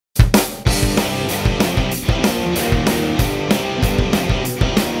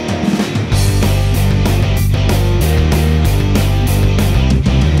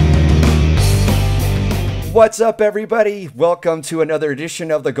What's up, everybody? Welcome to another edition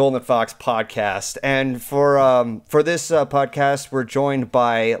of the GoldenFox podcast. And for this podcast, we're joined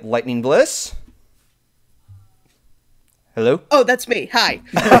by Lightning Bliss. Hello? Oh, that's me. Hi.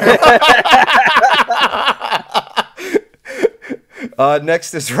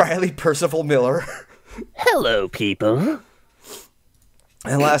 Next is Ryley Percival Miller. Hello, people.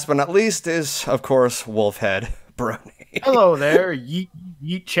 And last but not least is, of course, Wolfhead Brony. Hello there.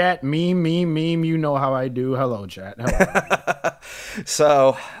 Yeet chat, meme, you know how I do. Hello, chat. Hello.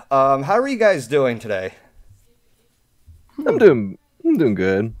 So, how are you guys doing today? I'm doing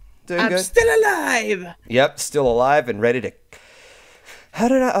good. Doing I'm good? still alive. Yep, still alive and ready to... How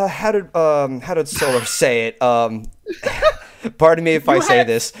did Solar say it? Pardon me if I say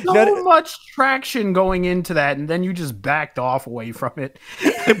this. So much traction going into that, and then you just backed off away from it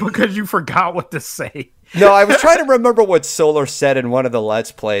because you forgot what to say. No, I was trying to remember what Solar said in one of the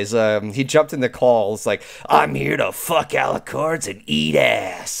Let's Plays. He jumped in the call. It's like, I'm here to fuck alicords and eat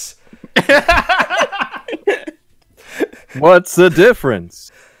ass. What's the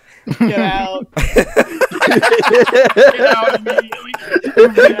difference? Get out. Get out immediately.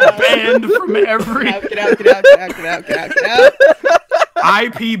 Banned from every... Get out.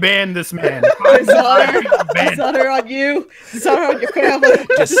 IP ban this man. Dishonor on you. Dishonor on your family.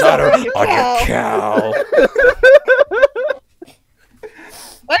 Dishonor on your cow.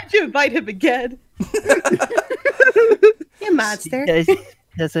 Why'd you invite him again? You monster.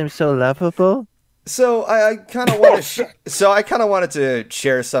 Because I'm so lovable. So I kind of want to. I kind of wanted to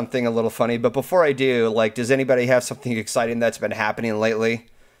share something a little funny, but before I do, like, does anybody have something exciting that's been happening lately?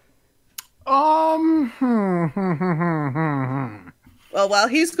 Well, while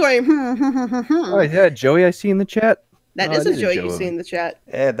he's going, Oh yeah, Joey, I see in the chat. that is a Joey you see in the chat.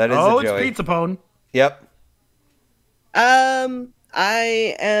 Yeah, that is Oh, a Joey. it's Pizza Pone. Yep.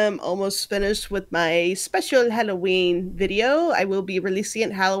 I am almost finished with my special Halloween video. I will be releasing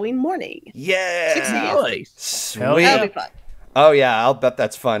it Halloween morning. Yeah. 6 a.m. Nice. Sweet. That'll be fun. Oh yeah, I'll bet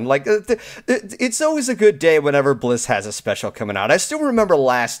that's fun. Like, it's always a good day whenever Bliss has a special coming out. I still remember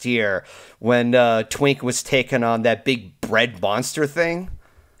last year when Twink was taking on that big bread monster thing.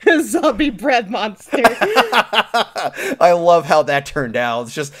 Zombie bread monster. I love how that turned out.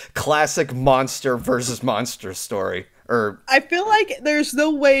 It's just classic monster versus monster story. I feel like there's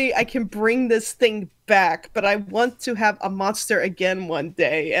no way I can bring this thing back, but I want to have a monster again one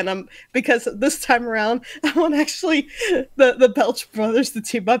day. And because this time around, I want actually the Belch brothers to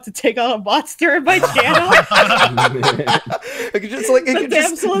team up to take on a monster in my channel. The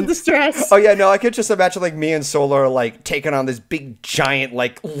damsel in distress. Oh yeah, no, I could just imagine like me and Solar like taking on this big giant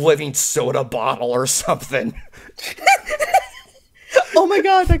like living soda bottle or something. Oh my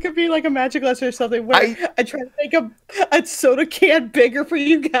god, that could be like a magic lesson or something where I try to make a soda can bigger for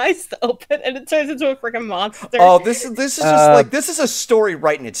you guys to open and it turns into a freaking monster. Oh, this is just like, this is a story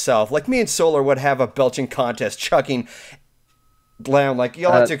right in itself. Like, me and Solar would have a belching contest, chugging down, like,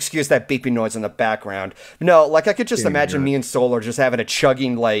 you'll have to excuse that beeping noise in the background. No, like, I could just imagine me and Solar just having a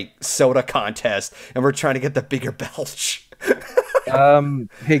chugging, like, soda contest, and we're trying to get the bigger belch. Hey,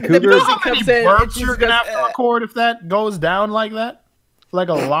 Cougar. You know how many burps you're going to have to record if that goes down like that? Like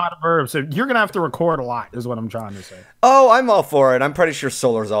a lot of burps. So you're going to have to record a lot, is what I'm trying to say. Oh, I'm all for it. I'm pretty sure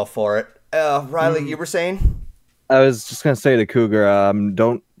Solar's all for it. Ryley, you were saying? I was just gonna say to Cougar,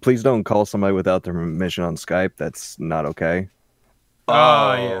 please don't call somebody without their permission on Skype. That's not okay.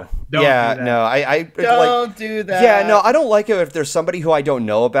 Oh yeah. Don't do that. No, I Don't do that. Yeah, no, I don't like it if there's somebody who I don't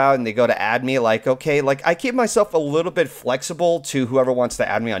know about and they go to add me. Like, okay, like, I keep myself a little bit flexible to whoever wants to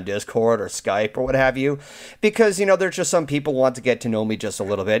add me on Discord or Skype or what have you, because, you know, there's just some people who want to get to know me just a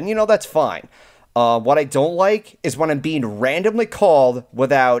little bit, and, you know, that's fine. What I don't like is when I'm being randomly called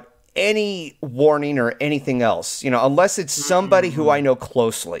without any warning or anything else, you know, unless it's somebody who I know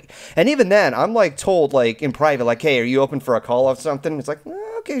closely. And even then, I'm like told, like, in private, like, hey, are you open for a call or something? It's like,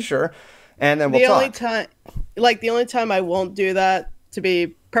 okay, sure. And then we'll talk. The only time I won't do that, to be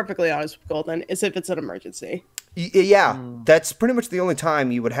perfectly honest with Golden, is if it's an emergency. Yeah, that's pretty much the only time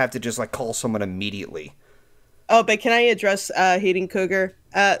you would have to just, like, call someone immediately. Oh, but can I address Heating Cougar?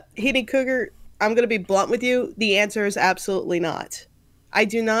 Heating Cougar, I'm going to be blunt with you. The answer is absolutely not. I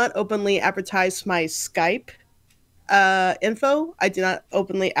do not openly advertise my Skype info. I do not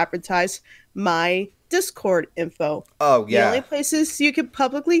openly advertise my Discord info. Oh, yeah. The only places you can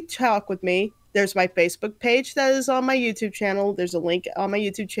publicly talk with me, there's my Facebook page that is on my YouTube channel. There's a link on my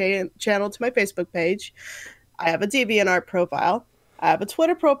YouTube channel to my Facebook page. I have a DeviantArt profile. I have a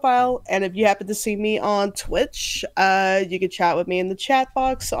Twitter profile. And if you happen to see me on Twitch, you can chat with me in the chat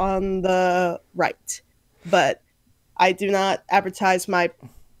box on the right. But I do not advertise my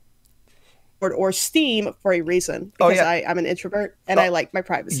or Steam for a reason, because I'm an introvert and I like my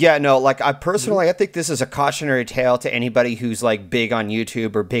privacy. Yeah, no, like I personally, I think this is a cautionary tale to anybody who's like big on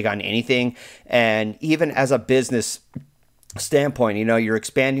YouTube or big on anything. And even as a business standpoint, you know, you're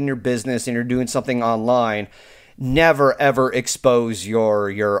expanding your business and you're doing something online, never ever expose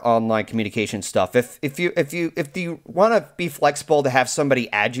your online communication stuff. If you want to be flexible to have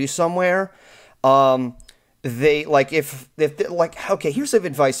somebody add you somewhere, they like if like, okay, here's some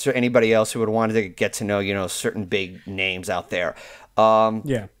advice to anybody else who would want to get to know, you know, certain big names out there.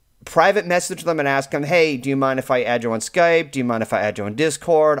 Private message them and ask them, hey, do you mind if I add you on Skype? Do you mind if I add you on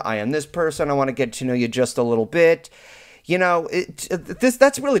Discord? I am this person. I want to get to know you just a little bit. You know,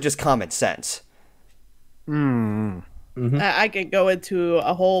 that's really just common sense. I could go into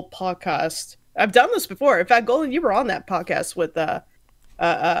a whole podcast. I've done this before. In fact, Golden, you were on that podcast with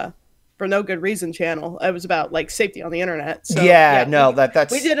For No Good Reason channel. It was about like safety on the internet. So,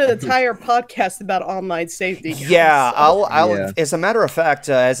 that's we did an entire podcast about online safety. Yeah, I'll as a matter of fact,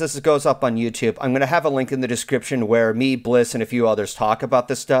 as this goes up on YouTube, I'm going to have a link in the description where me, Bliss, and a few others talk about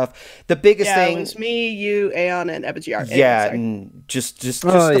this stuff. The biggest thing, it was me, you, Aeon, and EvaGR. Yeah, and just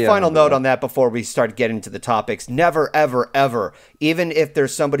the final note on that before we start getting into the topics: never, ever, ever, even if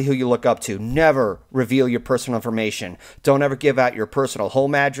there's somebody who you look up to, never reveal your personal information. Don't ever give out your personal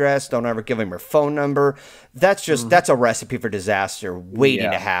home address. Don't ever give them your phone number. That's just that's a recipe for disaster waiting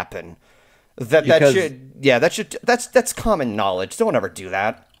to happen. That's common knowledge. Don't ever do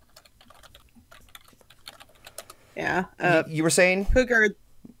that. Yeah. You were saying?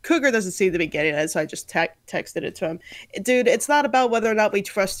 Cougar doesn't seem to be getting it, so I just texted it to him. Dude, it's not about whether or not we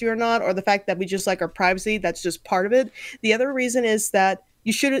trust you or not, or the fact that we just like our privacy. That's just part of it. The other reason is that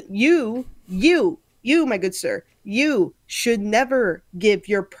you, my good sir, you should never give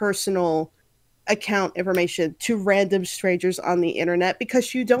your personal account information to random strangers on the internet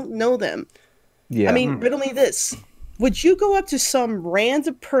because you don't know them. Yeah. I mean, riddle me this. Would you go up to some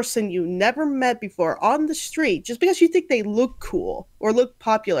random person you never met before on the street just because you think they look cool or look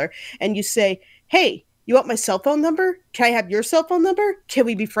popular and you say, hey, you want my cell phone number? Can I have your cell phone number? Can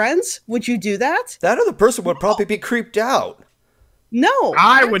we be friends? Would you do that? That other person would probably be creeped out. No.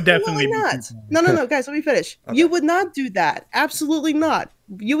 I would definitely not. No, guys, let me finish. Okay. You would not do that. Absolutely not.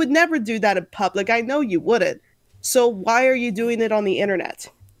 You would never do that in public. I know you wouldn't. So why are you doing it on the internet?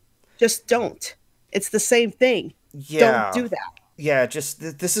 Just don't. It's the same thing. Yeah. Don't do that. Yeah,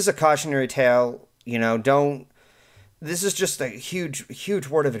 just this is a cautionary tale. You know, don't. This is just a huge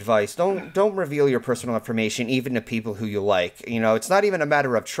word of advice. Don't reveal your personal information even to people who you like. You know, it's not even a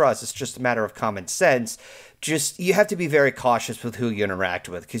matter of trust. It's just a matter of common sense. Just you have to be very cautious with who you interact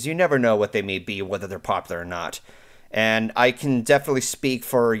with because you never know what they may be, whether they're popular or not. And I can definitely speak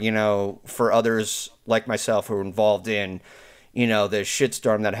for, you know, for others like myself who are involved in, you know, the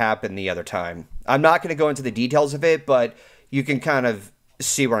shitstorm that happened the other time. I'm not going to go into the details of it, but you can kind of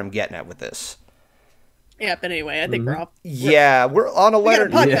see where I'm getting at with this. Yeah, but anyway, I think we're off. Yeah, we're on a letter.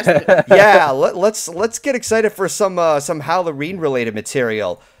 Let's get excited for some Halloween related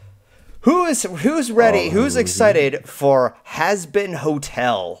material. Who's ready? Who's excited for Hazbin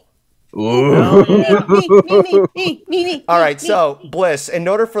Hotel? All right, so Bliss, in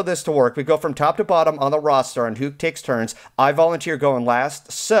order for this to work, we go from top to bottom on the roster and who takes turns. I volunteer going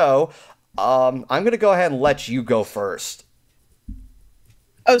last, so I'm going to go ahead and let you go first.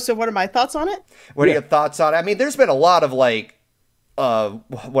 Oh, so what are my thoughts on it? What are your thoughts on it? I mean, there's been a lot of like,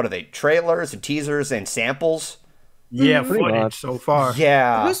 what are they, trailers and teasers and samples? Yeah, footage so far.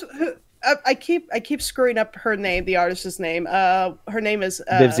 Yeah. I keep screwing up her name, the artist's name. Her name is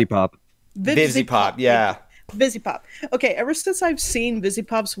VivziePop. VivziePop, yeah. VivziePop. Okay, ever since I've seen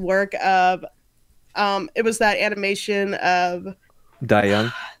VivziePop's work of, it was that animation of Die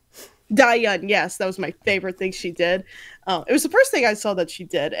Young. Die Young, yes, that was my favorite thing she did. It was the first thing I saw that she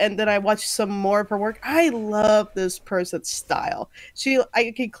did, and then I watched some more of her work. I love this person's style.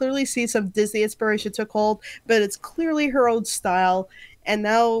 I can clearly see some Disney inspiration took hold, but it's clearly her own style. And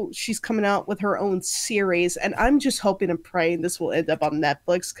now she's coming out with her own series, and I'm just hoping and praying this will end up on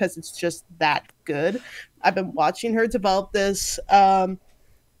Netflix because it's just that good. I've been watching her develop this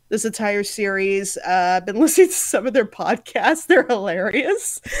this entire series. I've been listening to some of their podcasts; they're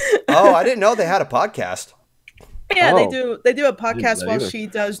hilarious. Oh, I didn't know they had a podcast. Yeah, they do. They do a podcast while she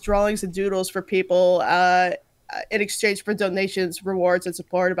does drawings and doodles for people in exchange for donations, rewards, and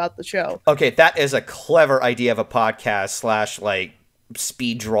support about the show. Okay, that is a clever idea of a podcast / like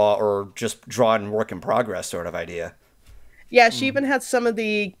speed draw or just draw in work in progress sort of idea. Yeah, she even had some of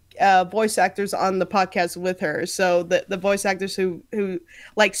the voice actors on the podcast with her. So the voice actors who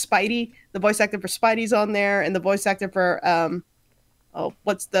like Spidey, the voice actor for Spidey's on there, and the voice actor for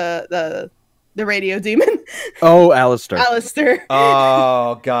what's the The radio demon. Oh, Alistair. Alistair.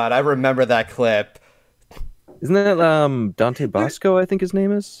 Oh God, I remember that clip. Isn't that Dante Bosco? I think his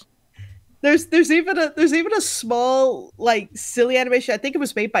name is. There's even a small like silly animation. I think it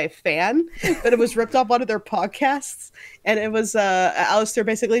was made by a fan, but it was ripped off one of their podcasts, and it was Alistair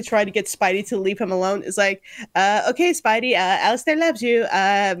basically trying to get Spidey to leave him alone. It's like, okay, Spidey, Alistair loves you.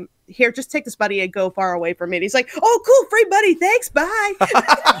 Here, just take this buddy and go far away from me. And he's like, oh, cool, free buddy, thanks, bye.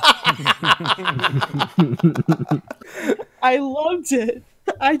 I loved it.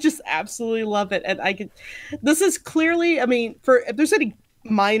 I just absolutely love it, and this is clearly, I mean, if there's any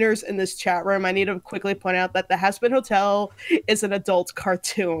minors in this chat room, I need to quickly point out that the Hazbin Hotel is an adult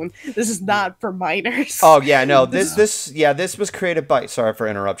cartoon. This is not for minors. Oh yeah, no. This was created by. Sorry for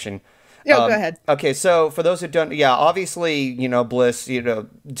interruption. Yeah, go ahead. Okay, so for those who don't, obviously, Bliss,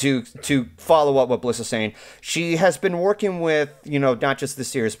 to follow up what Bliss is saying, she has been working with, not just this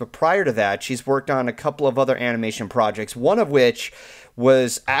series, but prior to that, she's worked on a couple of other animation projects, one of which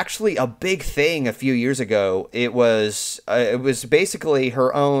was actually a big thing a few years ago. It was basically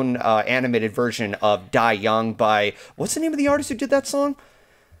her own animated version of Die Young by, what's the name of the artist who did that song?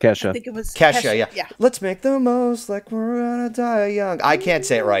 Kesha. I think it was Kesha, yeah. Let's make the most like we're gonna die young. I can't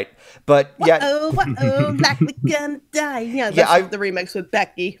say it right, but yeah. Like we're gonna die young. That's the remix with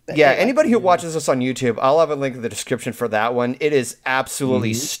Becky. Anybody who watches this on YouTube, I'll have a link in the description for that one. It is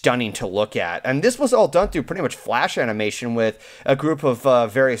absolutely stunning to look at. And this was all done through pretty much Flash animation with a group of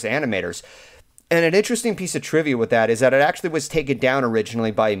various animators. And an interesting piece of trivia with that is that it actually was taken down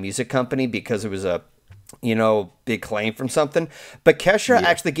originally by a music company because it was a big claim from something. But Kesha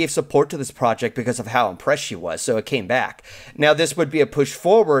actually gave support to this project because of how impressed she was, so it came back. Now, this would be a push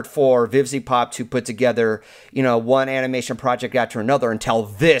forward for VivziePop to put together, one animation project after another until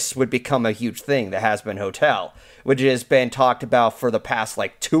this would become a huge thing, the Hazbin Hotel, which has been talked about for the past,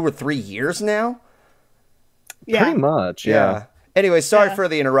 2 or 3 years now. Yeah. Pretty much, yeah. Anyway, sorry for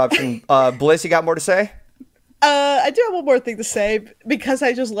the interruption. Bliss, you got more to say? I do have one more thing to say, because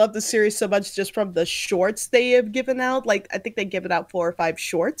I just love the series so much just from the shorts they have given out. I think they've given out 4 or 5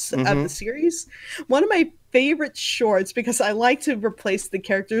 shorts of the series. One of my favorite shorts, because I like to replace the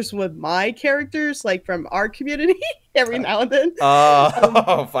characters with my characters, from our community every now and then.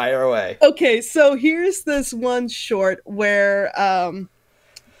 Fire away. Okay, so here's this one short where,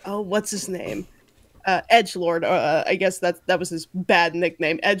 what's his name? Edgelord, I guess that was his bad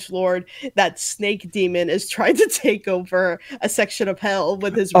nickname. Edgelord, that snake demon, is trying to take over a section of hell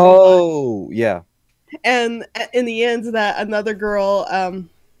with his robot. Oh, yeah. And in the end, that another girl, I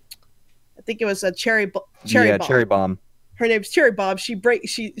think it was a Cherry Bomb. Cherry Bomb. Her name's Cherry Bomb. She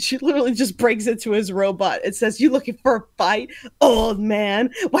literally just breaks into his robot. It says, "You looking for a fight, old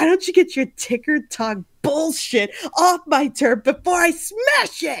man? Why don't you get your ticker talk bullshit off my turf before I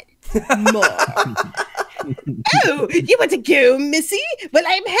smash it?" More. "Oh, you want to go, Missy? Well,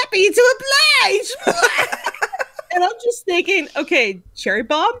 I'm happy to oblige." And I'm just thinking, okay, Cherry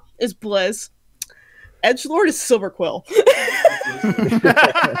Bomb is Bliss. Edgelord is Silverquill.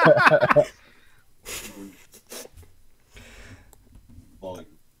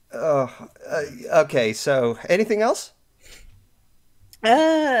 Okay, so anything else?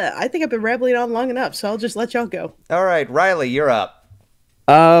 I think I've been rambling on long enough, so I'll just let y'all go. All right, Ryley, you're up.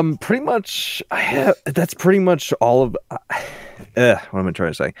 Pretty much, that's pretty much all of, what am I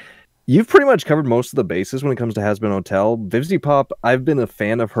trying to say? You've pretty much covered most of the bases when it comes to Hazbin Hotel. VivziePop, I've been a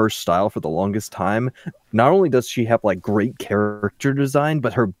fan of her style for the longest time. Not only does she have great character design,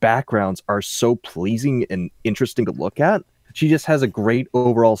 but her backgrounds are so pleasing and interesting to look at. She just has a great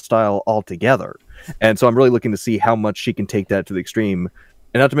overall style altogether. And so I'm really looking to see how much she can take that to the extreme.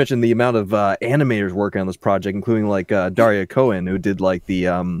 And not to mention the amount of animators working on this project, including Daria Cohen, who did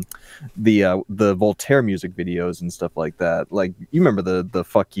the Voltaire music videos and stuff like that. You remember the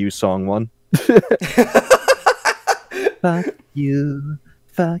 "Fuck You" song one? Fuck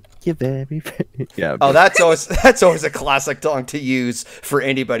you very. Yeah. Oh, that's always a classic song to use for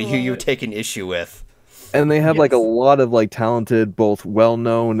anybody who you take an issue with. And they have a lot of talented, both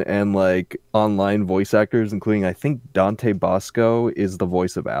well-known and online voice actors, including I think Dante Bosco is the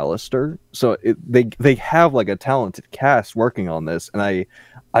voice of Alistair. So they have a talented cast working on this, and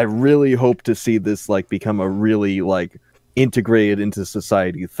I really hope to see this become a really integrated into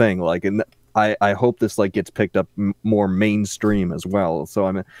society thing. And I hope this gets picked up more mainstream as well. So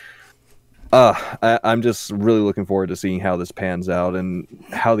I'm just really looking forward to seeing how this pans out and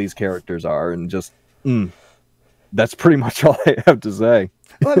how these characters are, and just. That's pretty much all I have to say.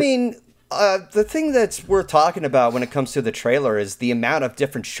 Well, I mean, The thing that's worth talking about when it comes to the trailer is the amount of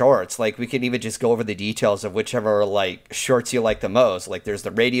different shorts. Like, we can even just go over the details of whichever, like, shorts you like the most. Like, there's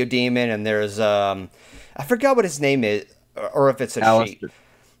the Radio Demon, and there's, I forgot what his name is, or if it's a she.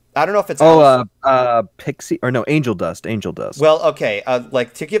 I don't know if it's... Pixie, or no, Angel Dust, Angel Dust. Well, okay,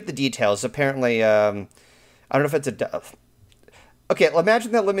 like, to give the details, apparently, I don't know if it's a... Okay,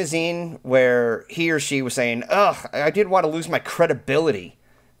 imagine that limousine where he or she was saying, ugh, I didn't want to lose my credibility.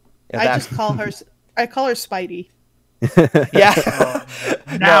 I call her Spidey. Yeah.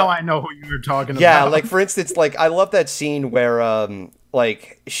 Now I know who you were talking about. Yeah, like for instance, like I love that scene where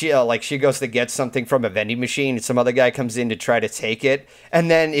like she goes to get something from a vending machine and some other guy comes in to try to take it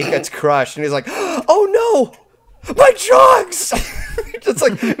and then it gets crushed and he's like, "Oh no! My drugs!" It's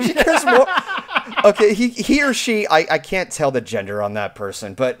like she cares more. Okay, he or she, I can't tell the gender on that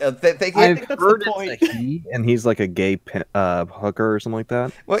person, but I've heard it's a he, and he's like a gay hooker or something like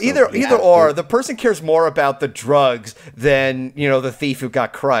that. Well, so, either or, the person cares more about the drugs than, you know, the thief who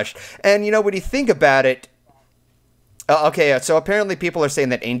got crushed. And, you know, when you think about it, okay, so apparently people are saying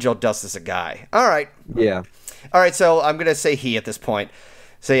that Angel Dust is a guy. All right. Yeah. All right, so I'm going to say he at this point.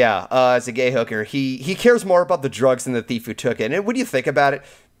 So, yeah, as a gay hooker, he cares more about the drugs than the thief who took it. And when you think about it,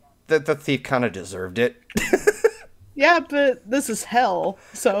 the thief kind of deserved it. Yeah, but this is hell,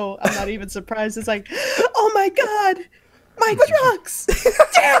 so I'm not even surprised. It's like, oh my god, my drugs!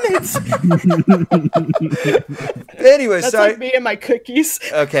 Damn it! Anyway, that's sorry. like me and my cookies.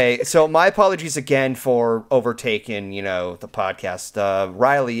 Okay, so my apologies again for overtaking, you know, the podcast.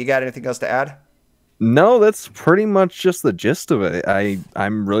 Ryley, you got anything else to add? No, that's pretty much just the gist of it.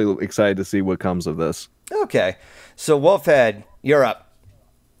 I'm really excited to see what comes of this. Okay, so Wolfhead, you're up.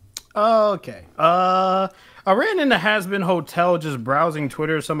 Okay. I ran into Hazbin Hotel just browsing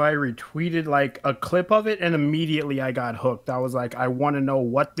Twitter. Somebody retweeted like a clip of it, and immediately I got hooked. I was like, I want to know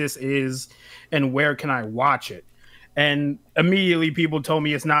what this is and where can I watch it. And immediately people told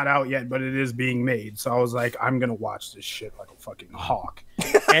me it's not out yet, but it is being made. So I was like, I'm gonna watch this shit like a fucking hawk.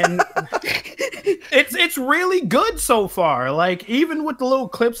 And it's really good so far. Like, even with the little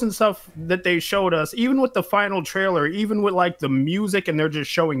clips and stuff that they showed us, even with the final trailer, even with like the music, and they're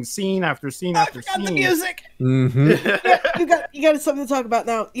just showing scene after scene after scene. The music. Mm-hmm. you got something to talk about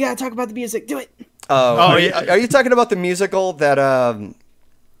now. Yeah, talk about the music. Do it. Are you talking about the musical that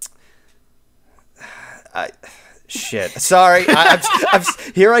Shit. Sorry. I'm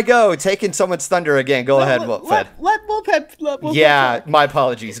here I go, taking someone's thunder again. Go ahead, Wolfhead. Let Wolfhead. Yeah, my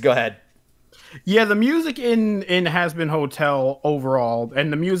apologies. Go ahead. Yeah, the music in Hazbin Hotel overall,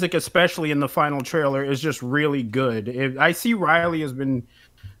 and the music especially in the final trailer, is just really good. I see Ryley has been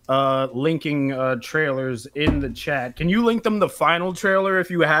linking trailers in the chat. Can you link them the final trailer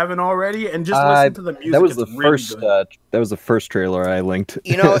if you haven't already, and just listen to the music? That was the first. That was the first trailer I linked.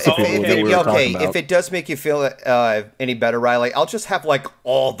 You know, if it does make you feel any better, Ryley, I'll just have like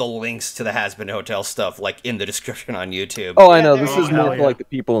all the links to the Hazbin Hotel stuff like in the description on YouTube. Oh, I know. This is more for like the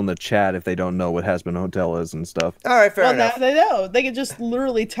people in the chat if they don't know what Hazbin Hotel is and stuff. All right, fair enough. Now they know. They can just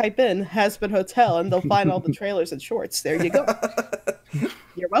literally type in Hazbin Hotel and they'll find all the trailers and shorts. There you go.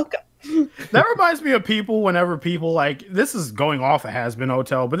 You're welcome. That reminds me of people whenever people like, this is going off a Hazbin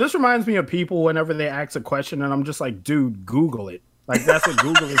Hotel, but this reminds me of people whenever they ask a question and I'm just like, dude, Google it. Like, that's what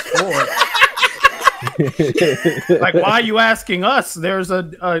Google is for. Like, why are you asking us? There's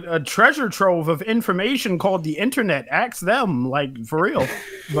a treasure trove of information called the internet. Ask them, like, for real.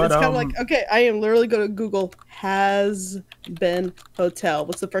 But it's kind of like, okay, I am literally going to Google Hazbin Hotel.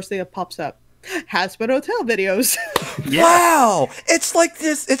 What's the first thing that pops up? Hazbin Hotel videos. Yeah. Wow, it's like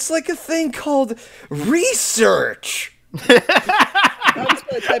this. It's like a thing called research.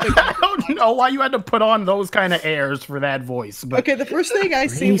 I don't know why you had to put on those kind of airs for that voice. But okay, the first thing I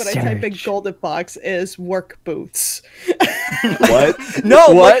see when I type in GoldenFox is work boots. What? No,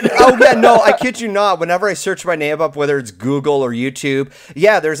 what? Oh yeah, no, I kid you not. Whenever I search my name up, whether it's Google or YouTube,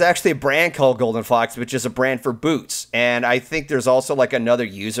 yeah, there's actually a brand called GoldenFox, which is a brand for boots. And I think there's also like another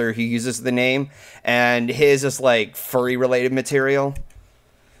user who uses the name, and his is like furry related material.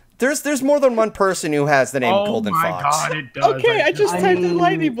 There's more than one person who has the name GoldenFox. Oh my god, it does. Okay, I just typed in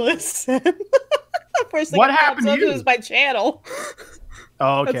Lightning Bliss. First thing what happened to you? It was my channel.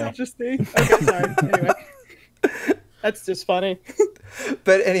 Oh, okay. That's interesting. Okay, sorry. Anyway. That's just funny.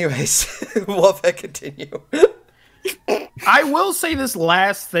 But anyways, Wolfhead, continue. I will say this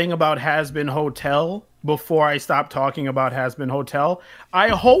last thing about Hazbin Hotel before I stop talking about Hazbin Hotel. I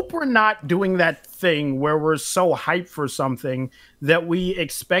hope we're not doing that thing where we're so hyped for something that we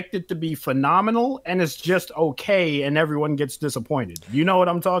expect it to be phenomenal and it's just okay and everyone gets disappointed. You know what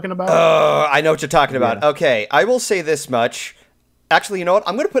I'm talking about? I know what you're talking about. Yeah. Okay, I will say this much. Actually, you know what?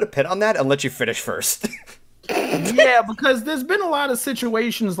 I'm going to put a pin on that and let you finish first. Yeah, because there's been a lot of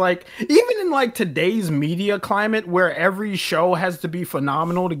situations like even in like today's media climate where every show has to be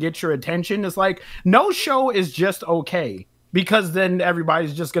phenomenal to get your attention. It's like no show is just okay because then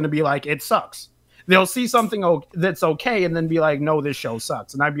everybody's just going to be like, it sucks. They'll see something that's okay and then be like, no, this show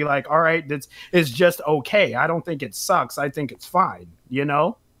sucks. And I'd be like, all right, it's just okay. I don't think it sucks. I think it's fine, you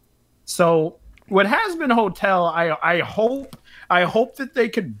know? So what Hazbin Hotel, I hope that they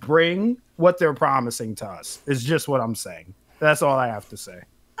could bring what they're promising to us. Is just what I'm saying. That's all I have to say.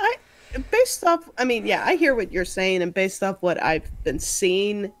 I hear what you're saying, and based off what I've been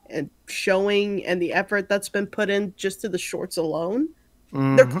seeing and showing and the effort that's been put in just to the shorts alone,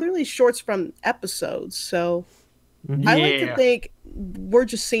 they're clearly shorts from episodes. So I like to think we're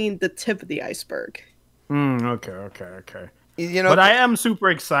just seeing the tip of the iceberg. Okay. You know, but I am super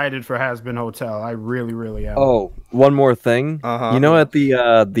excited for Hazbin Hotel. I really, really am. Oh, one more thing. You know, at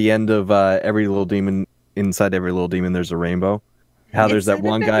the end of every little demon, inside every little demon, there's a rainbow. How there's that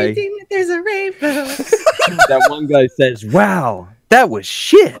one guy. There's a rainbow. That one guy says, "Wow, that was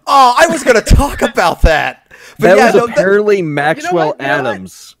shit." Oh, I was going to talk about that. But that was apparently Maxwell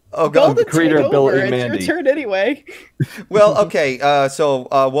Adams. Oh, Golden, creator of Billy and Mandy. It's your turn anyway. Well, okay. So,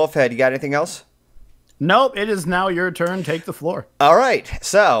 Wolfhead, you got anything else? Nope, it is now your turn. Take the floor. All right.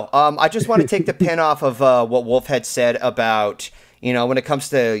 So, I just want to take the pin off of what Wolfhead said about, you know, when it comes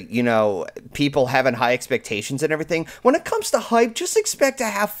to, you know, people having high expectations and everything. When it comes to hype, just expect to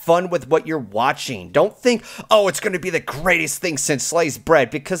have fun with what you're watching. Don't think, oh, it's going to be the greatest thing since sliced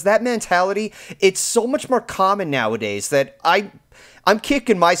bread, because that mentality, it's so much more common nowadays that I'm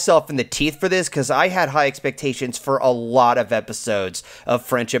kicking myself in the teeth for this because I had high expectations for a lot of episodes of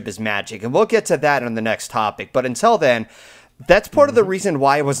Friendship is Magic, and we'll get to that on the next topic. But until then, that's part of the reason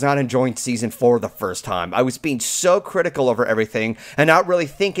why I was not enjoying Season 4 the first time. I was being so critical over everything and not really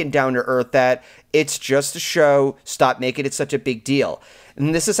thinking down to earth that it's just a show, stop making it such a big deal.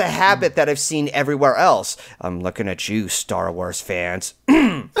 And this is a habit that I've seen everywhere else. I'm looking at you, Star Wars fans.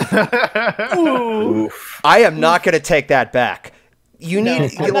 I am not going to take that back. You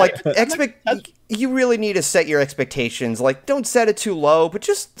need you really need to set your expectations. Like, don't set it too low, but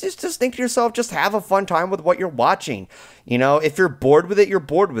just think to yourself, just have a fun time with what you're watching. You know, if you're bored with it, you're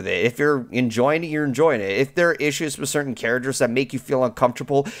bored with it. If you're enjoying it, you're enjoying it. If there are issues with certain characters that make you feel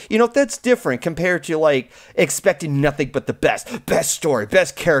uncomfortable, you know, that's different compared to like expecting nothing but the best story,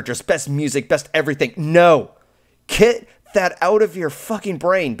 best characters, best music, best everything. No, get that out of your fucking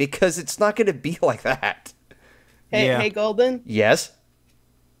brain because it's not going to be like that. Hey, Golden. Yes.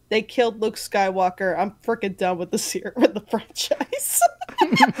 They killed Luke Skywalker. I'm freaking done with the franchise.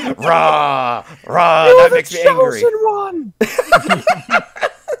 Rah, that makes me angry. One.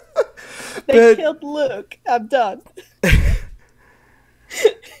 They killed Luke. I'm done.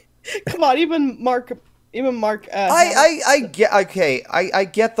 Come on, even Mark. I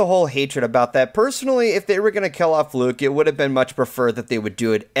get the whole hatred about that. Personally, if they were going to kill off Luke, it would have been much preferred that they would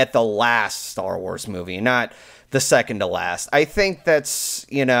do it at the last Star Wars movie, not the second to last. I think that's,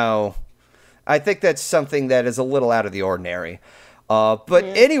 you know, something that is a little out of the ordinary. But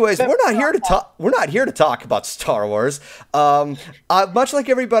anyways, we're not here to talk about Star Wars. Much like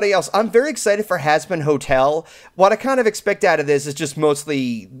everybody else, I'm very excited for Hazbin Hotel. What I kind of expect out of this is just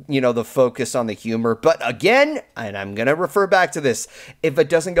mostly, you know, the focus on the humor. But again, and I'm going to refer back to this, if it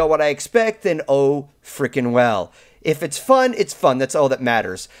doesn't go what I expect, then oh freaking well. If it's fun, it's fun. That's all that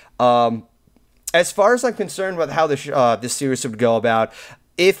matters. As far as I'm concerned with how this series would go about,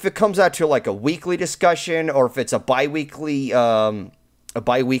 if it comes out to like a weekly discussion or if it's a bi-weekly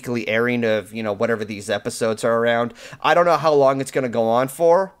airing of, you know, whatever these episodes are around, I don't know how long it's going to go on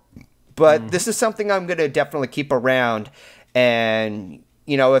for, but this is something I'm going to definitely keep around. And,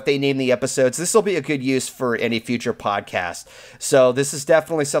 you know, if they name the episodes, this will be a good use for any future podcast. So this is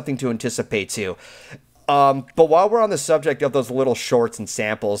definitely something to anticipate too. But while we're on the subject of those little shorts and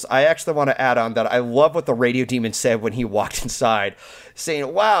samples, I actually want to add on that I love what the Radio Demon said when he walked inside,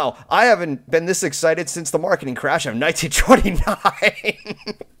 saying, wow, I haven't been this excited since the marketing crash of 1929.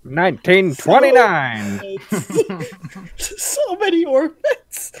 1929. So many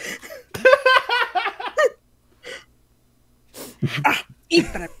orphans.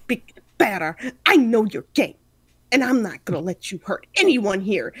 Even a big better. I know your game, and I'm not going to let you hurt anyone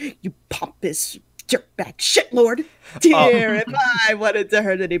here, you pompous jerkbag shitlord. Dear, if I wanted to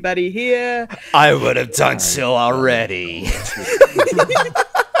hurt anybody here, I would have done so already.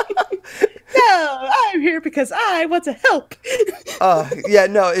 No, I'm here because I want to help. Yeah,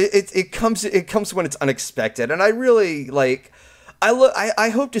 no, it comes when it's unexpected, and I really like. I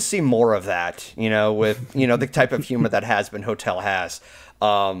hope to see more of that, with, the type of humor that Hazbin Hotel has.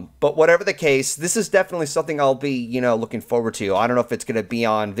 But whatever the case, this is definitely something I'll be, looking forward to. I don't know if it's going to be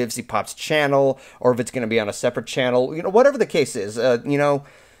on VivziePop's channel or if it's going to be on a separate channel. Whatever the case is,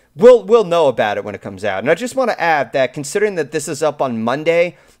 we'll know about it when it comes out. And I just want to add that considering that this is up on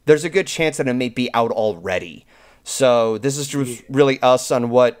Monday, there's a good chance that it may be out already. So this is just really us on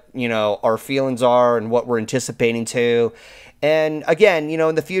what, our feelings are and what we're anticipating to. And again,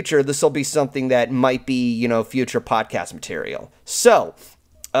 in the future, this will be something that might be, future podcast material. So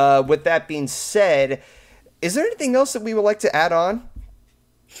with that being said, is there anything else that we would like to add on?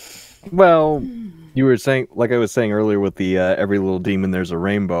 Well, you were saying, like I was saying earlier with the every little demon there's a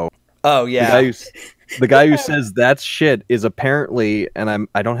rainbow. Oh, yeah. The guy who says that's shit is apparently, and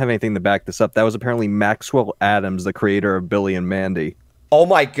I don't have anything to back this up, that was apparently Maxwell Adams, the creator of Billy and Mandy. Oh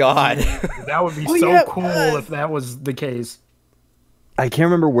my god. That would be so cool if that was the case. I can't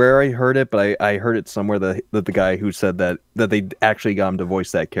remember where I heard it, but I heard it somewhere that the guy who said that they actually got him to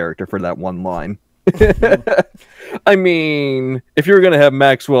voice that character for that one line. I mean, if you were gonna have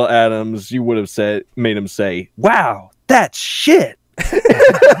Maxwell Adams, you would have made him say, "Wow, that's shit."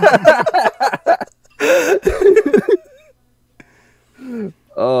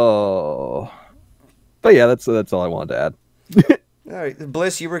 Oh, but yeah, that's all I wanted to add. All right,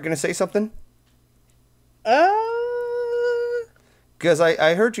 Bliss, you were gonna say something? Because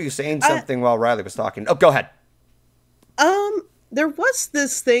I heard you saying something while Ryley was talking. Oh, go ahead. There was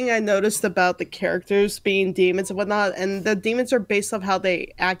this thing I noticed about the characters being demons and whatnot, and the demons are based off how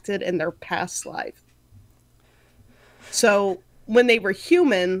they acted in their past life. So when they were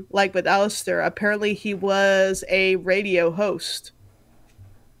human, like with Alistair, apparently he was a radio host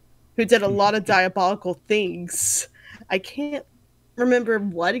who did a lot of diabolical things. I can't remember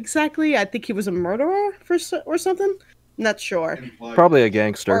what exactly. I think he was a murderer or something. Not sure. Probably a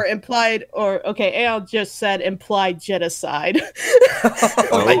gangster. Or implied, okay, Al just said implied genocide.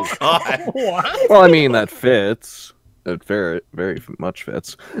 Oh my god. What? Well, I mean, that fits. It very, very much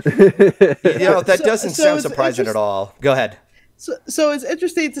fits. That doesn't sound surprising at all. Go ahead. So it's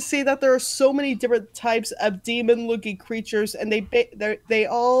interesting to see that there are so many different types of demon-looking creatures, and they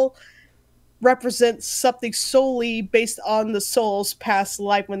all represent something solely based on the soul's past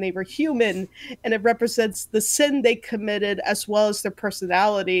life when they were human, and it represents the sin they committed as well as their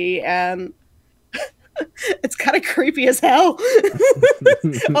personality, and it's kind of creepy as hell.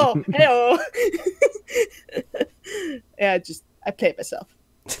 Oh, hello. Yeah, I played myself.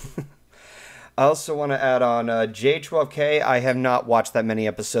 I also want to add on J12K. I have not watched that many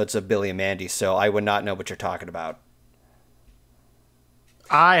episodes of Billy and Mandy, so I would not know what you're talking about.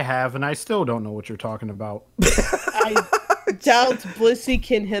 I have, and I still don't know what you're talking about. I doubt Blissy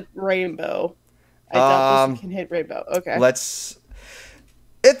can hit rainbow. Blissy can hit rainbow. Okay.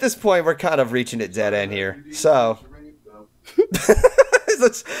 At this point, we're kind of reaching a dead end here. So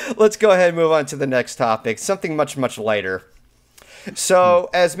let's go ahead and move on to the next topic. Something much, much lighter. So,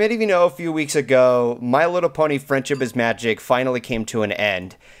 as many of you know, a few weeks ago, My Little Pony Friendship is Magic finally came to an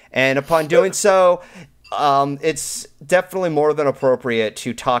end. And upon doing so, it's definitely more than appropriate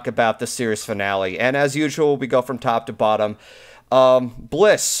to talk about the series finale. And as usual, we go from top to bottom.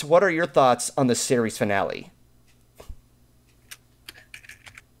 Bliss, what are your thoughts on the series finale?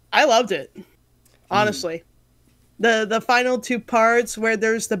 I loved it, honestly. The final two parts where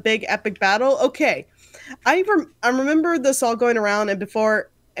there's the big epic battle. Okay, I remember this all going around, and before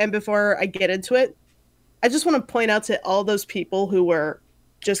I get into it, I just want to point out to all those people who were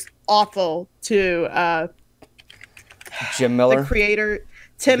just awful to Jim Miller, the creator,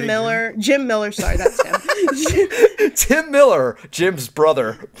 Tim Miller, Jim Miller. Sorry, that's him. Tim Miller, Jim's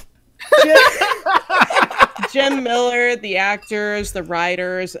brother. Jim Miller, the actors, the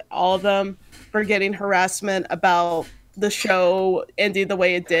writers, all of them for getting harassment about the show ending the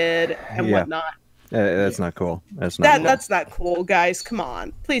way it did and whatnot. That's not cool. That's not cool, guys. Come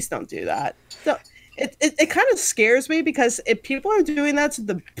on, please don't do that. It kind of scares me because if people are doing that to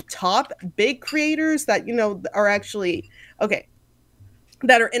the top big creators that are actually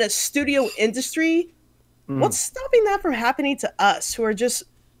that are in a studio industry, what's stopping that from happening to us who are just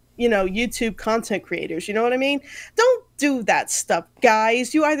YouTube content creators? You know what I mean? Don't do that stuff,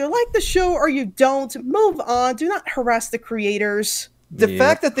 guys. You either like the show or you don't. Move on. Do not harass the creators. The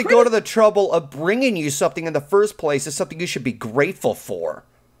fact that they go to the trouble of bringing you something in the first place is something you should be grateful for.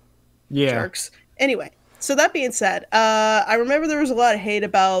 Yeah. Jerks. Anyway, so that being said, I remember there was a lot of hate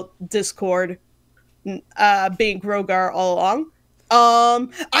about Discord being Grogar all along.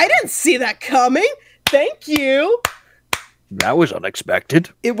 I didn't see that coming. Thank you. That was unexpected.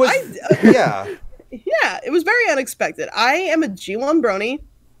 It was, yeah. Yeah, it was very unexpected. I am a G1 Brony,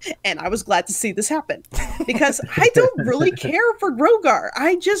 and I was glad to see this happen because I don't really care for Grogar.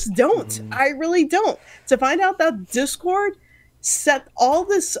 I just don't. I really don't. To find out that Discord set all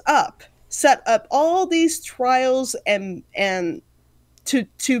this up, set up all these trials and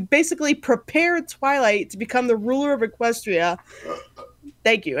to basically prepare Twilight to become the ruler of Equestria.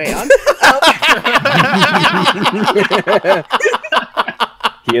 Thank you, Aeon.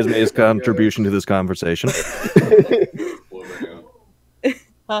 He has made his contribution to this conversation.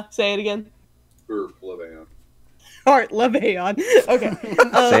 Say it again. Love Aeon. Heart, love Aeon. Okay.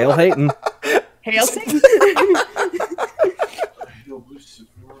 Sail Hayton. Hail Satan.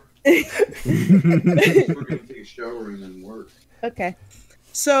 We're gonna take a shower and then work. Okay.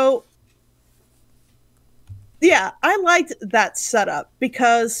 So, yeah, I liked that setup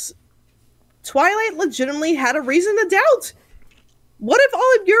because Twilight legitimately had a reason to doubt. What if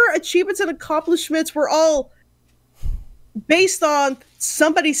all of your achievements and accomplishments were all based on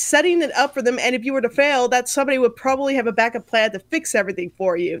somebody setting it up for them, and if you were to fail, that somebody would probably have a backup plan to fix everything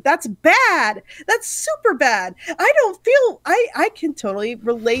for you? That's bad. That's super bad. I can totally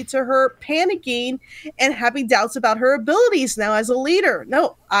relate to her panicking and having doubts about her abilities now as a leader.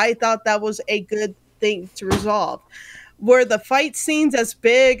 No, I thought that was a good thing to resolve. Were the fight scenes as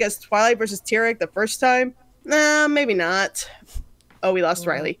big as Twilight versus Tyrek the first time? Nah, maybe not. Oh, we lost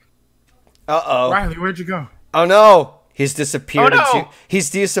Ryley. Uh-oh. Ryley, where'd you go? Oh, no. He's disappeared. Oh, no.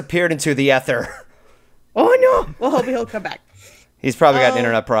 He's disappeared into the ether. Oh, no. Well, hopefully he'll come back. He's probably got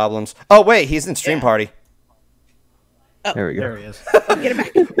internet problems. Oh, wait. He's in Stream Party. Oh. There we go. There he is. Get him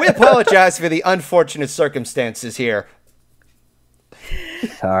back. We apologize for the unfortunate circumstances here.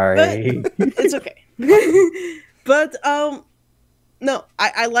 Sorry. It's okay. But no,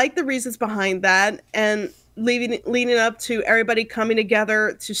 I like the reasons behind that, and leading up to everybody coming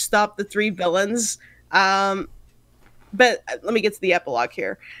together to stop the three villains. But let me get to the epilogue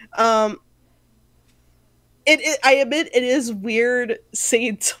here. I admit it is weird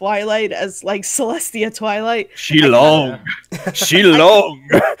seeing Twilight as like Celestia Twilight. She long.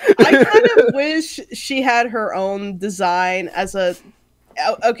 I kind of wish she had her own design as a.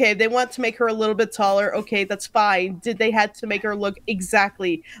 Okay, they want to make her a little bit taller. Okay, that's fine. Did they had to make her look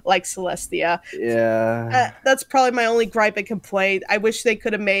exactly like Celestia? Yeah. That's probably my only gripe and complaint. I wish they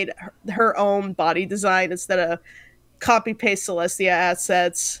could have made her own body design instead of copy paste Celestia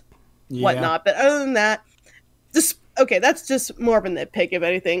assets, whatnot. But other than that, that's just more of a nitpick, if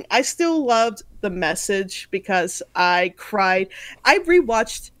anything. I still loved the message because I cried. I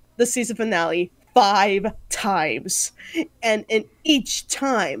rewatched the season finale 5 times, and in each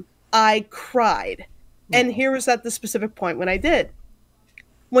time I cried. And here was at the specific point when I did.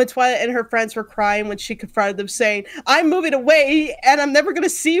 When Twilight and her friends were crying when she confronted them, saying, "I'm moving away and I'm never going to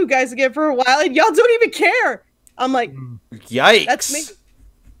see you guys again for a while, and y'all don't even care." I'm like, Yikes. that's me.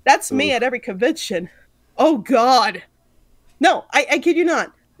 That's me at every convention. Oh, God. No, I kid you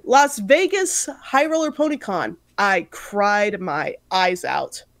not. Las Vegas High Roller PonyCon, I cried my eyes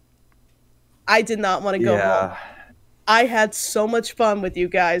out. I did not want to go home. I had so much fun with you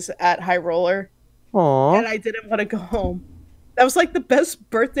guys at High Roller. Aww. And I didn't want to go home. That was like the best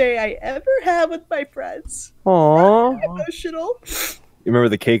birthday I ever had with my friends. Aww. I'm emotional. You remember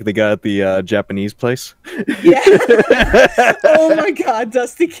the cake they got at the Japanese place? Yeah. Oh my God,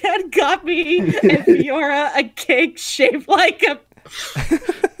 Dusty Cat got me and Eliyora a cake shaped like a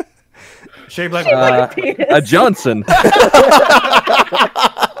a Johnson.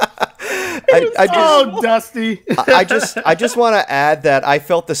 Dusty. I just want to add that I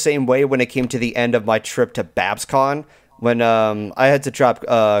felt the same way when it came to the end of my trip to BabsCon, when I had to drop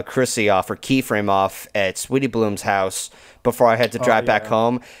Chrissy off, or Keyframe off, at Sweetie Bloom's house before I had to drive back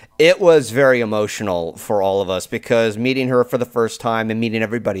home. It was very emotional for all of us, because meeting her for the first time and meeting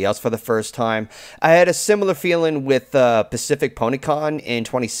everybody else for the first time, I had a similar feeling with Pacific PonyCon in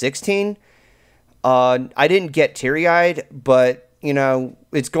 2016. I didn't get teary-eyed, but, you know,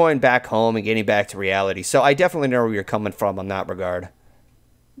 it's going back home and getting back to reality. So I definitely know where you're coming from on that regard.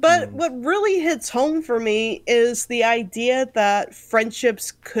 But what really hits home for me is the idea that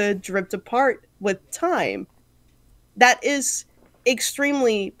friendships could drift apart with time. That is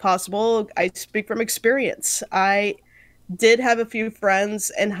extremely possible. I speak from experience. I did have a few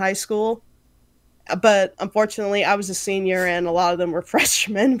friends in high school, but unfortunately I was a senior and a lot of them were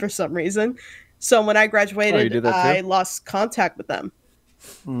freshmen for some reason. So when I graduated, I lost contact with them.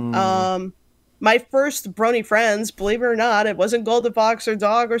 My first Brony friends, believe it or not, it wasn't GoldenFox or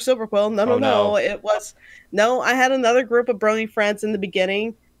Dog or Silverquill. No. It was, I had another group of Brony friends in the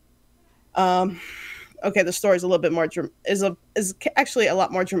beginning. okay, the story is a little bit more is actually a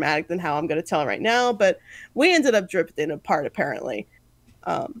lot more dramatic than how I'm going to tell it right now. But we ended up drifting apart apparently.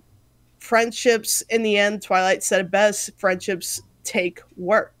 Friendships in the end, Twilight said it best. Friendships take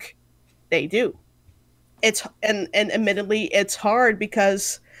work. They do. And admittedly, it's hard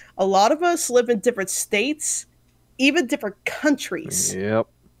because a lot of us live in different states, even different countries. Yep.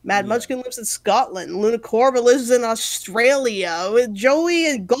 Mad Munchkin lives in Scotland. Luna Corba lives in Australia. Joey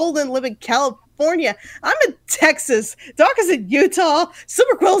and Golden live in California. I'm in Texas. Doc is in Utah.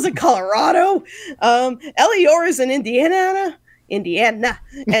 Super Quill's in Colorado. Eliora's in Indiana.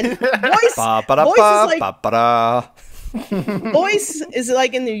 And Voice is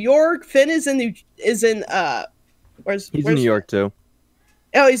like in New York. Finn is in where's in New York too.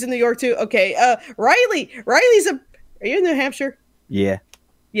 Oh, he's in New York too. Okay. Riley's are you in New Hampshire? Yeah.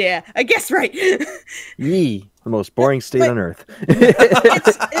 Yeah, I guess right. Yee, the most boring state on earth.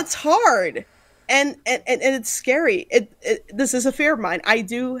 it's hard, and it's scary. This is a fear of mine. I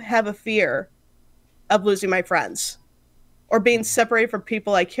do have a fear of losing my friends, or being separated from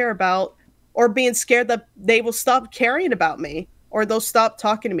people I care about, or being scared that they will stop caring about me, or they'll stop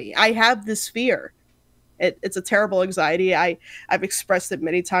talking to me. I have this fear. It's a terrible anxiety. I've expressed it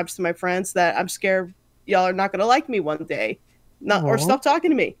many times to my friends that I'm scared y'all are not going to like me one day. Or stop talking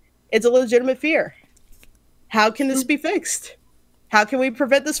to me. It's a legitimate fear. How can this be fixed? How can we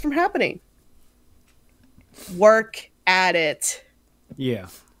prevent this from happening? Work at it. Yeah.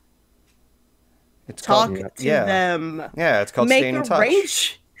 Talk to them. Yeah, it's called staying in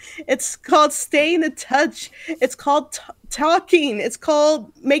touch. It's called staying in touch. It's called talking. It's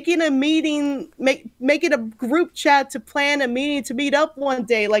called making a meeting, making a group chat to plan a meeting to meet up one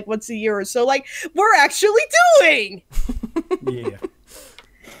day, like once a year or so, like we're actually doing. Yeah.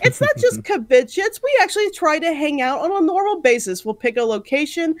 It's not just conventions. We actually try to hang out on a normal basis. We'll pick a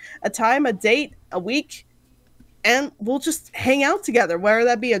location, a time, a date, a week, and we'll just hang out together, whether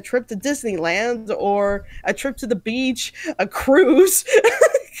that be a trip to Disneyland or a trip to the beach, a cruise,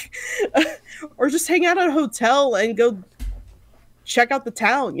 or just hang out at a hotel and go check out the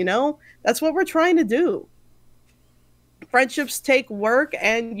town, you know? That's what we're trying to do. Friendships take work,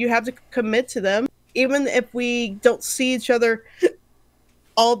 and you have to commit to them. Even if we don't see each other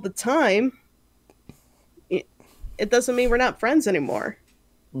all the time, it doesn't mean we're not friends anymore.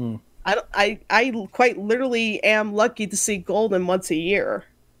 I quite literally am lucky to see Golden once a year.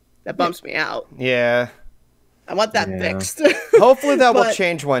 That bumps me out. Yeah. I want that fixed. Hopefully that will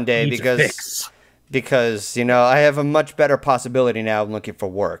change one day because, you know, I have a much better possibility now of looking for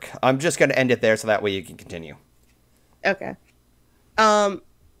work. I'm just going to end it there so that way you can continue. Okay.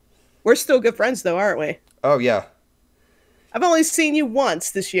 We're still good friends, though, aren't we? Oh, yeah. I've only seen you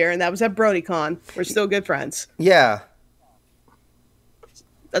once this year, and that was at BronyCon. We're still good friends. Yeah.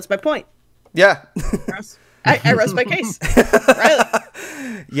 That's my point. Yeah. I rest my case.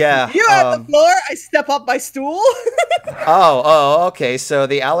 Ryley. Yeah. You on the floor, I step up my stool. Oh, okay. So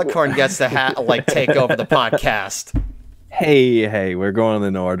the alicorn gets to take over the podcast. Hey, we're going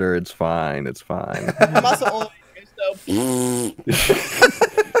in order. It's fine. It's fine. I'm also only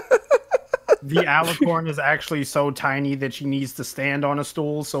The alicorn is actually so tiny that she needs to stand on a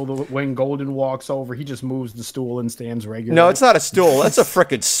stool, so that when Golden walks over, he just moves the stool and stands regularly. No, it's not a stool. That's a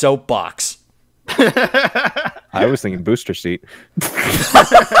frickin' soapbox. I was thinking booster seat.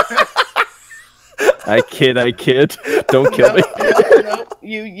 I kid. Don't kill me. No,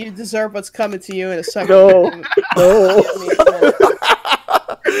 you deserve what's coming to you in a second. No.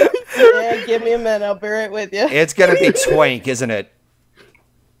 Yeah, give me a minute. I'll be right with you. It's gonna be Twank, isn't it?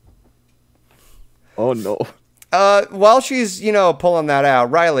 Oh no. While she's, pulling that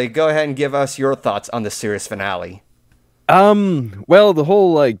out, Ryley, go ahead and give us your thoughts on the series finale. Well, the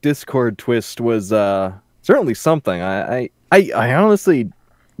whole Discord twist was certainly something. I honestly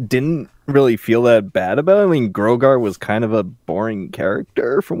didn't really feel that bad about it. I mean, Grogar was kind of a boring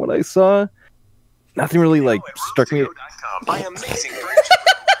character from what I saw. Nothing really struck me.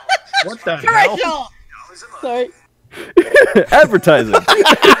 What the hell? Sorry. Advertising.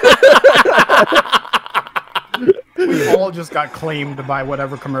 We all just got claimed by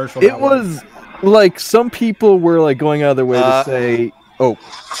whatever commercial. It was some people were going out of their way to say, "Oh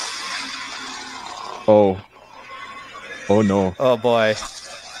no, oh boy."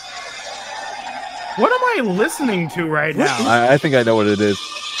 What am I listening to right now? I think I know what it is.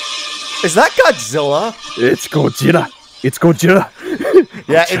 Is that Godzilla? It's Godzilla. It's Godzilla.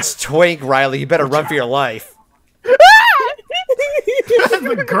 Yeah, it's Twank, Ryley. You better run for your life.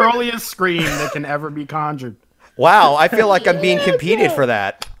 The girliest scream that can ever be conjured. Wow, I feel like I'm being competed for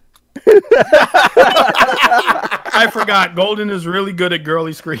that. I forgot. Golden is really good at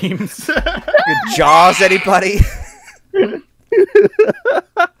girly screams. Jaws, anybody?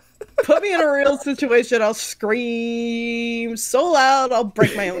 Put me in a real situation, I'll scream so loud, I'll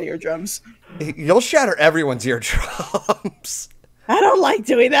break my own eardrums. You'll shatter everyone's eardrums. I don't like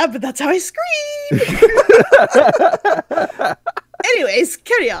doing that, but that's how I scream. Anyways,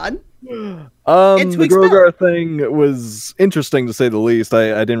 carry on. The Grogar thing was interesting to say the least.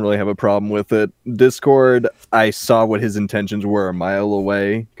 I didn't really have a problem with it. Discord, I saw what his intentions were a mile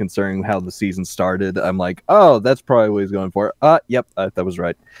away, considering how the season started. I'm like, oh, that's probably what he's going for. Yep, that was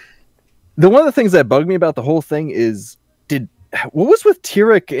right. One of the things that bugged me about the whole thing is, what was with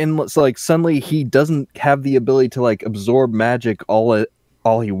Tyrek, and like suddenly he doesn't have the ability to like absorb magic all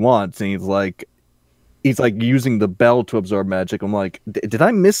he wants, and he's like using the bell to absorb magic. I'm like, did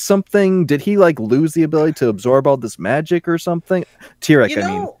I miss something? Did he like lose the ability to absorb all this magic or something? Tyrek, I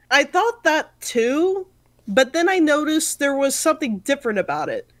mean. I thought that too, but then I noticed there was something different about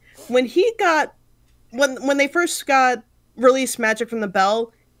it. When they first got released magic from the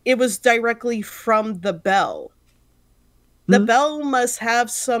bell, it was directly from the bell. The bell must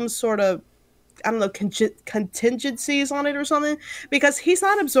have some sort of, I don't know, contingencies on it or something, because he's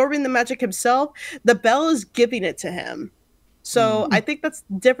not absorbing the magic himself. The bell is giving it to him. So I think that's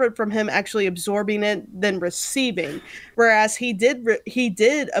different from him actually absorbing it than receiving. Whereas he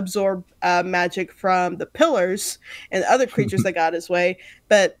did absorb magic from the pillars and other creatures that got his way.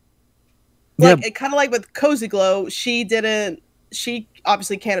 But like it kind of like with Cozy Glow, she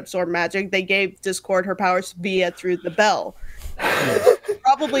obviously can't absorb magic. They gave Discord her powers through the bell.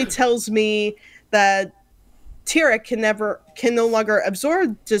 Probably tells me that Tyrek can no longer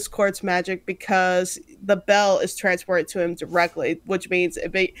absorb Discord's magic because the bell is transported to him directly, which means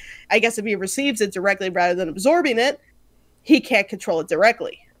if he receives it directly rather than absorbing it, he can't control it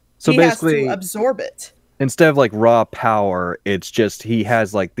directly. So he basically has to absorb it. Instead of like raw power, it's just he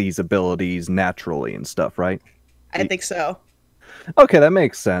has like these abilities naturally and stuff, right? I think so. Okay, that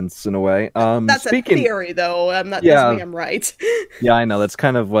makes sense in a way. That's a theory, though. Doesn't mean I'm right. Yeah, I know. That's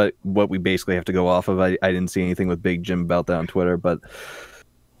kind of what we basically have to go off of. I didn't see anything with Big Jim about that on Twitter. But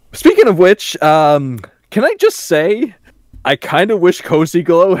speaking of which, can I just say, I kind of wish Cozy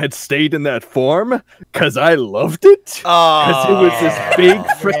Glow had stayed in that form, because I loved it. Because it was this big,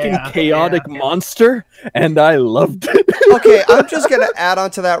 freaking chaotic monster, and I loved it. Okay, I'm just going to add on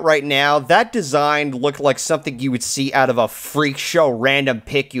to that right now. That design looked like something you would see out of a freak show random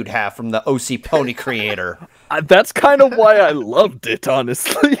pic you'd have from the OC Pony creator. That's kind of why I loved it,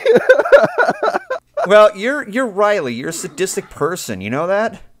 honestly. Well, you're Ryley. You're a sadistic person. You know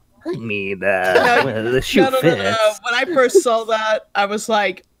that? I mean, the shoe fits. No. When I first saw that, I was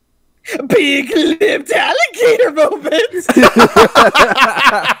like, big-lipped alligator moment.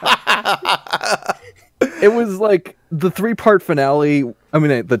 It was like the 3-part finale. I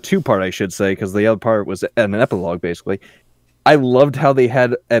mean, the 2-part, I should say, because the other part was an epilogue, basically. I loved how they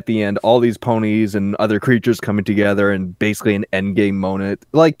had, at the end, all these ponies and other creatures coming together and basically an endgame moment.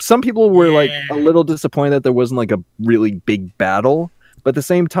 Like, some people were like a little disappointed that there wasn't like a really big battle. But at the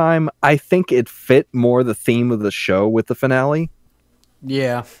same time, I think it fit more the theme of the show with the finale.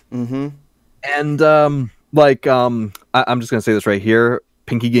 Yeah. Mm-hmm. And, I'm just going to say this right here.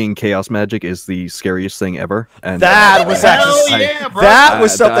 Pinky getting chaos magic is the scariest thing ever. And that was actually... bro. That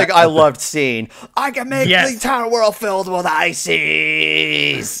was something I loved seeing. I can make the entire world filled with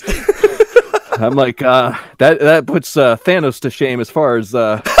ices. I'm like, that puts Thanos to shame as far as...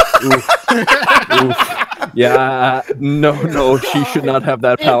 oof. Yeah, no, she should not have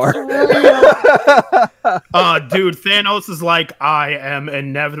that power. Dude, Thanos is like, I am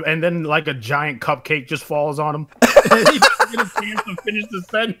inevitable, and then like a giant cupcake just falls on him. And he doesn't get a chance to finish the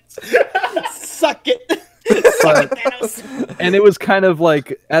sentence. Suck it. Suck it, Thanos. And it was kind of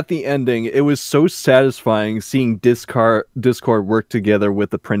like, at the ending, it was so satisfying seeing Discord work together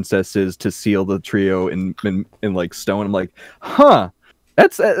with the princesses to seal the trio in like stone. I'm like, huh.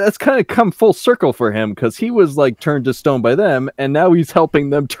 That's kind of come full circle for him, because he was like turned to stone by them, and now he's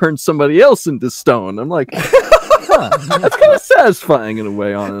helping them turn somebody else into stone. I'm like, huh, that's kind of satisfying in a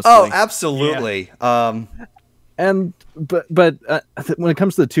way, honestly. Oh, absolutely. Yeah. But when it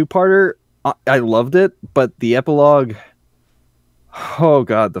comes to the 2-parter, I loved it, but the epilogue, oh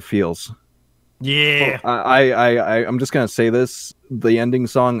god, the feels. Yeah. I'm just gonna say this: the ending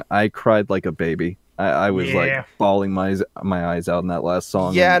song, I cried like a baby. I was like bawling my eyes out in that last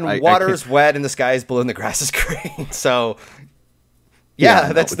song. Yeah, and water is wet and the sky is blue and the grass is green. So,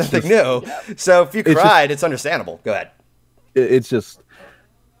 that's nothing new. So if you cried, it's understandable. Go ahead. It's just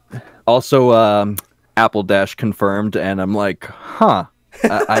also Apple Dash confirmed, and I'm like, huh.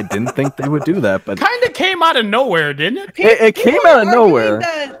 I didn't think they would do that, but kind of came out of nowhere, didn't it? It came out of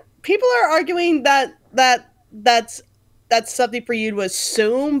nowhere. people are arguing that's something for you to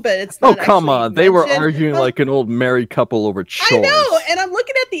assume, but it's not. Oh, come on. They were mentioned. arguing like an old married couple over chores. I know, and I'm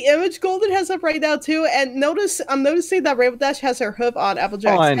looking at the image Golden has up right now too, and I'm noticing that Rainbow Dash has her hoof on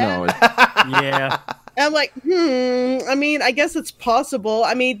Applejack's Oh, I head. know. Yeah. And I'm like, I mean, I guess it's possible.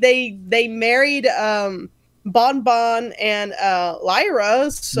 I mean, they married Bon Bon and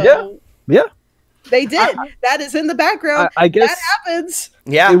Lyra, so Yeah. they did. That is in the background. I guess that happens.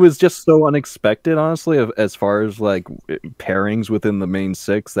 Yeah. it was just so unexpected, honestly, as far as like pairings within the main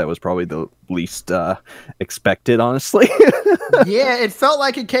six. That was probably the least expected, honestly. Yeah, it felt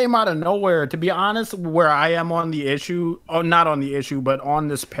like it came out of nowhere. To be honest, where I am on the issue, or not on the issue, but on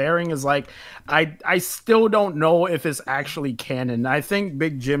this pairing is like, I still don't know if it's actually canon. I think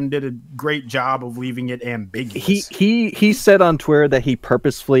Big Jim did a great job of leaving it ambiguous. He said on Twitter that he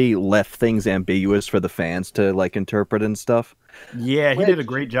purposefully left things ambiguous for the fans to like interpret and stuff. Yeah, he did a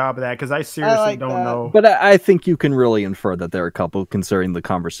great job of that because I seriously don't know. But I think you can really infer that they're a couple, considering the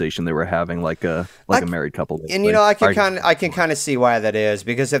conversation they were having, like a married couple. And you know, I can kind of see why that is,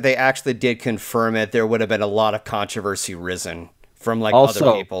 because if they actually did confirm it, there would have been a lot of controversy risen from like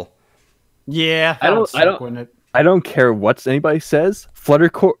other people. Yeah, I don't care what anybody says.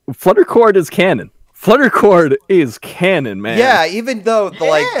 Fluttercord is canon. Fluttercord is canon, man. Yeah, even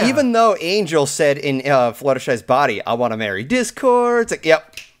though Angel said in Fluttershy's body, "I want to marry Discord." It's like,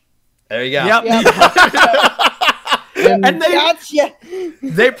 yep, there you go. Yep. And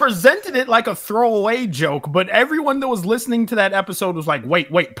they presented it like a throwaway joke, but everyone that was listening to that episode was like,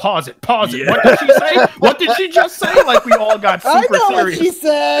 wait, pause it. Yeah. What did she say? What did she just say? Like, we all got super serious.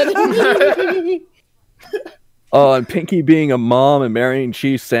 I know what she said. Oh, and Pinky being a mom and marrying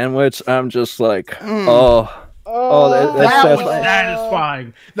cheese sandwich, I'm just like, that was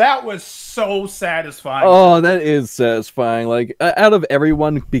satisfying. That was so satisfying. Oh, that is satisfying. Like, out of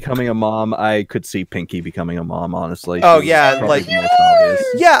everyone becoming a mom, I could see Pinky becoming a mom, honestly. Oh, yeah, like,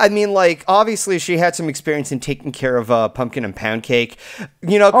 yeah, I mean, like, obviously she had some experience in taking care of Pumpkin and Pound Cake.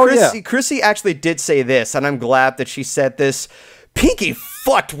 You know, Chrissy actually did say this, and I'm glad that she said this. Pinky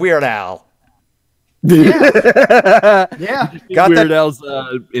fucked Weird Al. Yeah. Weird Al's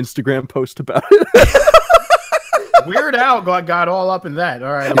Instagram post about it. Weird Al got all up in that.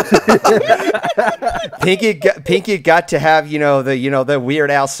 All right. Pinky got to have the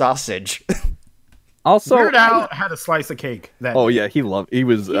Weird Al sausage. Also, Weird Al had a slice of cake. I loved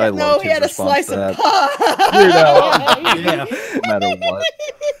his he had a slice of pie. Weird Al, yeah, no matter what.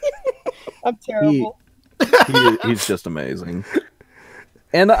 I'm terrible. He's just amazing.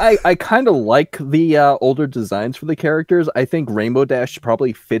 And I kind of like the older designs for the characters. I think Rainbow Dash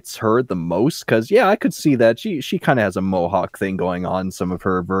probably fits her the most because, I could see that. She kind of has a mohawk thing going on in some of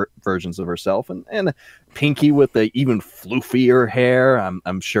her versions of herself. And Pinky with the even floofier hair.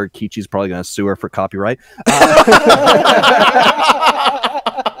 I'm sure Kichi's probably going to sue her for copyright.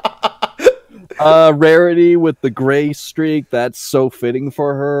 Rarity with the gray streak. That's so fitting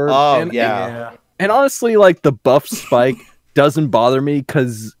for her. Oh, And honestly, like, the buff Spike doesn't bother me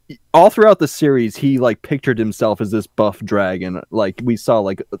because all throughout the series he like pictured himself as this buff dragon, like we saw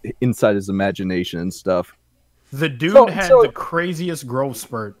like inside his imagination and stuff. The dude had the craziest growth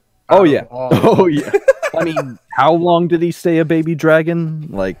spurt. I mean, how long did he stay a baby dragon?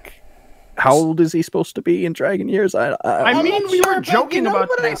 Like, how old is he supposed to be in dragon years? I mean, we were joking about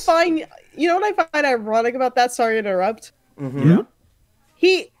this. You know what I find ironic about that? Sorry to interrupt. Mm-hmm.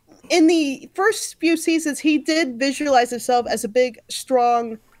 In the first few seasons, he did visualize himself as a big,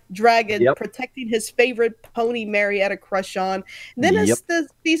 strong dragon protecting his favorite pony Mary had a crush on. And then as the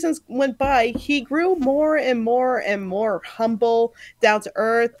seasons went by, he grew more and more and more humble, down to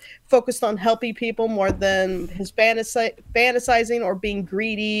earth, focused on helping people more than his fantasizing or being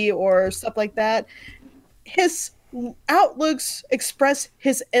greedy or stuff like that. His outlooks express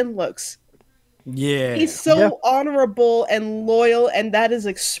his inlooks. Yeah, he's so honorable and loyal, and that is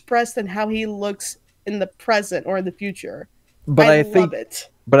expressed in how he looks in the present or in the future. But I love it.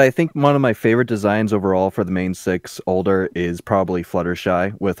 But I think one of my favorite designs overall for the main six older is probably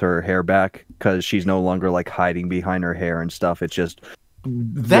Fluttershy with her hair back, because she's no longer like hiding behind her hair and stuff. It's just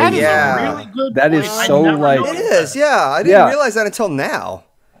that is a really good. That point. is so like it is. Yeah, I didn't realize that until now.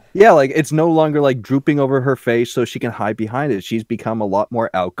 Yeah, like it's no longer like drooping over her face so she can hide behind it. She's become a lot more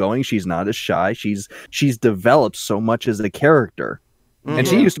outgoing. She's not as shy. She's developed so much as a character. Mm-hmm. And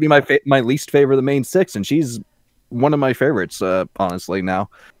she used to be my least favorite of the main six, and she's one of my favorites, honestly, now.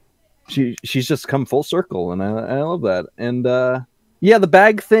 She's just come full circle, and I love that. And the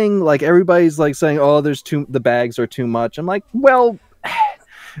bag thing, like everybody's like saying, oh, the bags are too much. I'm like, well,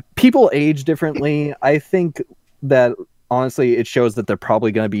 people age differently. I think that honestly, it shows that they're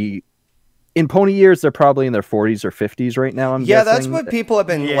probably going to be in pony years. They're probably in their 40s or 50s right now. I'm yeah, guessing. that's what people have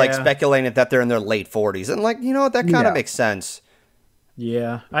been like speculating, that they're in their late 40s, and like, you know what, that kind of makes sense.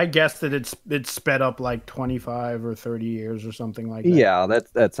 Yeah, I guess that it's sped up like 25 or 30 years or something like that. Yeah,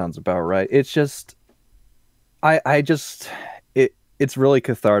 that sounds about right. It's just, it's really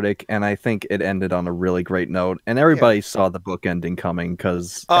cathartic, and I think it ended on a really great note. And everybody saw the book ending coming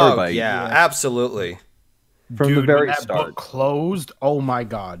because everybody. Yeah, absolutely. From dude, the very when that start, book closed. Oh my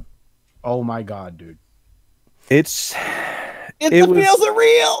god, dude! It feels are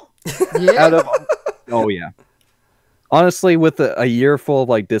real. Yeah. Oh yeah. Honestly, with a year full of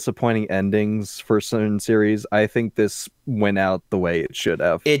like disappointing endings for certain series, I think this went out the way it should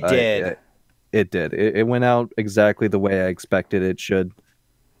have. It did. It did. It went out exactly the way I expected it should,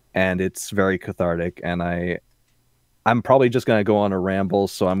 and it's very cathartic. And I'm probably just gonna go on a ramble,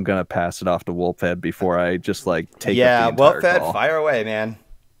 so I'm gonna pass it off to Wolfhead before I just like take. Yeah, Wolfhead, fire away, man.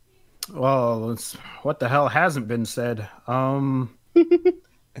 Well, what the hell hasn't been said?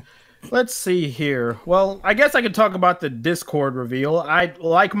 Let's see here. Well, I guess I could talk about the Discord reveal. I,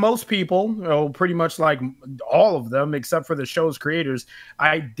 like most people, pretty much like all of them, except for the show's creators,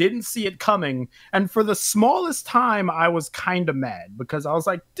 I didn't see it coming. And for the smallest time, I was kind of mad because I was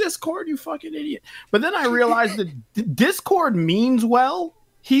like, Discord, you fucking idiot. But then I realized that Discord means well.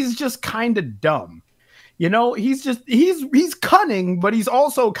 He's just kind of dumb. You know, he's cunning, but he's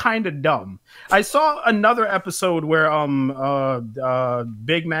also kind of dumb. I saw another episode where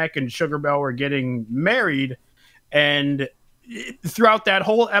Big Mac and Sugar Bell were getting married, and throughout that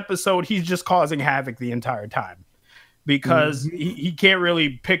whole episode, he's just causing havoc the entire time because he can't really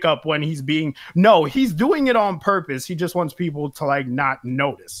pick up when he's being. No, he's doing it on purpose. He just wants people to like not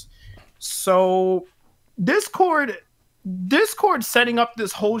notice. So Discord setting up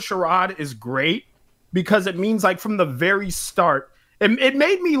this whole charade is great. Because it means like from the very start, it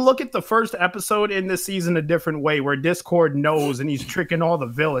made me look at the first episode in this season a different way, where Discord knows and he's tricking all the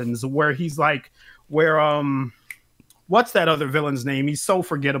villains, where he's like, what's that other villain's name? He's so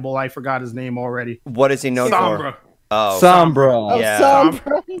forgettable. I forgot his name already. What is he known Sombra. for? Oh, Sombra. Yeah.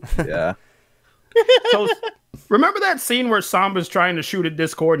 Yeah. So remember that scene where Samba's trying to shoot at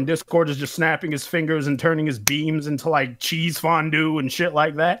Discord and Discord is just snapping his fingers and turning his beams into like cheese fondue and shit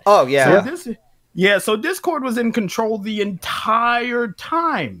like that? Oh, yeah. So Discord was in control the entire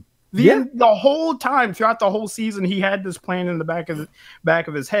time. The whole time, throughout the whole season, he had this plan in the back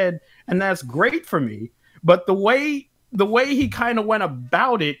of his head, and that's great for me. But the way he kind of went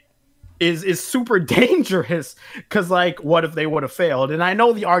about it is super dangerous, because like, what if they would have failed? And I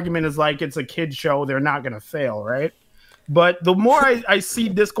know the argument is like, it's a kid show, they're not gonna fail, right? But the more I see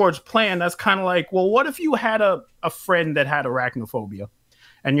Discord's plan, that's kind of like, well, what if you had a friend that had arachnophobia,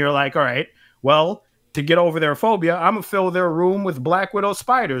 and you're like, all right, well, to get over their phobia, I'm gonna fill their room with Black Widow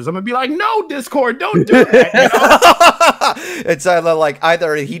spiders. I'm gonna be like, no, Discord, don't do that. You know? It's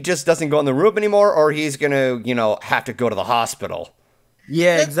either he just doesn't go in the room anymore, or he's gonna, have to go to the hospital.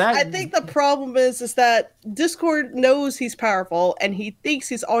 Yeah, exactly. I think the problem is that Discord knows he's powerful, and he thinks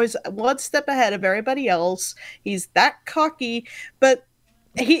he's always one step ahead of everybody else. He's that cocky, but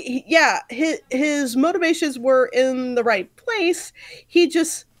his motivations were in the right place. He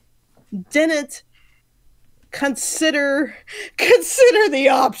just didn't consider the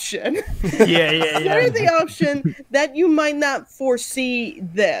option. Consider the option that you might not foresee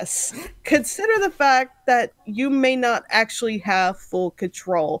this. Consider the fact that you may not actually have full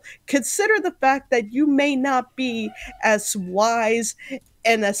control. Consider the fact that you may not be as wise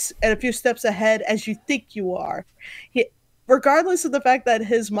and a few steps ahead as you think you are. Regardless of the fact that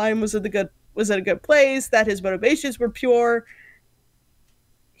his mind was in a good place, that his motivations were pure,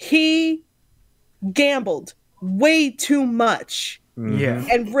 he gambled way too much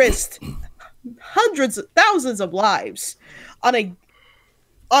and risked thousands of lives on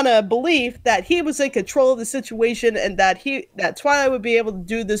a belief that he was in control of the situation, and that Twilight would be able to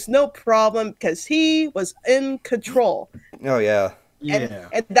do this no problem because he was in control. Oh yeah.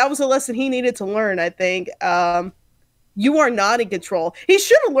 And that was a lesson he needed to learn, I think. You are not in control. He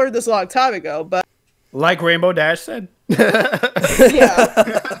should have learned this a long time ago, but like Rainbow Dash said.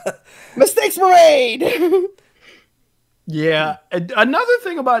 Mistakes were made. Yeah. Another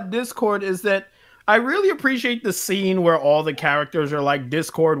thing about Discord is that I really appreciate the scene where all the characters are like,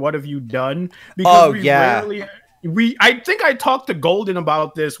 Discord, what have you done? Because I think I talked to Golden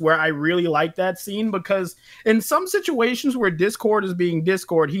about this, where I really like that scene, because in some situations where Discord is being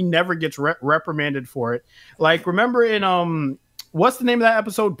Discord, he never gets reprimanded for it. Like, remember in what's the name of that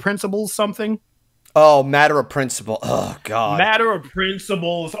episode? Principles something? Oh, matter of principle. Oh, God. Matter of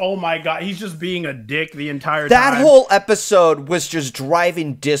principles. Oh my God. He's just being a dick the entire time. That whole episode was just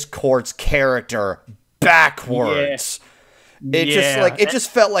driving Discord's character backwards. It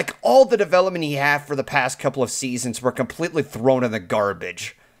just felt like all the development he had for the past couple of seasons were completely thrown in the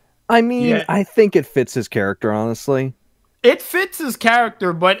garbage. I mean, I think it fits his character, honestly. It fits his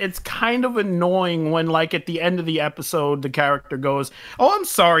character, but it's kind of annoying when, like, at the end of the episode, the character goes, "Oh, I'm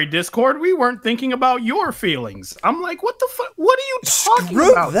sorry, Discord. We weren't thinking about your feelings." I'm like, what the fuck? What are you talking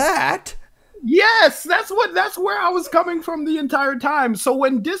about? Screw that. Yes, that's where I was coming from the entire time. So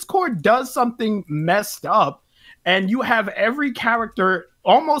when Discord does something messed up, and you have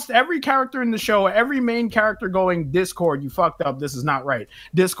almost every character in the show, every main character going, "Discord, you fucked up. This is not right.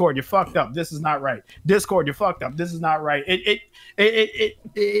 Discord, you fucked up. This is not right. Discord, you fucked up. This is not right."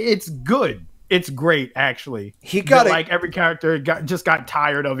 It's good. It's great, actually. Like every character just got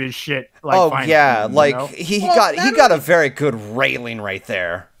tired of his shit. Like, oh finally, yeah, like know? he got a very good railing right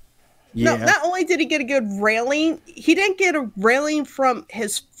there. Yeah. No, not only did he get a good railing, he didn't get a railing from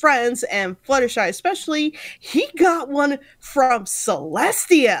his friends and Fluttershy especially. He got one from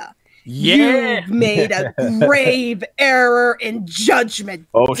Celestia. Yeah. You've made a grave error in judgment.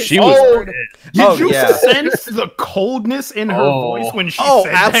 Oh, she was. Did you sense the coldness in her voice when she said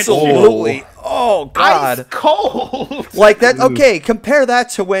absolutely. that? Oh, God. Ice cold. Like that. Okay, compare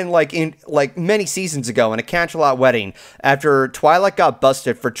that to when, in many seasons ago in a Canterlot wedding, after Twilight got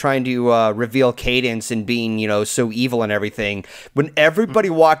busted for trying to reveal Cadence and being, so evil and everything. When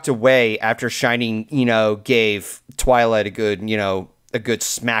everybody walked away after Shining, gave Twilight a good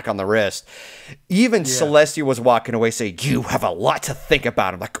smack on the wrist. Even Celestia was walking away saying, "You have a lot to think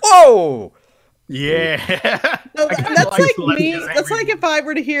about." I'm like, oh! Yeah. No, that's like me. That's like if I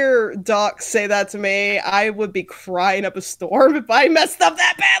were to hear Doc say that to me, I would be crying up a storm if I messed up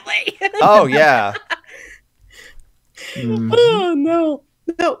that badly. Oh, yeah. Oh, no.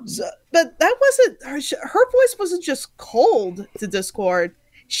 No, but that wasn't... Her voice wasn't just cold to Discord.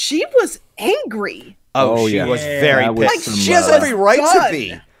 She was angry. Oh, she was very pissed. Like, she has every right to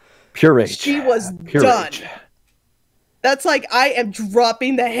be. Pure rage. She was done. Rage. That's like, I am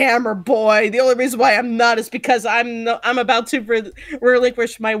dropping the hammer, boy. The only reason why I'm not is because I'm about to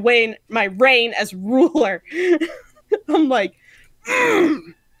relinquish my reign as ruler. I'm like,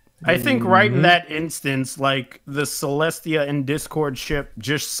 I think right in that instance, like, the Celestia and Discord ship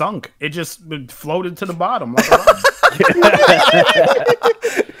just sunk. It just floated to the bottom like a rock.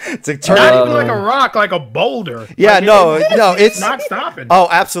 It's like not even like a rock, like a boulder. Yeah, like, it's not stopping. Oh,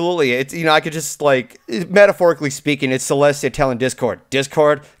 absolutely. It's I could just metaphorically speaking, it's Celestia telling Discord,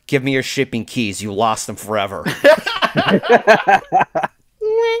 give me your shipping keys. You lost them forever.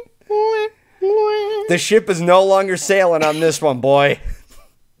 The ship is no longer sailing on this one, boy.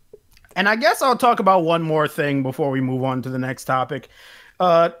 And I guess I'll talk about one more thing before we move on to the next topic.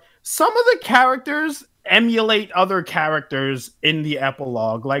 Some of the characters emulate other characters in the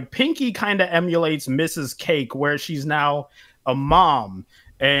epilogue. Like Pinky kind of emulates Mrs. Cake, where she's now a mom.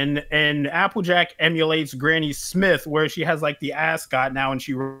 And Applejack emulates Granny Smith, where she has like the ascot now and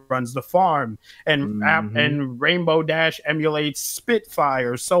she runs the farm. And and Rainbow Dash emulates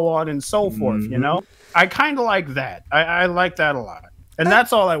Spitfire, so on and so forth, I kind of like that. I like that a lot. And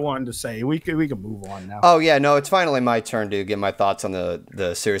that's all I wanted to say. We can move on now. Oh, yeah, no, it's finally my turn to get my thoughts on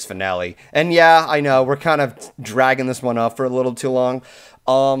the series finale. And yeah, I know, we're kind of dragging this one up for a little too long.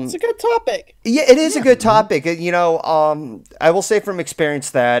 It's a good topic. Yeah, it is a good topic. I will say from experience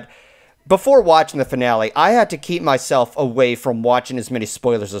that before watching the finale, I had to keep myself away from watching as many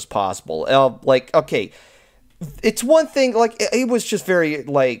spoilers as possible. Okay, it's one thing, it was just very,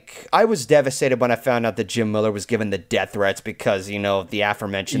 I was devastated when I found out that Jim Miller was given the death threats because, the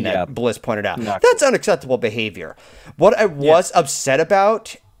aforementioned that Bliss pointed out. That's unacceptable behavior. What I was upset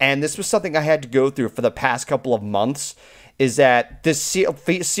about, and this was something I had to go through for the past couple of months, is that this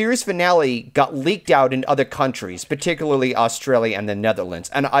series finale got leaked out in other countries, particularly Australia and the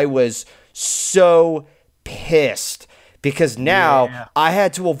Netherlands, and I was so pissed. Because now I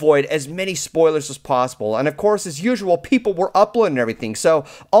had to avoid as many spoilers as possible. And of course, as usual, people were uploading everything. So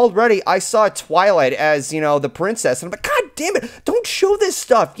already I saw Twilight as, the princess. And I'm like, God damn it, don't show this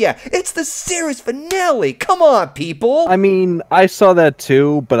stuff. Yeah, it's the series finale. Come on, people. I mean, I saw that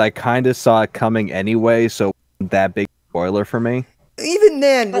too, but I kind of saw it coming anyway. So it wasn't that big spoiler for me. Even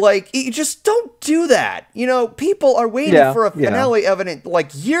then, you just don't do that. People are waiting for a finale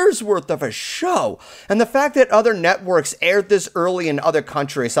of years worth of a show. And the fact that other networks aired this early in other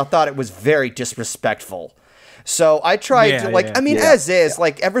countries, I thought it was very disrespectful. So I tried to, like, I mean, as is,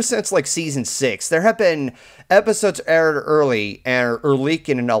 like, ever since, like, season 6, there have been episodes aired early or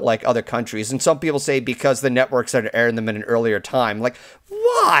leaking in, like, other countries. And some people say because the networks started airing them in an earlier time. Like,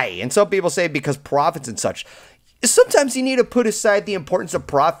 why? And some people say because profits and such. Sometimes you need to put aside the importance of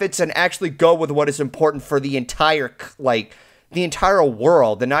profits and actually go with what is important for the entire, like, the entire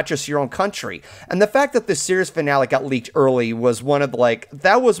world and not just your own country. And the fact that the series finale got leaked early was one of, like,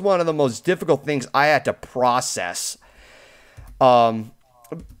 that was one of the most difficult things I had to process.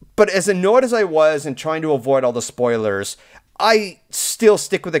 But as annoyed as I was and trying to avoid all the spoilers, I still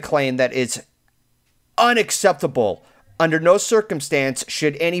stick with the claim that it's unacceptable. Under no circumstance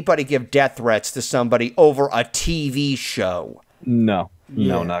should anybody give death threats to somebody over a TV show. No,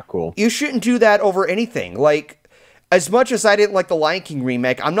 not cool. You shouldn't do that over anything. Like, as much as I didn't like the Lion King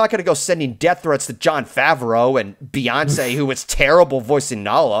remake, I'm not going to go sending death threats to Jon Favreau and Beyonce, who was terrible voicing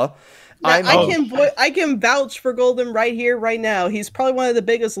Nala. I can vouch for Golden right here, right now. He's probably one of the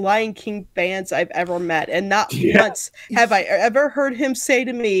biggest Lion King fans I've ever met. And not once have I ever heard him say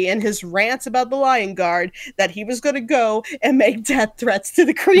to me in his rants about the Lion Guard that he was going to go and make death threats to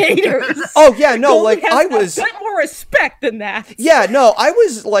the creators. Oh, yeah, no, Golden like, I was... a bit more respect than that. Yeah, no, I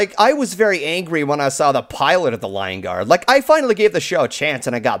was very angry when I saw the pilot of the Lion Guard. Like, I finally gave the show a chance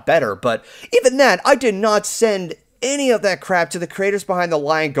and I got better, but even then, I did not send any of that crap to the creators behind the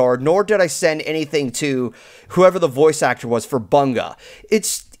Lion Guard, nor did I send anything to whoever the voice actor was for Bunga.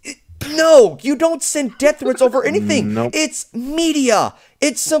 No, you don't send death threats over anything. Nope. It's media.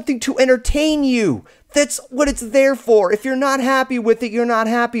 It's something to entertain you. That's what it's there for. If you're not happy with it, you're not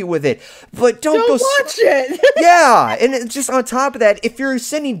happy with it. But don't go watch it. Yeah, and just on top of that, if you're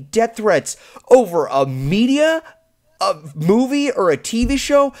sending death threats over a movie or a TV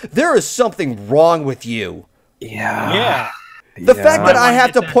show, there is something wrong with you. Yeah. The fact that I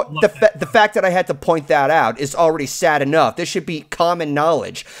have to the fact that I had to point that out is already sad enough. This should be common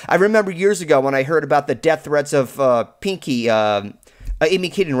knowledge. I remember years ago when I heard about the death threats of Pinky, Amy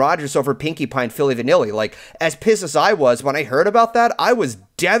Keaton Rogers over Pinkie Pie and Philly Vanilli. Like, as pissed as I was when I heard about that, I was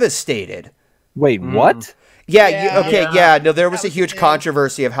devastated. Wait, what? Yeah, no, there was a huge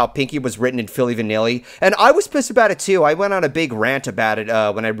controversy of how Pinky was written in Philly Vanilli, and I was pissed about it too. I went on a big rant about it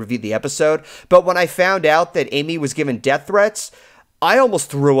when I reviewed the episode, but when I found out that Amy was given death threats, I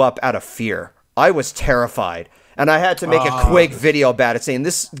almost threw up out of fear. I was terrified, and I had to make a quick video about it saying,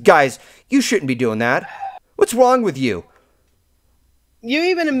 guys, you shouldn't be doing that. What's wrong with you? You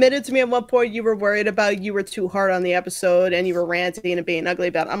even admitted to me at one point you were worried about you were too hard on the episode and you were ranting and being ugly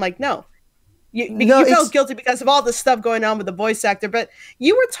about it. I'm like, no. You felt guilty because of all the stuff going on with the voice actor, but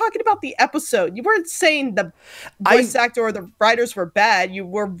you were talking about the episode. You weren't saying the voice actor or the writers were bad. You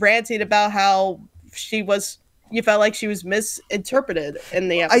were ranting about how you felt like she was misinterpreted in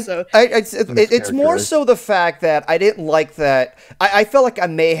the episode. It's more so the fact that I didn't like that. I felt like I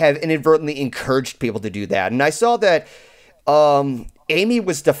may have inadvertently encouraged people to do that. And I saw that Amy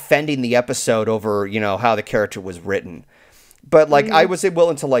was defending the episode over, how the character was written. But, like, I was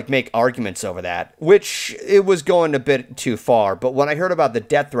willing to, like, make arguments over that, which it was going a bit too far. But when I heard about the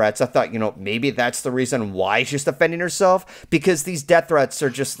death threats, I thought, maybe that's the reason why she's defending herself. Because these death threats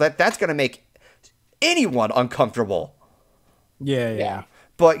are just, that's going to make anyone uncomfortable. Yeah.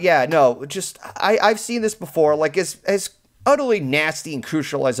 But, yeah, no, just, I've seen this before. Like, as utterly nasty and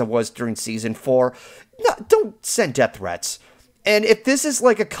crucial as it was during Season 4, no, don't send death threats. And if this is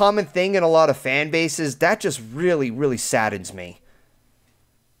like a common thing in a lot of fan bases, that just really, really saddens me.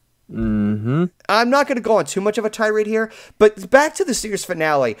 Mm-hmm. I'm not going to go on too much of a tirade here, but back to the series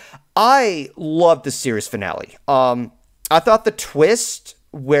finale. I loved the series finale. I thought the twist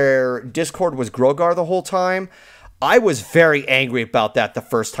where Discord was Grogar the whole time, I was very angry about that the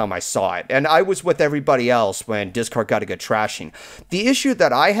first time I saw it, and I was with everybody else when Discord got a good trashing. The issue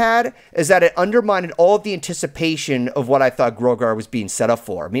that I had is that it undermined all of the anticipation of what I thought Grogar was being set up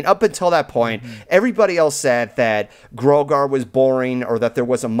for. I mean, up until that point, everybody else said that Grogar was boring or that there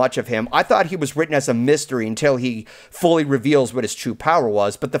wasn't much of him. I thought he was written as a mystery until he fully reveals what his true power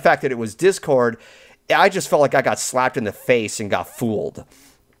was, but the fact that it was Discord, I just felt like I got slapped in the face and got fooled.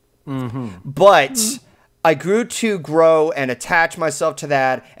 But I grew to grow and attach myself to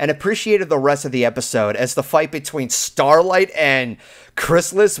that and appreciated the rest of the episode as the fight between Starlight and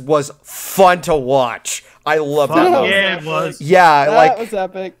Chrysalis was fun to watch. I loved that moment. Yeah, it was. Yeah, That was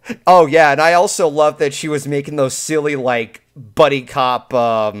epic. Oh, yeah, and I also loved that she was making those silly, like, buddy cop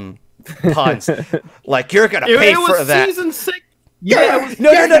puns. Like, you're gonna pay for that. It was season 6. Yeah, it was.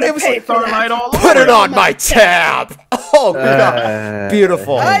 No, it was like Starlight all put over it on my tab. Oh, God.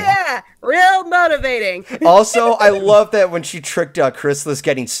 Beautiful. Oh, yeah. Real motivating. Also, I love that when she tricked Chrysalis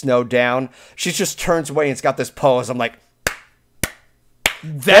getting snowed down, she just turns away and it's got this pose. I'm like,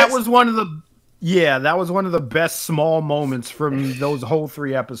 that was one of the best small moments from those whole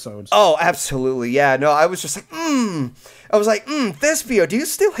 3 episodes. Oh, absolutely. Yeah, no, I was just like, I was like, Thespio, do you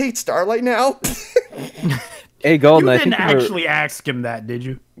still hate Starlight now? Hey, Golden, You I didn't think you're- actually ask him that, did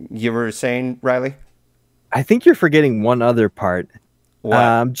you? You were saying, Ryley? I think you're forgetting one other part.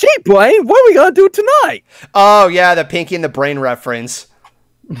 What? Gee, Blaine, what are we gonna do tonight? Oh, yeah, the Pinky and the Brain reference.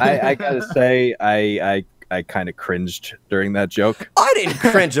 I gotta say, I kind of cringed during that joke. I didn't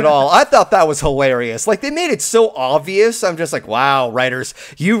cringe at all. I thought that was hilarious. Like, they made it so obvious. I'm just like, wow, writers,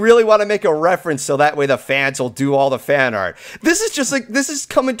 you really want to make a reference so that way the fans will do all the fan art. This is just like, this is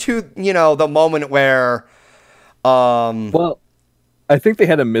coming to, you know, the moment where, Well, I think they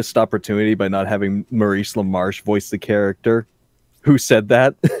had a missed opportunity by not having Maurice LaMarche voice the character who said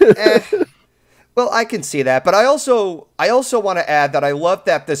that. Well, I can see that, but I also want to add that I love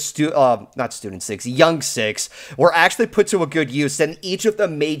that the not student 6, young 6 were actually put to a good use, and each of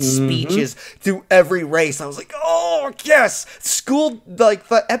them made speeches through every race. I was like, oh yes, school, like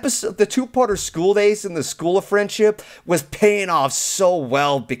the 2-parter School Days and the School of Friendship was paying off so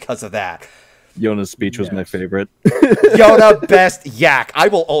well because of that. Yona's speech was my favorite. Yona, best yak. I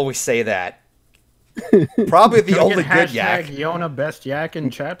will always say that. Probably the only good yak. Yona best yak in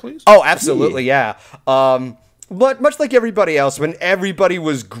chat, please. Oh, absolutely, yeah. But much like everybody else, when everybody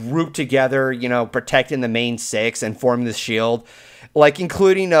was grouped together, you know, protecting the main 6 and forming the shield, like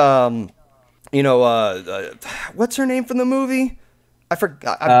including, you know, what's her name from the movie? I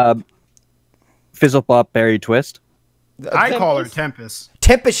forgot. FizzlePop Barry Twist. I call her Tempest.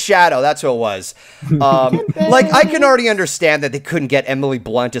 Tempest Shadow, that's who it was. Like, I can already understand that they couldn't get Emily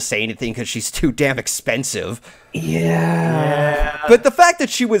Blunt to say anything because she's too damn expensive. Yeah. But the fact that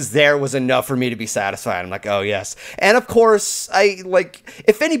she was there was enough for me to be satisfied. I'm like, oh, yes. And, of course,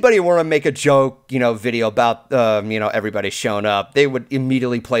 if anybody were to make a joke, you know, video about, you know, everybody showing up, they would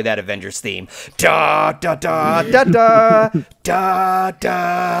immediately play that Avengers theme. Da, da, da, da, da, da,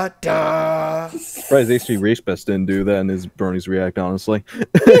 da, da. Surprised AC Respest didn't do that in his Brony's React, honestly.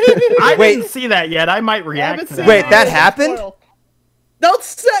 I Wait. didn't see that yet. I might react to that. Wait, that happened? No,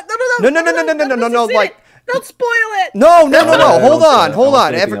 like... Don't spoil it. No. Hold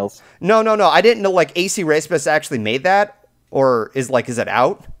on. Anything else? No. I didn't know, like, AC Respest actually made that? Or is it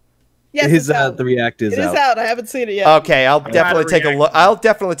out? Yes, His it's out. the React is It out. is out. I haven't seen it yet. Okay, I'll definitely take a look. I'll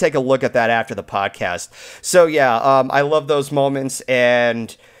definitely take a look at that after the podcast. So yeah, I love those moments,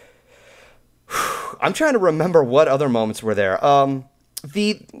 and I'm trying to remember what other moments were there.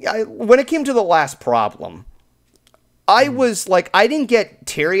 When it came to the last problem, I was like, I didn't get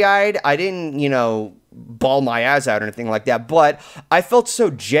teary-eyed. I didn't, you know, bawl my eyes out or anything like that, but I felt so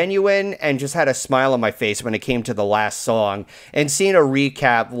genuine and just had a smile on my face when it came to the last song. And seeing a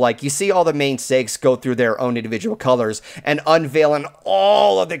recap, like, you see all the main 6 go through their own individual colors and unveiling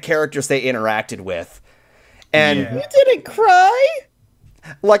all of the characters they interacted with. And You didn't cry?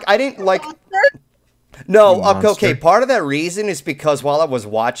 like, I didn't like... No, okay, part of that reason is because while I was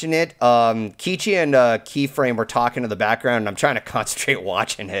watching it, Kichi and Keyframe were talking in the background, and I'm trying to concentrate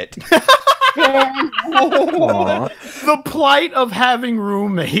watching it. The plight of having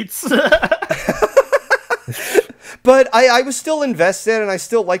roommates. But I was still invested, and I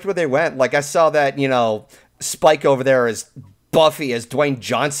still liked where they went. Like, I saw that, you know, Spike over there is Buffy as Dwayne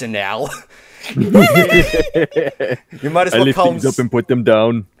Johnson now. You might as well call him up and put them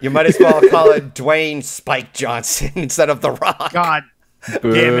down. You might as well call it Dwayne Spike Johnson instead of The Rock. God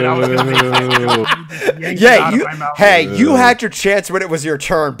damn it! I was gonna make that. Yeah, you had your chance when it was your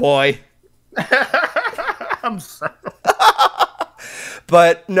turn, boy. I'm sorry.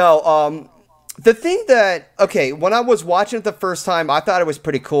 But no, the thing that, okay, when I was watching it the first time, I thought it was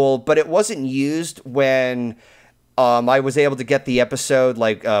pretty cool, but it wasn't used when I was able to get the episode,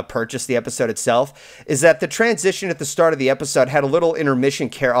 like, purchase the episode itself, is that the transition at the start of the episode had a little intermission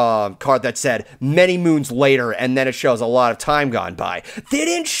card that said, many moons later, and then it shows a lot of time gone by. They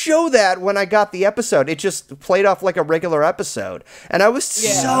didn't show that when I got the episode. It just played off like a regular episode. And I was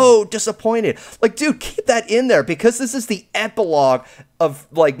so disappointed. Like, dude, keep that in there, because this is the epilogue of,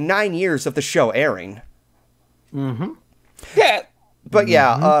 like, 9 years of the show airing. Mm-hmm. Yeah. But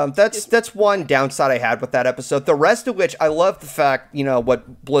yeah, that's one downside I had with that episode. The rest of which, I love the fact, you know,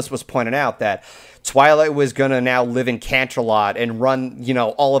 what Bliss was pointing out, that Twilight was going to now live in Canterlot and run, you know,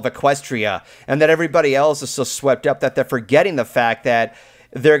 all of Equestria, and that everybody else is so swept up that they're forgetting the fact that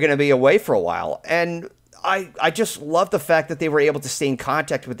they're going to be away for a while. And I just love the fact that they were able to stay in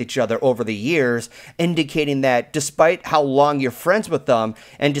contact with each other over the years, indicating that despite how long you're friends with them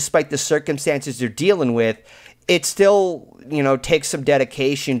and despite the circumstances you're dealing with, it still, you know, takes some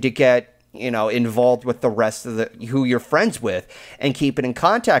dedication to get, you know, involved with the rest of who you're friends with and keep it in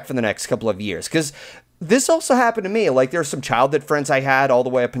contact for the next couple of years. Because this also happened to me. Like, there's some childhood friends I had all the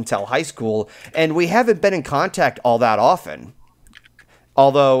way up until high school, and we haven't been in contact all that often.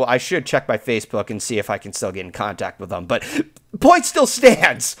 Although I should check my Facebook and see if I can still get in contact with them. But point still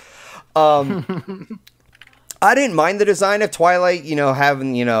stands. I didn't mind the design of Twilight, you know,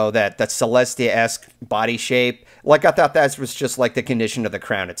 having, you know, that Celestia-esque body shape. Like, I thought that was just like the condition of the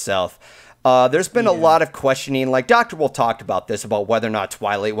crown itself. There's been a lot of questioning. Like, Dr. Will talked about this, about whether or not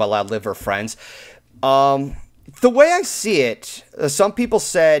Twilight will outlive her friends. The way I see it, some people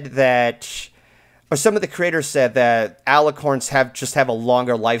said that, or some of the creators said that alicorns have a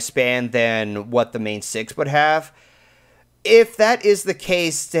longer lifespan than what the main six would have. If that is the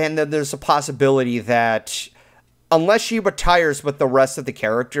case, then there's a possibility that unless she retires with the rest of the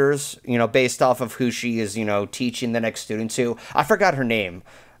characters, you know, based off of who she is, you know, teaching the next student to. I forgot her name.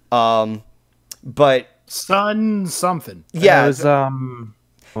 But Sun something. Yeah. It was,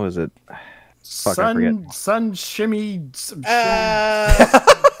 what was it? Fuck, I forget. Sun Shimmy.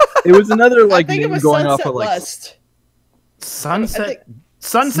 It was another like I think it name was going Sunset off of like Lust. Sunset. I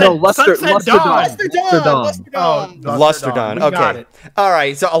Sunset. No, Luster Sunset Dawn. Dawn. Luster Dawn. Oh, Luster Dawn. We got Okay. it. All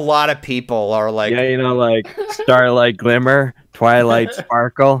right. So a lot of people are like, yeah, you know, like Starlight Glimmer, Twilight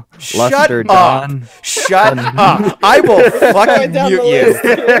Sparkle, shut Luster up. Dawn. Shut up. I will fucking down mute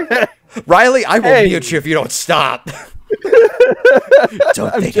the you. Riley, I will mute you if you don't stop.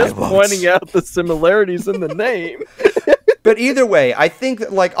 Don't I'm think just I won't. pointing out the similarities in the name. But either way, I think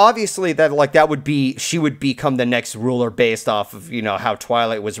that, like, obviously that, like, that would be, she would become the next ruler based off of, you know, how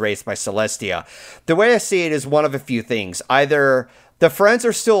Twilight was raised by Celestia. The way I see it is one of a few things. Either the friends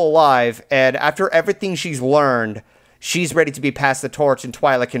are still alive, and after everything she's learned, she's ready to be passed the torch and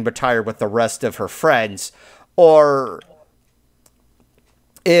Twilight can retire with the rest of her friends. Or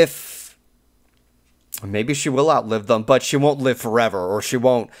if maybe she will outlive them, but she won't live forever, or she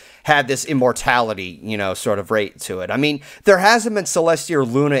won't have this immortality, you know, sort of rate to it. I mean, there hasn't been Celestia or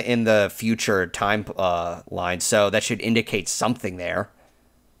Luna in the future time line, so that should indicate something there.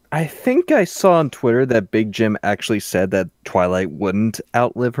 I think I saw on Twitter that Big Jim actually said that Twilight wouldn't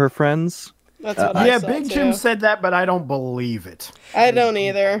outlive her friends. That's what I Yeah, saw, Big too. Jim said that, but I don't believe it. I don't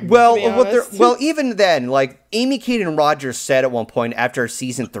either. Well, to be honest. well, even then, like, Amy Keaton Rogers said at one point after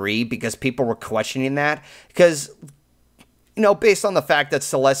season 3, because people were questioning that, because, you know, based on the fact that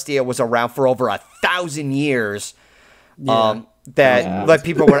Celestia was around for over 1,000 years, that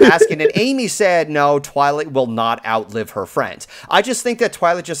people were asking, and Amy said, no, Twilight will not outlive her friends. I just think that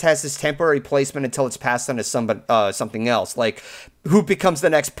Twilight just has this temporary placement until it's passed on to something else, like who becomes the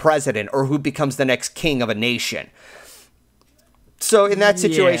next president or who becomes the next king of a nation. So in that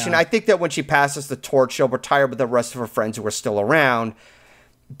situation, I think that when she passes the torch, she'll retire with the rest of her friends who are still around.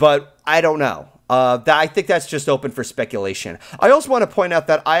 But I don't know. I think that's just open for speculation. I also want to point out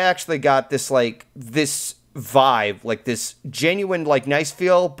that I actually got this vibe, like this genuine, like, nice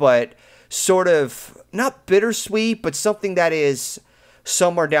feel, but sort of not bittersweet, but something that is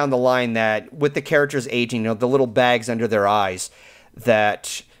somewhere down the line that with the characters aging, you know, the little bags under their eyes,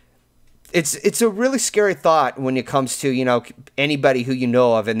 that it's a really scary thought when it comes to, you know, anybody who you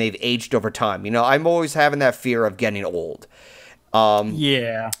know of and they've aged over time. You know, I'm always having that fear of getting old.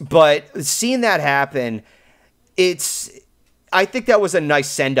 But seeing that happen, I think that was a nice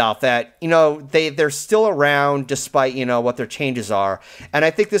send-off that, you know, they're still around despite, you know, what their changes are. And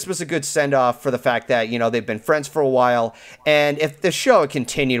I think this was a good send-off for the fact that, you know, they've been friends for a while. And if the show had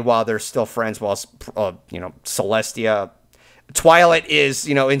continued while they're still friends, while, you know, Twilight is,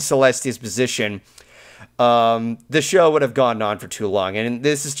 you know, in Celestia's position, the show would have gone on for too long. And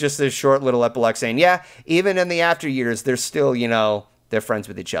this is just a short little epilogue saying, yeah, even in the after years, they're still, you know, they're friends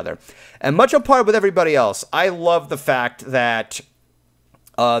with each other. And much on par with everybody else, I love the fact that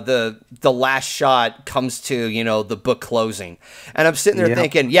the last shot comes to, you know, the book closing. And I'm sitting there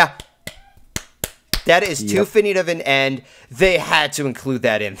thinking, yeah, that is too fitting of an end. They had to include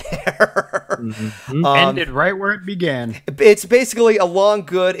that in there. Ended right where it began. It's basically a long,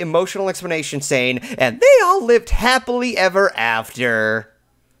 good, emotional explanation saying, and they all lived happily ever after.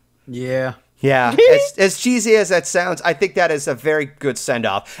 Yeah. Yeah, as cheesy as that sounds, I think that is a very good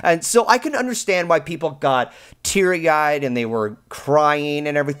send-off. And so I can understand why people got teary-eyed and they were crying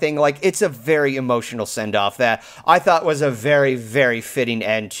and everything. Like, it's a very emotional send-off that I thought was a very, very fitting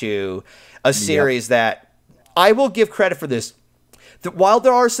end to a series that I will give credit for this. while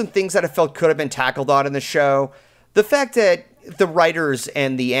there are some things that I felt could have been tackled on in the show, the fact that the writers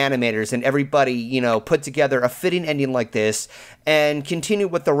and the animators and everybody, you know, put together a fitting ending like this and continue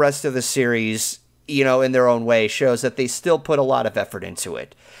with the rest of the series, you know, in their own way shows that they still put a lot of effort into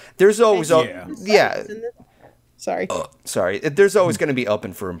it. There's always, sorry. There's always going to be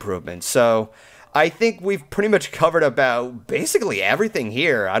open for improvement. So I think we've pretty much covered about basically everything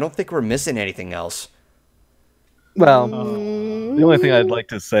here. I don't think we're missing anything else. Well, the only thing I'd like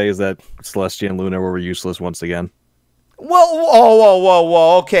to say is that Celestia and Luna were useless once again. Well,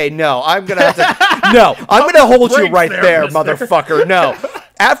 whoa. Okay, no. I'm going to have to... No, I'm going to hold you right there, motherfucker. No.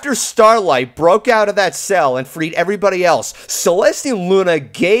 After Starlight broke out of that cell and freed everybody else, Celestia and Luna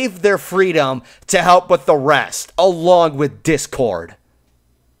gave their freedom to help with the rest, along with Discord.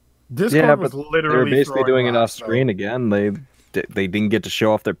 Discord was literally... They were basically doing it off screen again. They didn't get to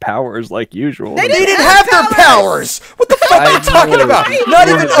show off their powers like usual. They didn't have their powers! What the fuck are you talking about? Not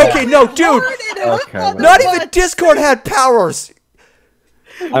even... Okay, no, dude. Okay, not even Discord had powers.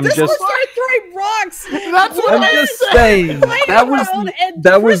 I'm this just started throwing rocks. That's what I'm just saying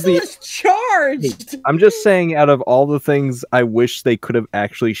that was the charged. I'm just saying, out of all the things, I wish they could have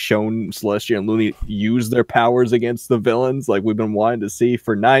actually shown Celestia and Luna use their powers against the villains, like we've been wanting to see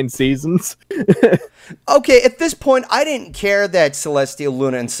for 9 seasons. Okay, at this point, I didn't care that Celestia,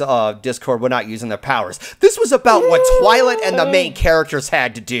 Luna, and Discord were not using their powers. This was about what Twilight and the main characters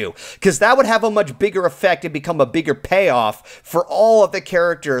had to do, because that would have a much bigger effect and become a bigger payoff for all of the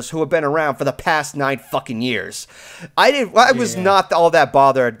characters who have been around for the past 9 fucking years. I was not all that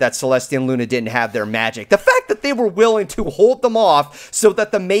bothered that Celestia and Luna didn't have their magic. The fact that they were willing to hold them off so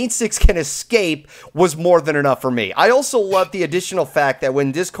that the main 6 can escape was more than enough for me. I also love the additional fact that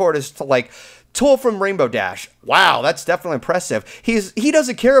when Discord is like... Tool from Rainbow Dash. Wow, that's definitely impressive. He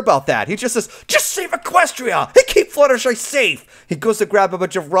doesn't care about that. He just says, just save Equestria and keep Fluttershy safe. He goes to grab a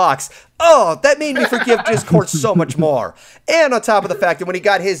bunch of rocks. Oh, that made me forgive Discord so much more. And on top of the fact that when he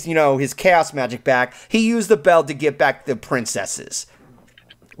got his, you know, his chaos magic back, he used the bell to get back the princesses.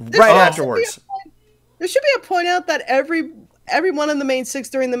 Right afterwards. There should be a point out that every one of the main 6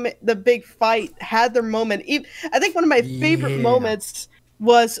 during the big fight had their moment. I think one of my favorite moments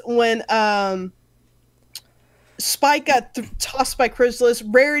was when Spike got tossed by Chrysalis.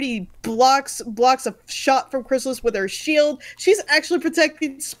 Rarity blocks a shot from Chrysalis with her shield. She's actually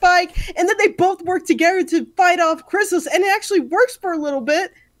protecting Spike, and then they both work together to fight off Chrysalis, and it actually works for a little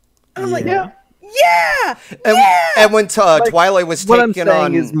bit. And I'm like, and when Twilight was what I'm taking saying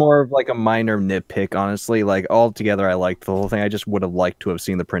on... is more of like a minor nitpick, honestly. Like, altogether, I liked the whole thing. I just would have liked to have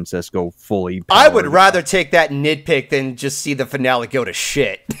seen the princess go fully powered. I would rather take that nitpick than just see the finale go to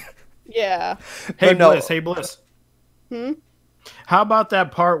shit. Yeah. Hey, Bliss. How about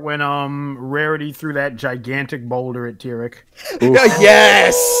that part when Rarity threw that gigantic boulder at Tyrek?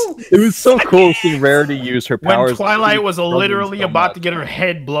 Yes! It was so cool seeing Rarity use her powers. When Twilight was literally about to get her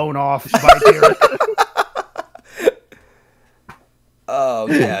head blown off by Tyrek. Oh,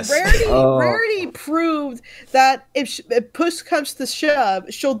 yes. Rarity proved that if push comes to shove,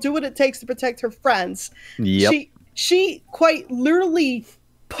 she'll do what it takes to protect her friends. Yep. She quite literally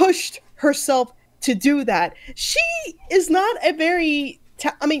pushed herself to do that. She is not a very...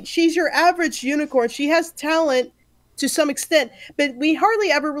 I mean, she's your average unicorn. She has talent to some extent, but we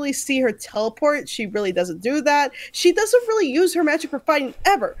hardly ever really see her teleport. She really doesn't do that. She doesn't really use her magic for fighting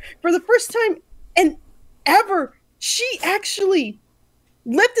ever. For the first time and ever, she actually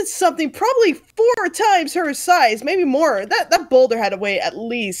lifted something probably 4 times her size, maybe more. That boulder had to weigh at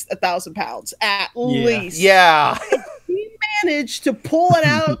least 1,000 pounds, at least. Yeah. She managed to pull an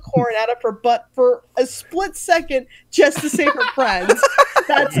alicorn out of her butt for a split second just to save her friends.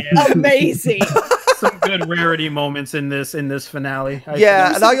 That's amazing. Some good Rarity moments in this finale.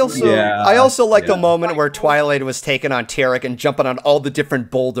 And I also like the moment where Twilight was taking on Tyrek and jumping on all the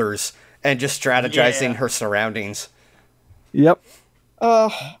different boulders and just strategizing her surroundings. Yep.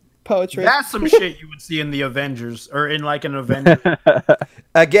 Poetry. That's some shit you would see in the Avengers, or in like an Avenger.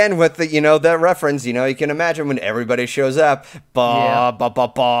 Again, with the, that reference, you can imagine when everybody shows up. Ba ba ba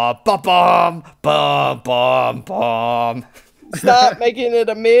ba ba bum ba bum bum. Stop making it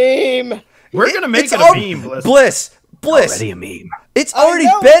a meme. We're gonna make it a meme, Bliss. Bliss. Already a meme. It's already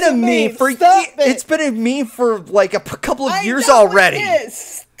been a meme for. It's been a meme for like a couple of years already.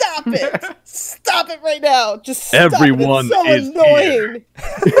 Stop it! Stop it right now! Just stop Everyone it. It's so annoying.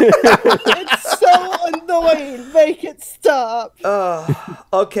 It's so annoying. Make it stop.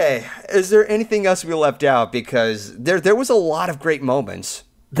 Okay. Is there anything else we left out? Because there was a lot of great moments.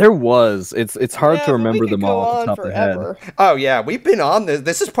 There was. It's hard to remember them all off the top of the head. Oh yeah, we've been on this.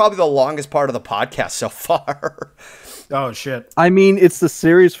 This is probably the longest part of the podcast so far. Oh shit! I mean, it's the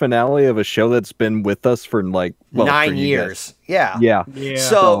series finale of a show that's been with us for like 9 years. Yeah. Yeah.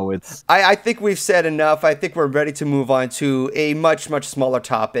 So it's I think we've said enough. I think we're ready to move on to a much smaller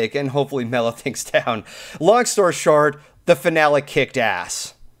topic and hopefully mellow things down. Long story short, the finale kicked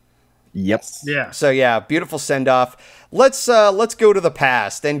ass. Yep. Yeah. So yeah, beautiful send off. Let's go to the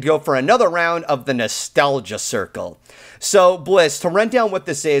past and go for another round of the nostalgia circle. So Bliss, to run down what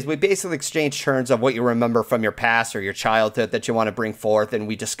this is, we basically exchange turns of what you remember from your past or your childhood that you want to bring forth, and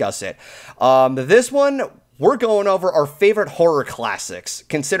we discuss it. This one, we're going over our favorite horror classics,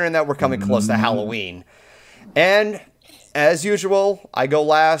 considering that we're coming close to Halloween. And as usual, I go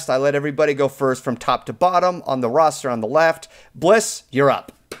last. I let everybody go first from top to bottom on the roster on the left. Bliss, you're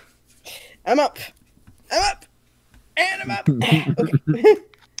up. I'm up. And I'm up. Okay.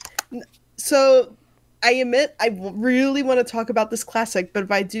 So, I admit I really want to talk about this classic, but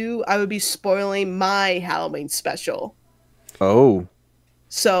if I do, I would be spoiling my Halloween special. Oh.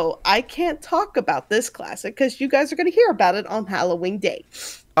 So, I can't talk about this classic because you guys are going to hear about it on Halloween Day.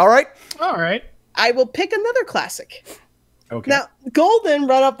 All right. I will pick another classic. Okay. Now, Golden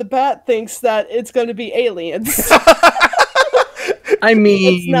right off the bat thinks that it's going to be Aliens. I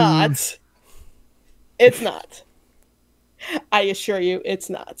mean, It's not. It's not. I assure you, it's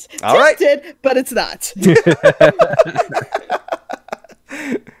not. All right. Tempted, but it's not.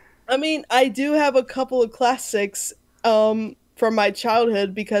 I mean, I do have a couple of classics from my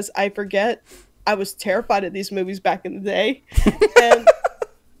childhood because I forget I was terrified of these movies back in the day. And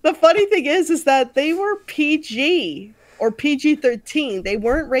the funny thing is that they were PG or PG-13. They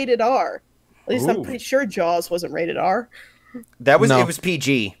weren't rated R. At least I'm pretty sure Jaws wasn't rated R. It was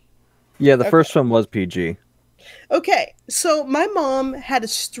PG. Yeah, the first one was PG. Okay, so my mom had a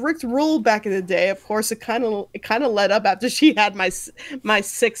strict rule back in the day. Of course, it kind of let up after she had the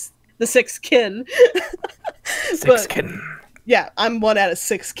sixth kid. Six kid. Yeah, I'm one out of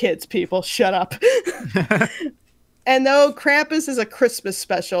 6 kids. People, shut up. And no, Krampus is a Christmas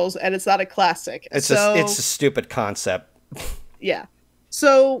specials, and it's not a classic. It's a stupid concept. Yeah,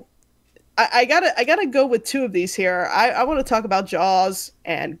 so I gotta go with 2 of these here. I want to talk about Jaws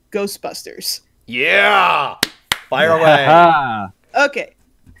and Ghostbusters. Yeah. Fire away. Okay.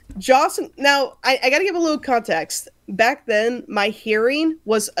 Jaws. Now, I gotta give a little context. Back then, my hearing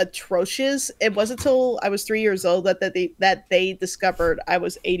was atrocious. It wasn't until I was 3 years old that they discovered I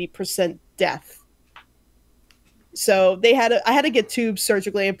was 80% deaf. So I had to get tubes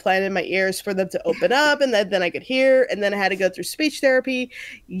surgically implanted in my ears for them to open up, and then I could hear, and then I had to go through speech therapy,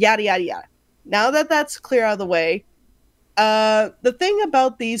 yada yada yada. Now that that's clear out of the way, the thing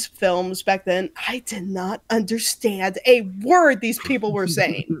about these films back then, I did not understand a word these people were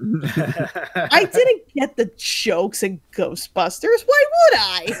saying. I didn't get the jokes in Ghostbusters. Why would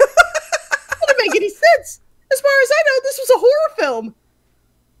I? It didn't make any sense. As far as I know, this was a horror film.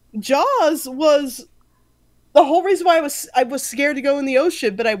 Jaws was the whole reason why I was scared to go in the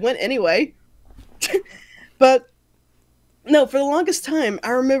ocean, but I went anyway. But no, for the longest time, I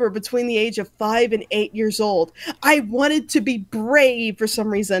remember between the age of 5 and 8 years old, I wanted to be brave for some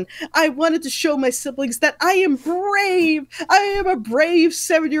reason. I wanted to show my siblings that I am brave. I am a brave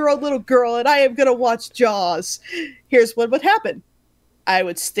 7-year-old little girl, and I am going to watch Jaws. Here's what would happen. I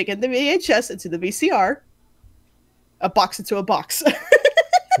would stick in the VHS into the VCR, a box into a box.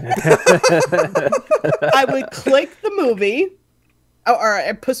 I would click the movie, or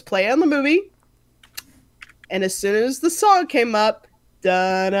I push play on the movie, and as soon as the song came up,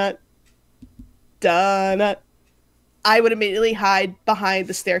 da-na, da-na, I would immediately hide behind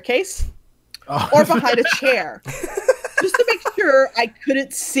the staircase or behind a chair just to make sure I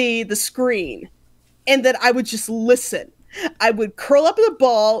couldn't see the screen. And then I would just listen. I would curl up in a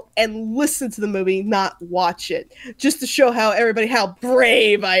ball and listen to the movie, not watch it, just to show everybody how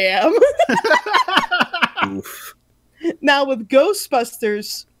brave I am. Now with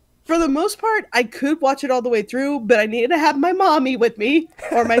Ghostbusters, for the most part, I could watch it all the way through, but I needed to have my mommy with me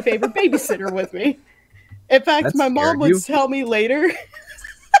or my favorite babysitter with me. In fact, my mom would tell me later.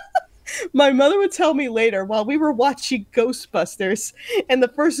 My mother would tell me later while we were watching Ghostbusters, and the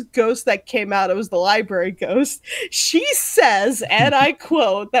first ghost that came out, it was the library ghost. She says, and I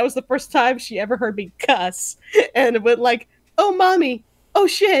quote, that was the first time she ever heard me cuss, and it went like, "Oh, mommy, oh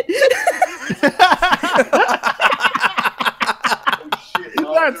shit."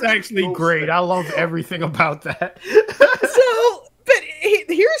 That's actually great. I love everything about that. So, but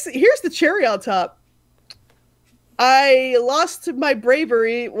here's the cherry on top. I lost my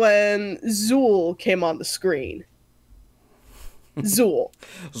bravery when Zool came on the screen. Zool.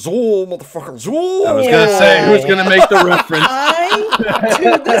 Zool, motherfucker, Zool. I was gonna say, who's gonna make the reference?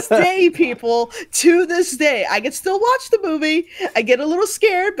 To this day, people, to this day, I can still watch the movie. I get a little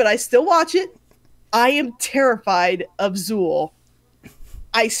scared, but I still watch it. I am terrified of Zool.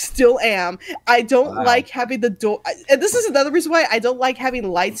 I still am. I don't like having the door. And this is another reason why I don't like having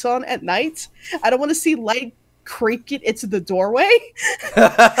lights on at night. I don't want to see light creak it into the doorway.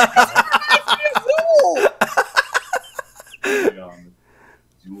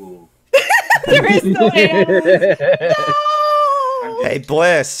 Zool. There is no animals. No! Hey,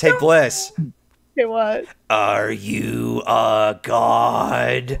 Bliss. Hey, Bliss. Okay, what? Are you a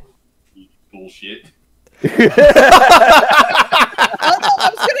god? Bullshit. Oh, no, I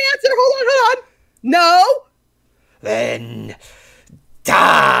was gonna answer. Hold on. No. Then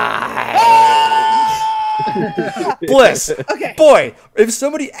die. Bliss. Okay. Boy, if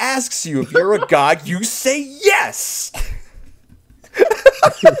somebody asks you if you're a god, you say yes.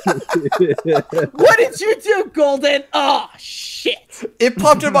 What did you do, Golden? Oh, shit. It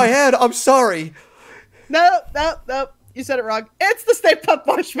popped in my head. I'm sorry. No. You said it wrong. It's the Stay Puft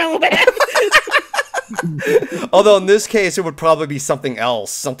Marshmallow Man. Although in this case, it would probably be something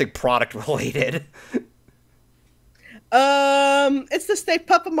else, something product related. It's the Stay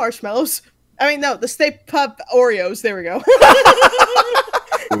Puft of Marshmallows. I mean, no, the Stay Puft Oreos. There we go.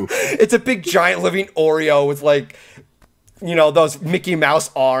 It's a big giant living Oreo with like, you know, those Mickey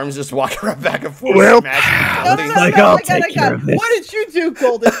Mouse arms just walking around back and forth. Well, smashing Like, I'll take care of this. What did you do,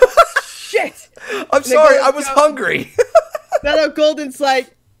 Golden? Shit. I'm sorry, I was hungry. No, Golden's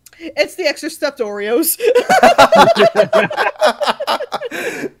like, it's the extra stuffed Oreos.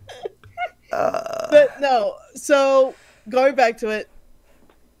 But no, so going back to it,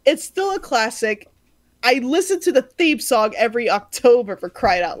 it's still a classic. I listen to the theme song every October, for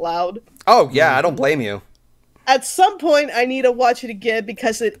crying out loud. Oh, yeah, I don't blame you. At some point, I need to watch it again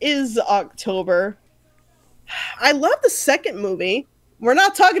because it is October. I love the second movie. We're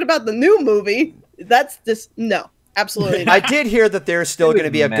not talking about the new movie. That's just, no, absolutely not. I did hear that there's still going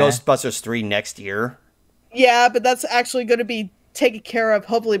to be a meh. Ghostbusters 3 next year. Yeah, but that's actually going to be taken care of,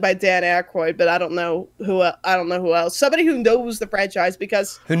 hopefully by Dan Aykroyd. But I don't know who. I don't know who else. Somebody who knows the franchise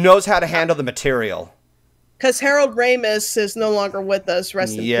because Who knows how to handle the material. Harold Ramis is no longer with us.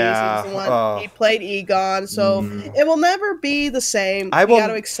 Rest in Yeah, peace. He was the one, he played Egon, so it will never be the same. I We will- got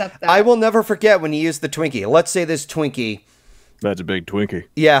to accept that. I will never forget when he used the Twinkie. Let's say this Twinkie, That's a big Twinkie.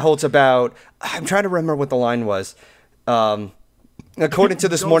 yeah, holds about, I'm trying to remember what the line was. According to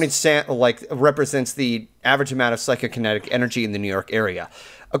this morning's sample, like, represents the average amount of psychokinetic energy in the New York area.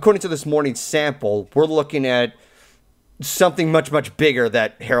 According to this morning's sample, we're looking at something much, much bigger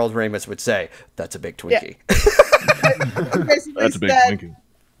that Harold Ramis would say. That's a big Twinkie. That's a big Twinkie.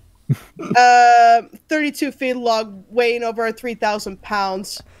 32 feet long, weighing over 3,000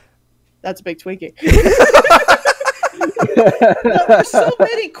 pounds. That's a big Twinkie. No, there's so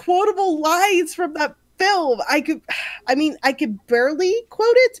many quotable lines from that film. I could barely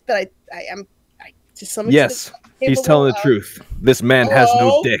quote it, but I am to some extent Yes, he's telling the truth. This man has no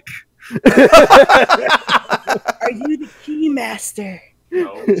Hello? dick. Are you the key master?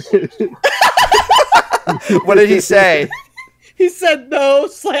 No. What did he say? He said no,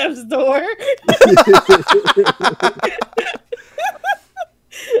 slams door.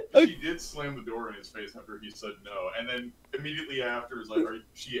 She did slam the door in his face after he said no, and then immediately after is like,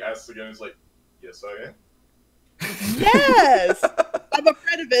 she asks again, is like, yes, I am. Yes! I'm a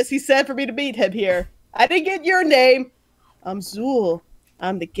friend of his. He said for me to meet him here. I didn't get your name. I'm Zool.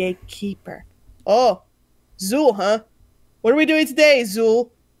 I'm the gatekeeper. Oh, Zool, huh? What are we doing today,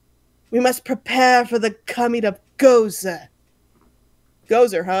 Zool? We must prepare for the coming of Gozer.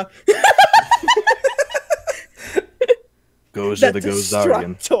 Gozer, huh? Gozer the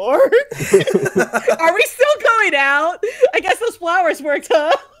Gozarian. Destructor. Are we still going out? I guess those flowers worked,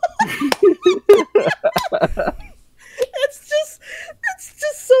 huh? It's just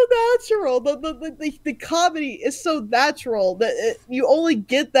so natural. The comedy is so natural that you only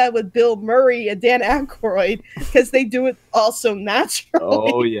get that with Bill Murray and Dan Aykroyd because they do it all so naturally.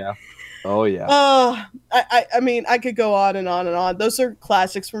 Oh yeah. Oh yeah. I mean, I could go on and on and on. Those are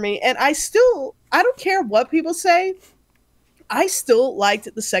classics for me, and I don't care what people say. I still liked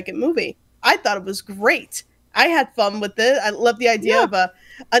the second movie. I thought it was great. I had fun with it. I love the idea of an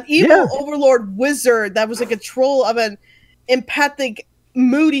evil overlord wizard that was in control of an empathic,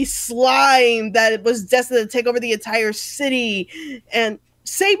 moody slime that was destined to take over the entire city. And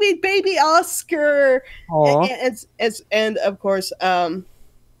save me, baby Oscar. And of course, oh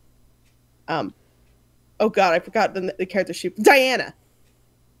god, I forgot the character she Diana.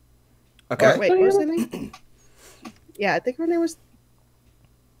 Okay. Wait, what was her name? Yeah, I think her name was.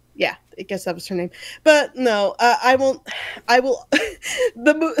 Yeah, I guess that was her name. But no, I won't. I will.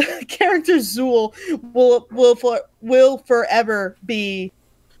 The character Zool will forever be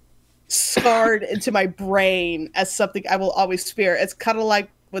scarred into my brain as something I will always fear. It's kind of like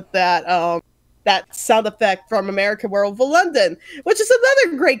with that that sound effect from American Werewolf of London, which is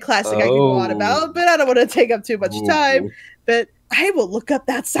another great classic I can go on about, but I don't want to take up too much time. But I will look up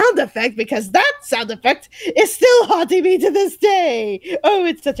that sound effect because that sound effect is still haunting me to this day. Oh,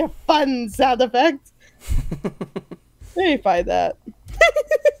 it's such a fun sound effect. Let me find that.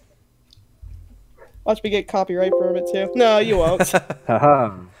 Watch me get copyright from it too. No, you won't.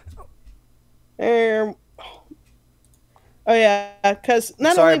 Haha. Oh yeah, because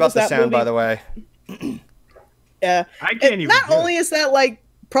not Sorry only about was the that sound, movie, by the way. Yeah, I can't even. not only is that like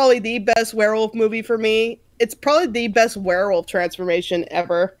probably the best werewolf movie for me, it's probably the best werewolf transformation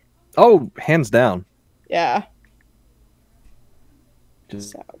ever. Oh, hands down. Yeah.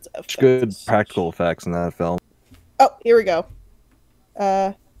 Just Sounds effects. good practical effects in that film. Oh, here we go.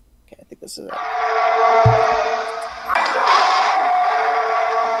 Okay, I think this is it.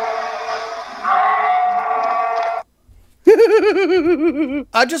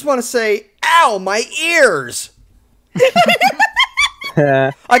 I just want to say, ow, my ears!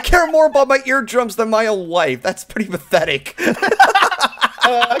 I care more about my eardrums than my own life. That's pretty pathetic.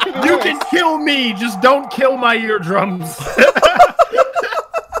 You can kill me, just don't kill my eardrums.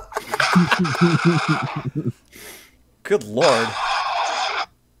 Good lord.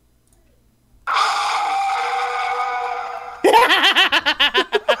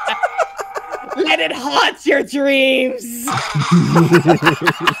 Let it haunt your dreams.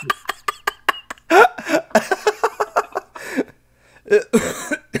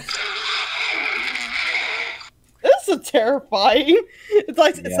 This is terrifying. It's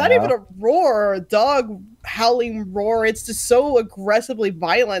like it's not even a roar or a dog howling roar. It's just so aggressively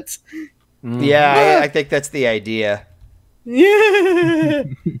violent. Yeah, I think that's the idea. Yeah.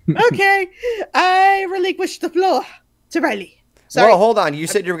 Okay, I relinquish the floor to Ryley. Sorry. Well, hold on. You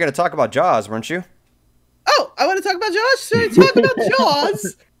said you were going to talk about Jaws, weren't you? Oh, I want to talk about Jaws. Should I talk about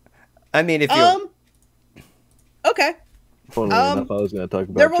Jaws? I mean, if you... Okay. Funnily enough, I was going to talk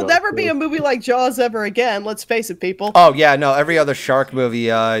about There will Jaws never too. be a movie like Jaws ever again. Let's face it, people. Oh, yeah, no. Every other shark movie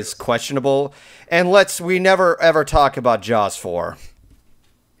is questionable. And we never, ever talk about Jaws 4.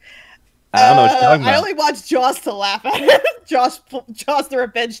 I don't know what you're talking about. I only watched Jaws to laugh at it. Jaws the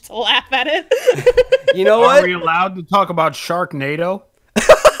Revenge to laugh at it. You know Are what? we allowed to talk about Sharknado?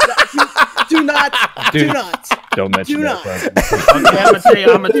 Do not. Dude. Do not. Don't mention Do that. not. Okay,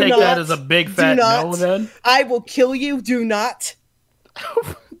 I'm gonna take not. that as a big fat not. no then. I will kill you. Do not.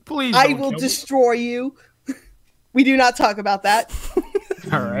 Please. I don't will kill me. destroy you. We do not talk about that.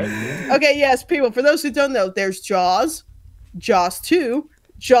 All right. Okay, yes, people, for those who don't know, there's Jaws, Jaws 2,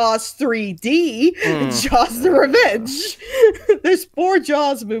 Jaws 3D, and Jaws the Revenge. There's 4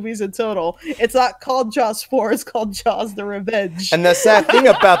 Jaws movies in total. It's not called Jaws 4, it's called Jaws the Revenge. And the sad thing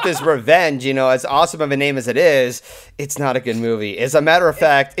about this Revenge, you know, as awesome of a name as it is, it's not a good movie. As a matter of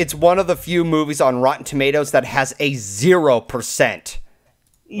fact, it's one of the few movies on Rotten Tomatoes that has a 0%.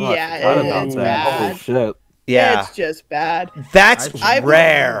 Yeah, about it's that. bad. Holy shit. Yeah, It's just bad. that's I-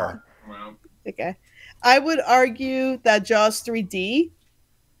 rare. Well, Okay. I would argue that Jaws 3D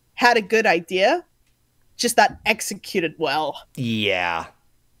had a good idea, just not executed well. Yeah.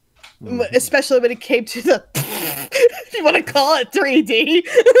 Especially when it came to the if you want to call it 3D.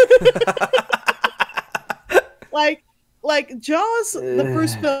 like Jaws, the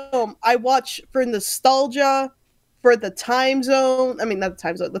first film I watch for nostalgia, for the time zone. I mean, not the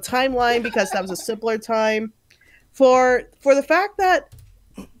time zone, the timeline, because that was a simpler time. For the fact that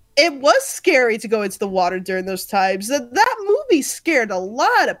it was scary to go into the water during those times. That movie scared a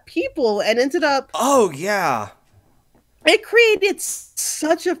lot of people and ended up. Oh, yeah. It created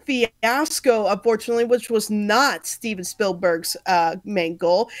such a fiasco, unfortunately, which was not Steven Spielberg's main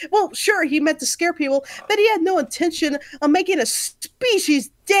goal. Well, sure, he meant to scare people, but he had no intention of making a species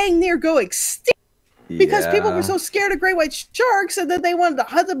dang near go extinct. Because people were so scared of great white sharks, and then they wanted to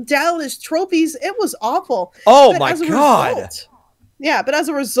hunt them down as trophies. It was awful. Oh, But my as a God. result- yeah, but as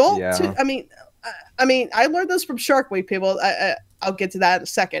a result, Yeah. I mean, I learned this from Shark Week, people. I'll get to that in a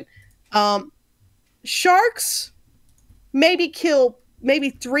second. Sharks maybe kill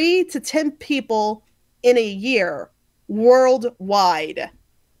 3 to 10 people in a year worldwide.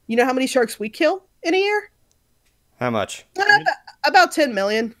 You know how many sharks we kill in a year? How much? About 10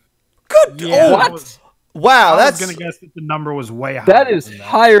 million. Good. Yeah, Oh, that was Wow, I that's was gonna guess that the number was way higher. That is than that.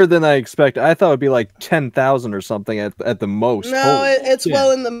 higher than I expected. I thought it'd be like 10,000 or something at the most. No, Holy it's shit.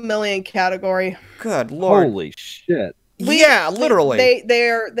 well in the million category. good lord. Holy shit. Yeah, literally.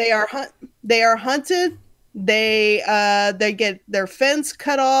 They are hunted. They get their fins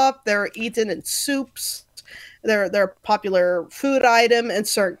cut off. They're eaten in soups. They're a popular food item in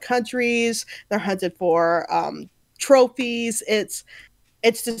certain countries. They're hunted for trophies. It's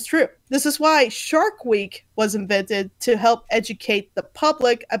just true. This is why Shark Week was invented, to help educate the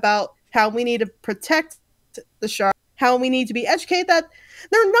public about how we need to protect the shark, how we need to be educated that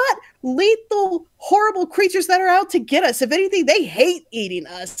they're not lethal, horrible creatures that are out to get us. If anything, they hate eating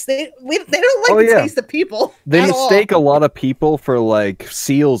us. They don't like the taste of people. They at mistake all. a lot of people for like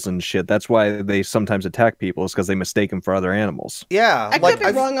seals and shit. That's why they sometimes attack people, is because they mistake them for other animals. Yeah, I could be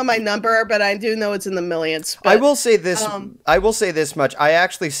wrong on my number, but I do know it's in the millions. But, I will say this. I will say this much. I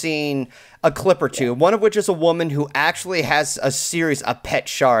actually seen a clip or two. One of which is a woman who actually has a series of pet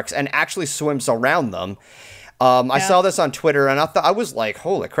sharks and actually swims around them. I saw this on Twitter, and I was like,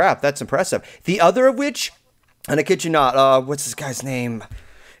 "Holy crap, that's impressive." The other of which, and I kid you not, what's this guy's name?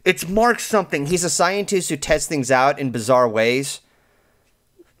 It's Mark something. He's a scientist who tests things out in bizarre ways.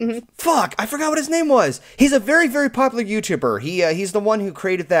 Fuck, I forgot what his name was. He's a very, very popular YouTuber. He's the one who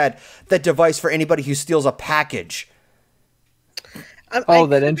created that device for anybody who steals a package.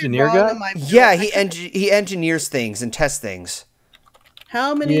 That engineer guy? Yeah, he engineers things and tests things.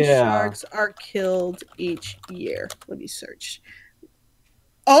 How many sharks are killed each year? Let me search.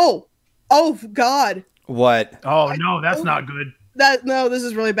 Oh God. What? Oh no, that's not good. This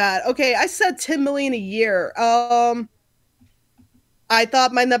is really bad. Okay, I said 10 million a year. I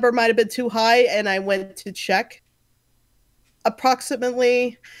thought my number might have been too high, and I went to check.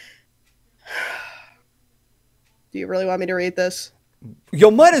 Approximately. Do you really want me to read this?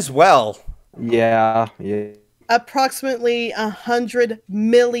 You might as well. Yeah. Approximately 100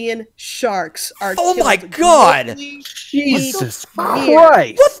 million sharks are killed. Oh my God! Jesus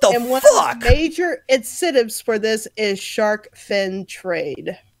Christ! What the and one fuck? of the major incentives for this is shark fin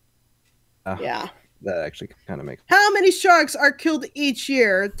trade. Yeah. That actually kind of makes. How many sharks are killed each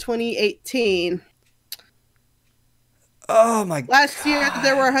year? 2018. Oh my God. Last year,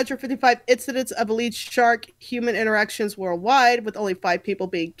 there were 155 incidents of bleached shark human interactions worldwide, with only 5 people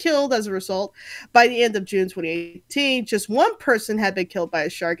being killed as a result. By the end of June 2018, just 1 person had been killed by a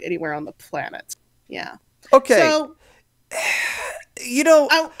shark anywhere on the planet. Yeah. Okay. So,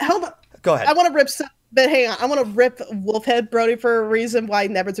 hold on. Go ahead. I want to rip some, but hang on. I want to rip Wolfhead Brony for a reason why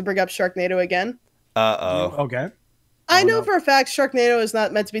never to bring up Sharknado again. Okay. I know for a fact Sharknado is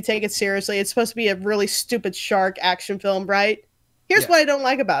not meant to be taken seriously. It's supposed to be a really stupid shark action film, right? Here's what I don't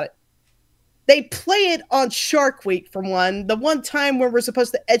like about it. They play it on Shark Week, for one. The one time where we're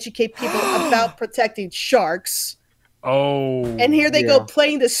supposed to educate people about protecting sharks. Oh. And here they go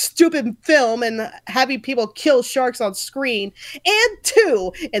playing this stupid film and having people kill sharks on screen. And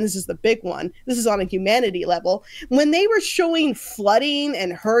 2, and this is the big one, this is on a humanity level, when they were showing flooding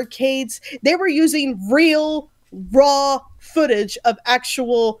and hurricanes, they were using real raw footage of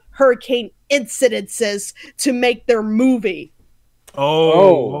actual hurricane incidences to make their movie.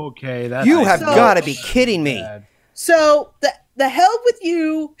 Okay. You have got to be kidding me. So the hell with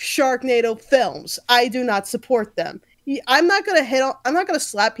you, Sharknado films. I do not support them. I'm not gonna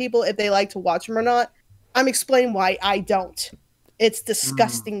slap people if they like to watch them or not. I'm explaining why I don't. It's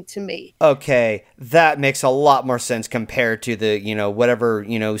disgusting to me. Okay, that makes a lot more sense compared to the, whatever,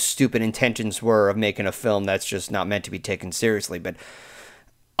 stupid intentions were of making a film that's just not meant to be taken seriously. But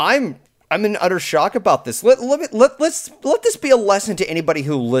I'm in utter shock about this. Let this be a lesson to anybody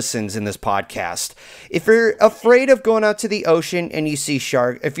who listens in this podcast. If you're afraid of going out to the ocean and you see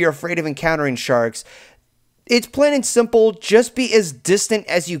if you're afraid of encountering sharks, it's plain and simple, just be as distant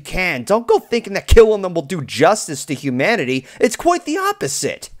as you can. Don't go thinking that killing them will do justice to humanity. It's quite the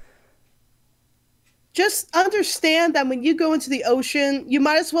opposite. Just understand that when you go into the ocean, you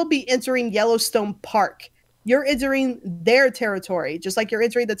might as well be entering Yellowstone Park. You're entering their territory, just like you're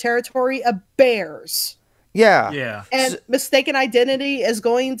entering the territory of bears. Yeah. And mistaken identity is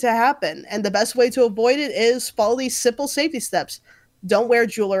going to happen. And the best way to avoid it is follow these simple safety steps. Don't wear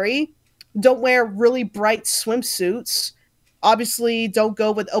jewelry. Don't wear really bright swimsuits. Obviously, don't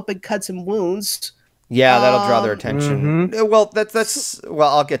go with open cuts and wounds. Yeah, that'll draw their attention. Well,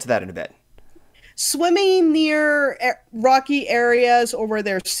 I'll get to that in a bit. Swimming near rocky areas or where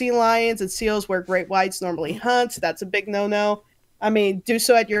there's sea lions and seals where great whites normally hunt, that's a big no-no. I mean, do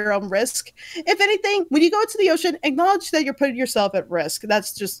so at your own risk. If anything, when you go into the ocean, acknowledge that you're putting yourself at risk.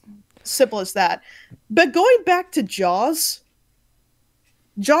 That's just simple as that. But going back to Jaws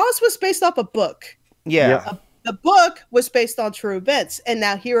was based off a book. Yeah. The book was based on true events, and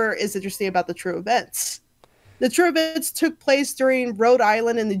now here is interesting about the true events. The true events took place during Rhode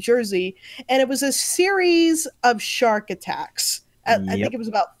Island and New Jersey, and it was a series of shark attacks. I think it was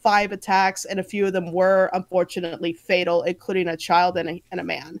about 5 attacks, and a few of them were unfortunately fatal, including a child and a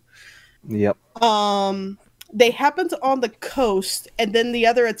man. Yep. They happened on the coast, and then the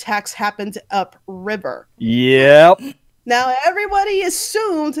other attacks happened upriver. Yep. Now, everybody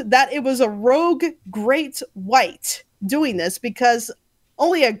assumed that it was a rogue great white doing this because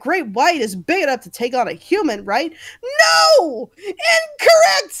only a great white is big enough to take on a human, right? No!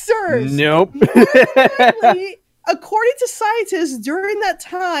 Incorrect, sirs! Nope. According to scientists, during that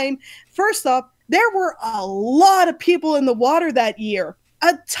time, first off, there were a lot of people in the water that year.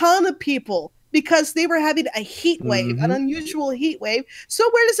 A ton of people. Because they were having a heat wave, an unusual heat wave. So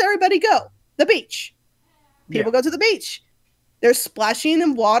where does everybody go? The beach. People go to the beach. They're splashing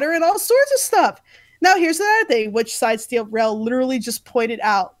in water and all sorts of stuff. Now, here's another thing, which Side Steel Rail literally just pointed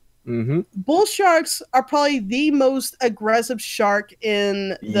out. Bull sharks are probably the most aggressive shark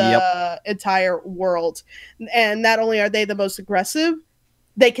in the entire world. And not only are they the most aggressive,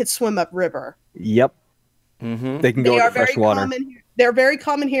 they can swim upriver. Yep. They can go into fresh water. They're very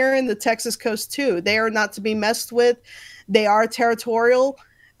common here in the Texas coast, too. They are not to be messed with. They are territorial.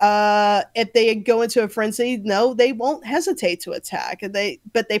 If they go into a frenzy, no, they won't hesitate to attack.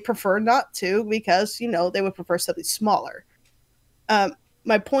 But they prefer not to because, they would prefer something smaller.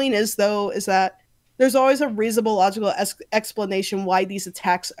 My point is, though, is that there's always a reasonable, logical explanation why these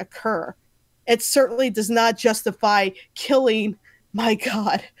attacks occur. It certainly does not justify killing, my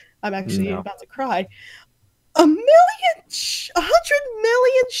God, I'm actually about to cry, 100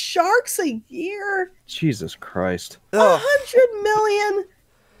 million sharks a year. Jesus Christ. 100 million.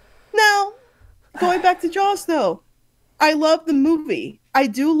 Now, going back to Jaws, though, I love the movie. I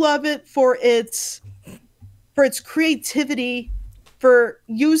do love it for its creativity, for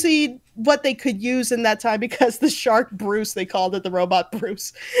using what they could use in that time, because the shark Bruce, they called it the robot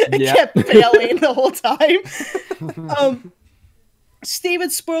Bruce, it kept failing the whole time. Steven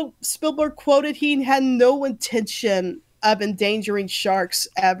Spielberg quoted he had no intention of endangering sharks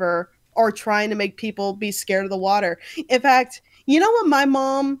ever or trying to make people be scared of the water. In fact, you know what my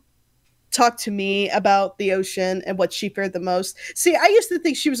mom talked to me about the ocean and what she feared the most? See, I used to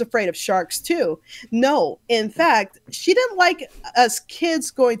think she was afraid of sharks too. No, in fact, she didn't like us kids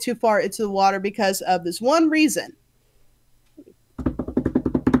going too far into the water because of this one reason.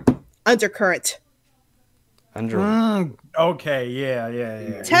 Undercurrent. Okay,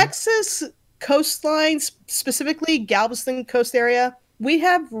 yeah. Texas coastline, specifically Galveston coast area, we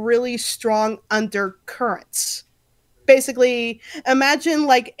have really strong undercurrents. Basically, imagine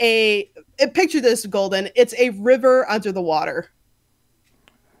like picture this, Golden. It's a river under the water.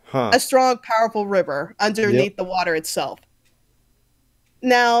 A strong, powerful river underneath the water itself.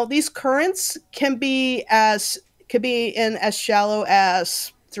 Now, these currents can be in as shallow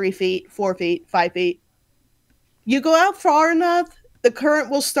as 3 feet, 4 feet, 5 feet. You go out far enough, the current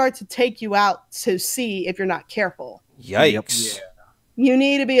will start to take you out to sea if you're not careful. Yikes. Yeah. You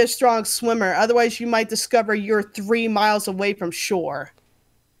need to be a strong swimmer. Otherwise, you might discover you're 3 miles away from shore.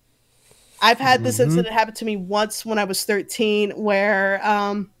 I've had this incident happen to me once when I was 13 where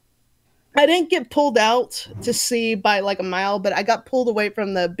I didn't get pulled out to sea by like a mile, but I got pulled away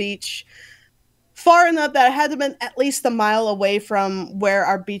from the beach far enough that I had to been at least a mile away from where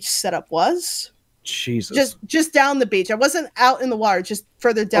our beach setup was. Jesus. Just down the beach. I wasn't out in the water, just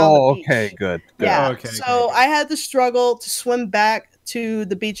further down the beach. Okay, good. Yeah. Okay, so I had to struggle to swim back to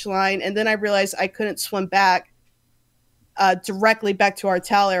the beach line, and then I realized I couldn't swim back directly back to our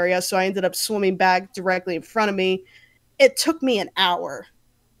towel area, so I ended up swimming back directly in front of me. It took me an hour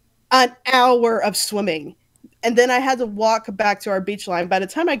of swimming, and then I had to walk back to our beach line. By the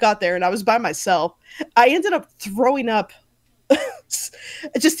time I got there and I was by myself, I ended up throwing up,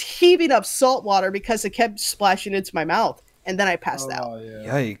 just heaving up salt water because it kept splashing into my mouth, and then I passed out. Yeah.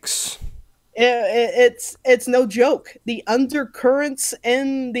 Yikes. It's no joke. The undercurrents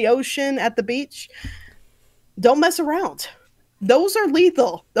in the ocean at the beach, don't mess around. Those are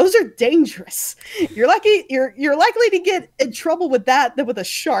lethal. Those are dangerous. You're likely to get in trouble with that than with a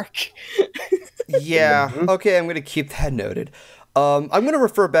shark. Yeah. Okay, I'm going to keep that noted. I'm going to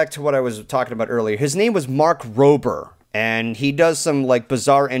refer back to what I was talking about earlier. His name was Mark Rober, and he does some like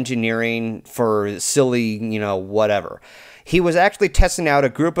bizarre engineering for silly, whatever. He was actually testing out a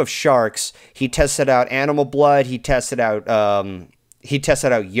group of sharks. He tested out animal blood. He tested out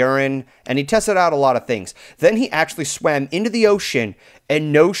urine, and he tested out a lot of things. Then he actually swam into the ocean,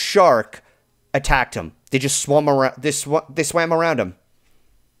 and no shark attacked him. They just swam around. They swam around him.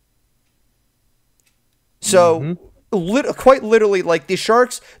 So, quite literally, like, the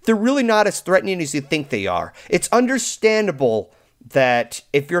sharks, they're really not as threatening as you think they are. It's understandable that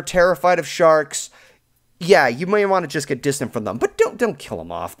if you're terrified of sharks, yeah, you may want to just get distant from them. But don't kill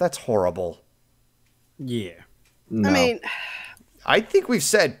them off. That's horrible. Yeah. No. I mean, I think we've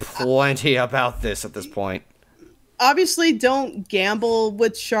said plenty about this at this point. obviously don't gamble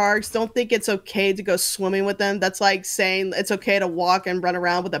with sharks. Don't think it's okay to go swimming with them. That's like saying it's okay to walk and run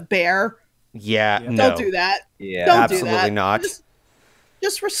around with a bear. Yeah, no. Don't do that. Yeah, Don't absolutely do that. not.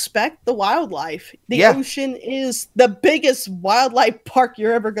 Just respect the wildlife. The Yeah. ocean is the biggest wildlife park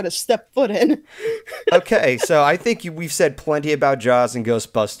you're ever going to step foot in. Okay, so I think we've said plenty about Jaws and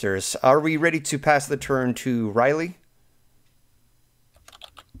Ghostbusters. Are we ready to pass the turn to Ryley?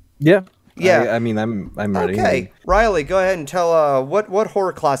 Yeah. Yeah. I mean, I'm ready. Okay, Ryley, go ahead and tell what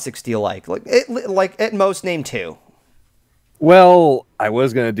horror classics do you like? Like at most name 2. Well, I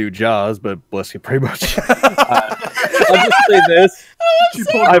was gonna do Jaws, but Bliss, you pretty much. I'll just say this: She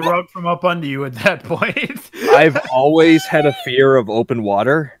pulled the rug from up under you at that point. I've always had a fear of open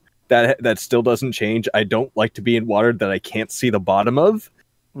water. That still doesn't change. I don't like to be in water that I can't see the bottom of,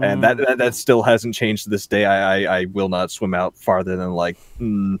 and that still hasn't changed to this day. I will not swim out farther than like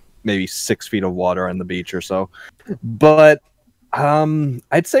maybe 6 feet of water on the beach or so. But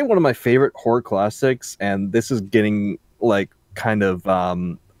I'd say one of my favorite horror classics, and this is getting like kind of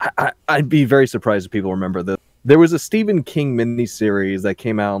I'd be very surprised if people remember this. There was a Stephen King miniseries that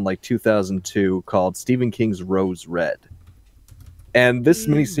came out in like 2002 called Stephen King's Rose Red. And this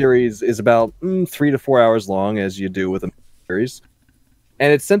miniseries is about 3 to 4 hours long, as you do with a series.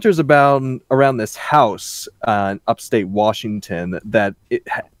 And it centers around this house in upstate Washington that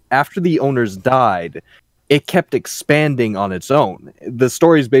after the owners died, it kept expanding on its own. The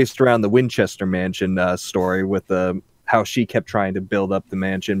story is based around the Winchester Mansion story with how she kept trying to build up the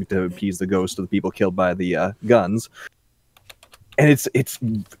mansion to appease the ghost of the people killed by the guns. And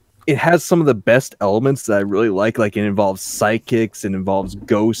it has some of the best elements that I really like. Like, it involves psychics, it involves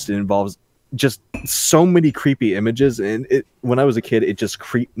ghosts, it involves just so many creepy images. And when I was a kid, it just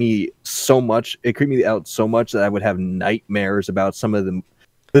creeped me so much. It creeped me out so much that I would have nightmares about some of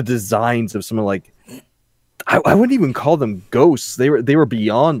the designs of some of, like, I wouldn't even call them ghosts. They were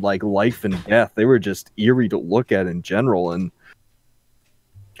beyond like life and death. They were just eerie to look at in general. And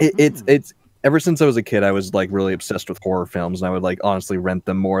it's ever since I was a kid, I was like really obsessed with horror films, and I would like honestly rent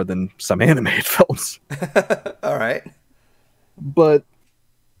them more than some animated films. All right. But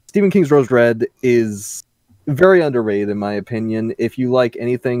Stephen King's Rose Red is very underrated in my opinion. If you like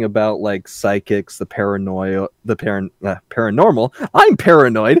anything about like psychics, the paranormal, I'm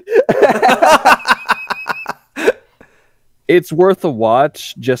paranoid. It's worth a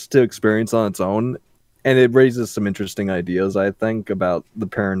watch just to experience on its own, and it raises some interesting ideas, I think, about the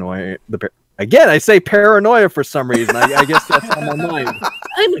paranoia. Again, I say paranoia for some reason. I guess that's on my mind.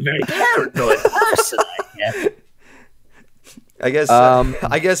 I'm a very paranoid person, I guess.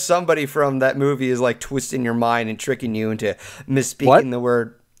 I guess somebody from that movie is like twisting your mind and tricking you into misspeaking the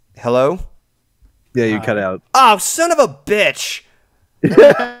word hello. Yeah, you cut out. Oh, son of a bitch!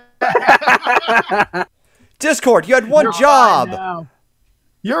 Discord, you had one job.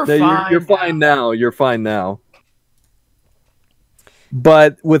 You're No, fine. You're fine now. You're fine now.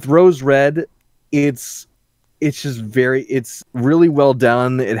 But with Rose Red, it's really well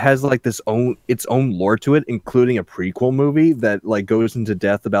done. It has like its own lore to it, including a prequel movie that like goes into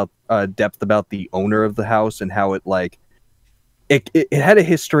depth about the owner of the house and how it like it had a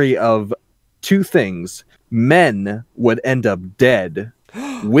history of two things. Men would end up dead,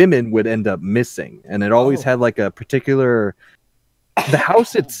 women would end up missing, and it always had like a particular. The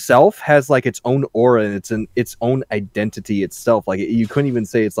house itself has like its own aura and its own identity itself. Like you couldn't even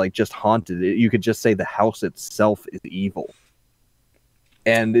say it's like just haunted. You could just say the house itself is evil,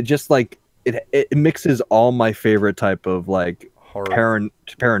 and it just like it mixes all my favorite type of like paranormal,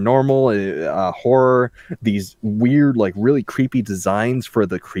 horror, these weird like really creepy designs for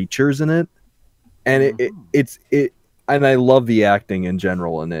the creatures in it. And it's and I love the acting in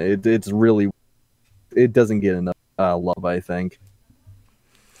general, and it doesn't get enough love, I think.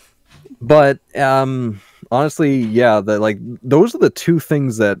 But honestly, yeah, those are the two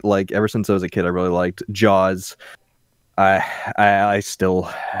things that like ever since I was a kid I really liked. Jaws. I still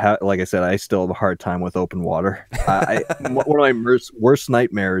like I said, I still have a hard time with open water. One of my worst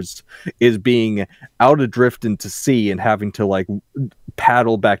nightmares is being out adrift into sea and having to like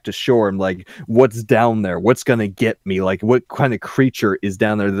paddle back to shore. I'm like, what's down there? What's gonna get me? Like, what kind of creature is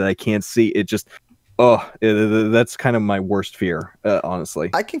down there that I can't see? It just, that's kind of my worst fear,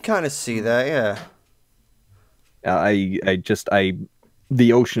 honestly. I can kind of see that, yeah.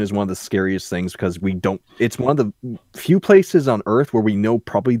 the ocean is one of the scariest things because we don't. It's one of the few places on Earth where we know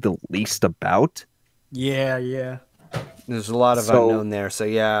probably the least about. Yeah, yeah. There's a lot of unknown there, so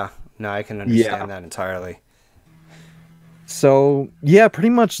yeah. No, I can understand that entirely. So yeah, pretty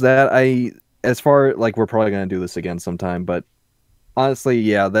much that. As far like we're probably gonna do this again sometime, but honestly,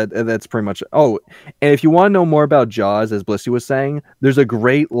 yeah, that's pretty much. Oh, and if you want to know more about Jaws, as Blissy was saying, there's a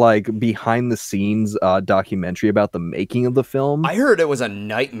great like behind the scenes documentary about the making of the film. I heard it was a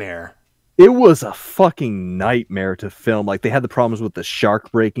nightmare. It was a fucking nightmare to film. Like they had the problems with the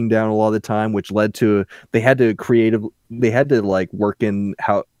shark breaking down a lot of the time, which led to they had to like work in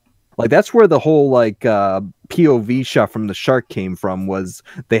how. Like that's where the whole like POV shot from the shark came from. Was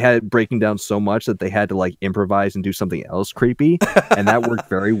they had it breaking down so much that they had to like improvise and do something else creepy, and that worked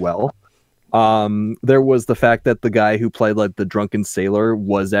very well. There was the fact that the guy who played like the drunken sailor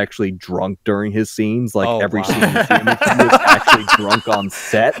was actually drunk during his scenes. Like every scene he was actually drunk on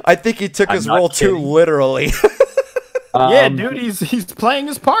set. I think he took his role too literally. Yeah, dude, he's playing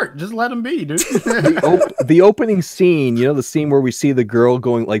his part. Just let him be, dude. The opening scene, you know, the scene where we see the girl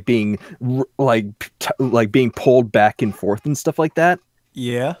going like being being pulled back and forth and stuff like that.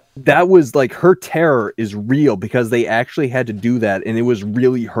 Yeah, that was like her terror is real because they actually had to do that, and it was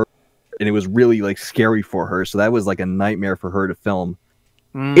really her, and it was really like scary for her. So that was like a nightmare for her to film.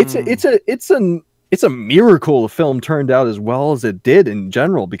 It's a miracle the film turned out as well as it did in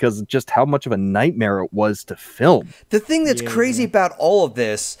general because just how much of a nightmare it was to film. The thing that's crazy about all of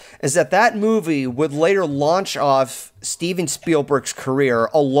this is that movie would later launch off Steven Spielberg's career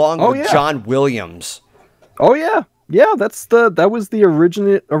along with John Williams. Oh yeah. Yeah, that was the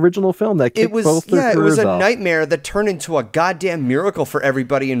original film that kicked both their careers off. It was a nightmare that turned into a goddamn miracle for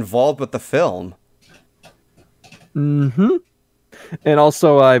everybody involved with the film. Mm-hmm. And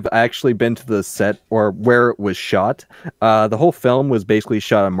also, I've actually been to the set or where it was shot. The whole film was basically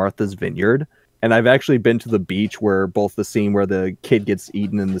shot on Martha's Vineyard. And I've actually been to the beach where both the scene where the kid gets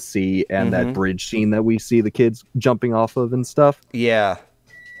eaten in the sea and that bridge scene that we see the kids jumping off of and stuff. Yeah.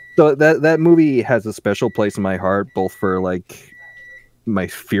 So that movie has a special place in my heart, both for like my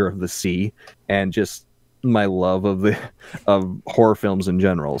fear of the sea and just my love of horror films in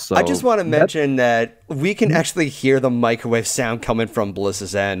general. So I just want to mention that we can actually hear the microwave sound coming from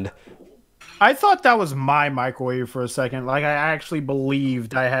Bliss's end. I thought that was my microwave for a second. Like I actually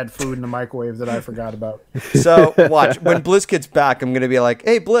believed I had food in the microwave that I forgot about. So watch, when Bliss gets back, I'm gonna be like,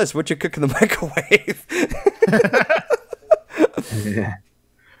 "Hey Bliss, what you cook in the microwave?" Yeah.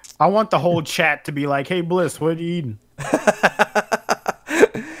 I want the whole chat to be like, "Hey Bliss, what are you eating?"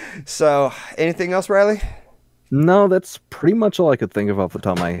 So, anything else, Ryley? No, that's pretty much all I could think of off the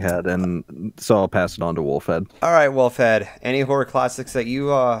top of my head, and so I'll pass it on to Wolfhead. All right, Wolfhead. Any horror classics that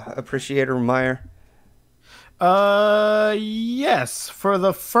you appreciate or admire? Yes. For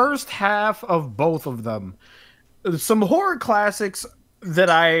the first half of both of them, some horror classics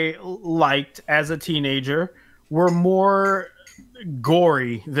that I liked as a teenager were more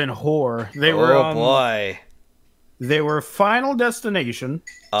gory than horror. They were boy. They were Final Destination.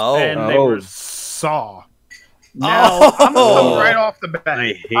 And they were Saw. Now I'm gonna come right off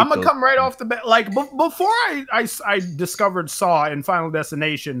the bat. Like before I discovered Saw and Final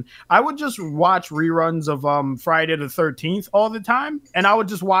Destination, I would just watch reruns of Friday the 13th all the time, and I would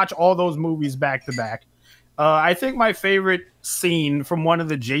just watch all those movies back to back. I think my favorite scene from one of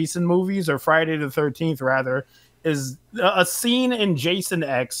the Jason movies, or Friday the 13th rather, is a scene in Jason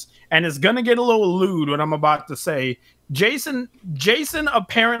X, and it's gonna get a little lewd what I'm about to say. Jason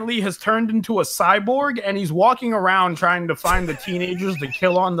apparently has turned into a cyborg, and he's walking around trying to find the teenagers to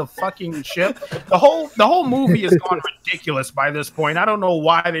kill on the fucking ship. The whole movie has gone ridiculous by this point. I don't know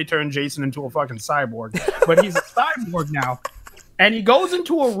why they turned Jason into a fucking cyborg, but he's a cyborg now. And he goes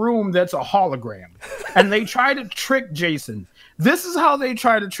into a room that's a hologram, and they try to trick Jason. This is how they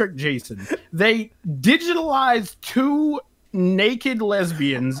try to trick Jason. They digitalize two naked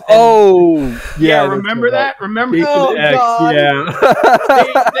lesbians. Remember that? Remember? Oh, God.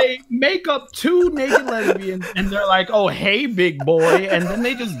 Yeah. they make up two naked lesbians, and they're like, "Oh, hey, big boy," and then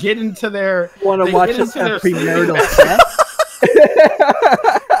they just get into their. Want to watch us have premarital sex?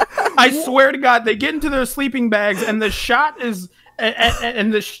 I swear to God, they get into their sleeping bags, and the shot is.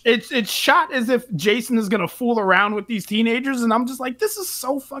 It's shot as if Jason is gonna fool around with these teenagers, and I'm just like, this is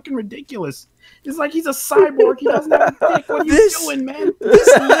so fucking ridiculous. It's like he's a cyborg. He doesn't have a dick. What are you doing, man?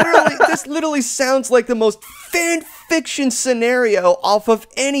 This literally sounds like the most fan fiction scenario off of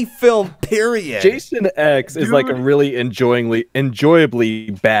any film. Period. Jason X is like a really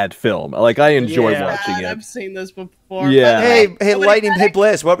enjoyably bad film. Like I enjoy watching it. I've seen this before. Yeah. Hey, Lightning. Hey,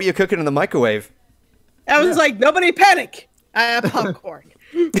 Bliss. What were you cooking in the microwave? I was like, nobody panic. I have popcorn.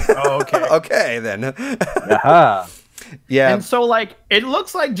 Oh, okay. Okay, then. Aha. Yeah. And so, like, it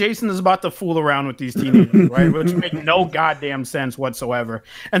looks like Jason is about to fool around with these teenagers, right? Which make no goddamn sense whatsoever.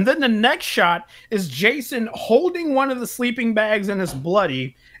 And then the next shot is Jason holding one of the sleeping bags and it's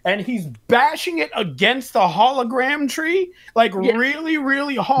bloody, and he's bashing it against the hologram tree, like really,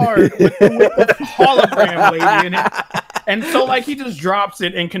 really hard with the hologram lady in it. And so, like, he just drops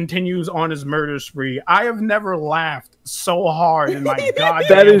it and continues on his murder spree. I have never laughed so hard in my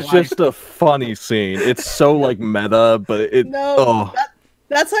goddamn That is life. just a funny scene. It's so like meta, but it. No, Oh.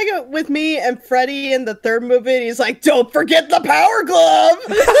 that's like with me and Freddy in the third movie. And he's like, "Don't forget the power glove."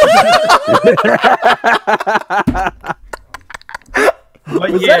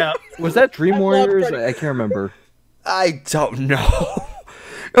 But Was yeah, Was that Dream I love Warriors? Freddy. I can't remember. I don't know.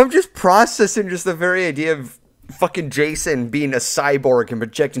 I'm just processing just the very idea of fucking Jason being a cyborg and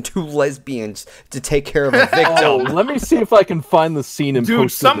projecting 2 lesbians to take care of a victim. Oh, let me see if I can find the scene and dude,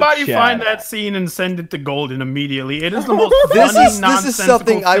 post it in the somebody chat. find that scene and send it to Golden immediately. It is the most This funny, is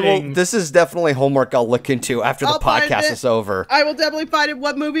something I will. thing. This is definitely homework I'll look into after the I'll find podcast it. is over. I will definitely find it.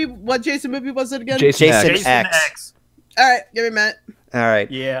 What Jason movie was it again? Jason Jason X. X. All right, give me a minute. All right.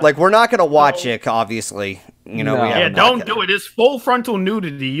 Yeah. Like we're not gonna watch it, obviously. You know. No. We Yeah, haven't don't got do it. It's full frontal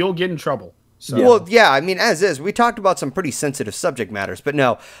nudity. You'll get in trouble. So. Well, yeah, I mean, as is, we talked about some pretty sensitive subject matters, but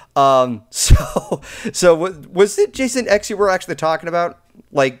no. So was it Jason X you were actually talking about?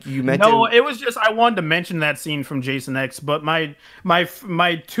 Like you meant No, to? it was just I wanted to mention that scene from Jason X, but my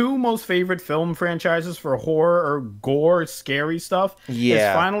 2 most favorite film franchises for horror or gore, scary stuff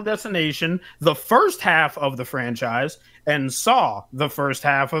Yeah. is Final Destination, the first half of the franchise, and Saw, the first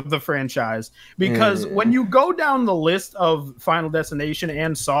half of the franchise. Because when you go down the list of Final Destination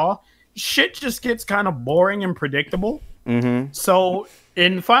and Saw, shit just gets kind of boring and predictable. Mm-hmm. So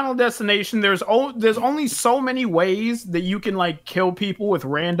in Final Destination, there's only so many ways that you can like kill people with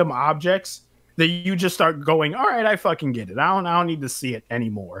random objects that you just start going, all right, I fucking get it. I don't need to see it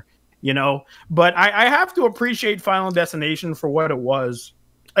anymore, you know. But I have to appreciate Final Destination for what it was,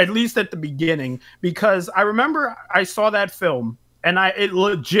 at least at the beginning, because I remember I saw that film and it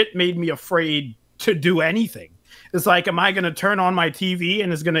legit made me afraid to do anything. It's like, am I going to turn on my TV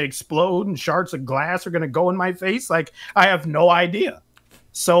and it's going to explode and shards of glass are going to go in my face? Like, I have no idea.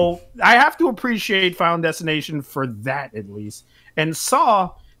 So I have to appreciate Final Destination for that, at least. And Saw,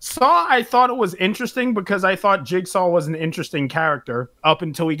 I thought it was interesting because I thought Jigsaw was an interesting character up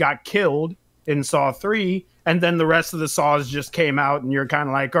until he got killed in Saw 3. And then the rest of the Saws just came out and you're kind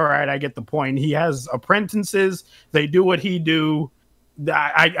of like, all right, I get the point. He has apprentices. They do what he do.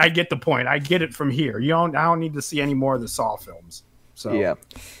 I get the point. I get it from here. I don't need to see any more of the Saw films. So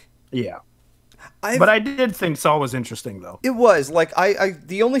yeah. But I did think Saw was interesting though. It was like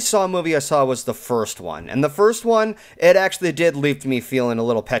the only Saw movie I saw was the first one, and the first one it actually did leave me feeling a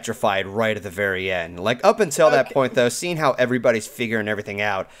little petrified right at the very end. Like up until that point though, seeing how everybody's figuring everything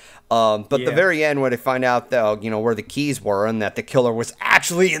out. But the very end, where they find out though, where the keys were and that the killer was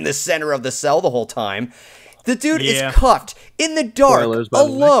actually in the center of the cell the whole time. The dude is cuffed in the dark,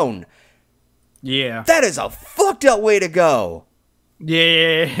 alone. Yeah. That is a fucked up way to go.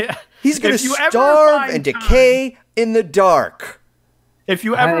 Yeah. He's going to starve and decay in the dark. If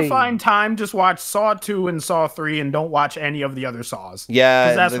you ever find time, just watch Saw 2 and Saw 3 and don't watch any of the other Saws.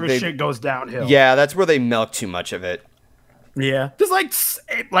 Yeah. Because that's where shit goes downhill. Yeah, that's where they milk too much of it. Yeah. There's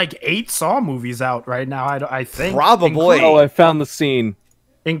like 8 Saw movies out right now, I think. Probably. Oh, I found the scene.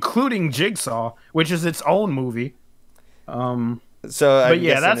 Including Jigsaw, which is its own movie. But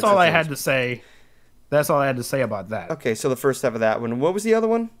yeah, that's all I had to say. That's all I had to say about that. Okay, so the first half of that one. What was the other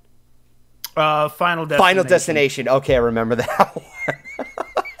one? Final Destination. Final Destination. Okay, I remember that one.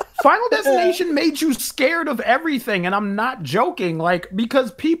 Final Destination made you scared of everything, and I'm not joking. Like,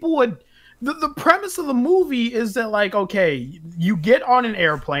 because people would... The premise of the movie is that, like, okay, you get on an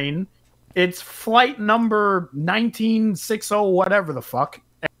airplane, it's flight number 1960, whatever the fuck,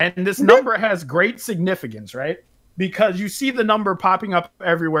 and this number has great significance, right? Because you see the number popping up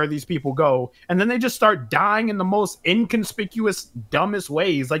everywhere these people go, and then they just start dying in the most inconspicuous, dumbest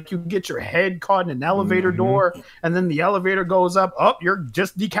ways. Like you get your head caught in an elevator door, and then the elevator goes up. Oh, you're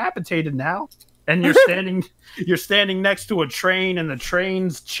just decapitated now. And you're standing next to a train, and the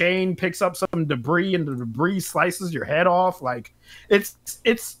train's chain picks up some debris, and the debris slices your head off. Like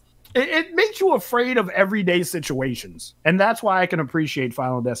it makes you afraid of everyday situations. And that's why I can appreciate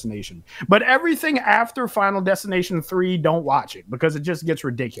Final Destination. But everything after Final Destination 3, don't watch it because it just gets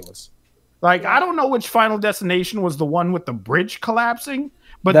ridiculous. Like, I don't know which Final Destination was the one with the bridge collapsing,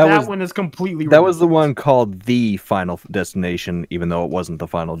 But that one is completely That was the one called The Final Destination, even though it wasn't the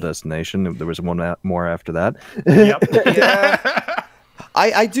final destination. There was one more after that. Yep. Yeah.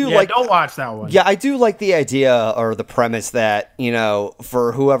 I do like. Don't watch that one. Yeah, I do like the idea or the premise that, you know,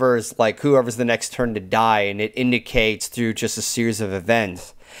 for whoever's the next turn to die, and it indicates through just a series of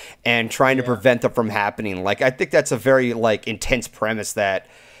events and trying to prevent them from happening. Like, I think that's a very like intense premise that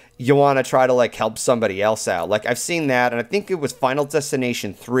you want to try to like help somebody else out. Like, I've seen that, and I think it was Final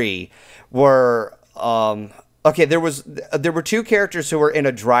Destination 3 where okay, there were two characters who were in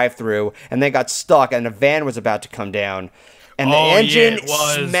a drive-through and they got stuck and a van was about to come down and the engine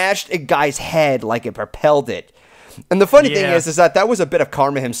smashed a guy's head like it propelled it. And the funny thing is that was a bit of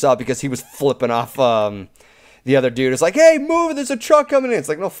karma himself because he was flipping off the other dude. It's like, "Hey, move, there's a truck coming in." It's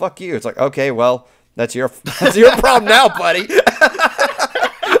like, "No, fuck you." It's like, "Okay, well, that's your problem now, buddy."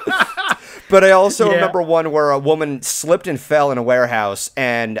 But I also remember one where a woman slipped and fell in a warehouse,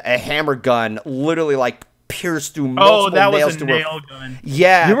 and a hammer gun literally like pierced through multiple nails to her. nail gun.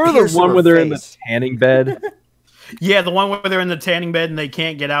 Yeah, you remember the one where they're in the tanning bed? Yeah, the one where they're in the tanning bed and they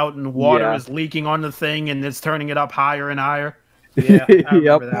can't get out, and water is leaking on the thing, and it's turning it up higher and higher. Yeah, I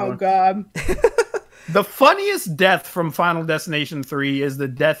remember that one. God. The funniest death from Final Destination 3 is the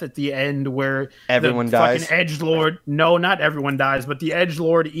death at the end where everyone the dies. Fucking edgelord. No, not everyone dies, but the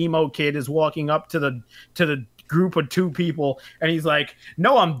edgelord emo kid is walking up to the group of two people, and he's like,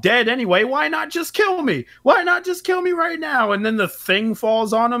 "No, I'm dead anyway. Why not just kill me? Why not just kill me right now?" And then the thing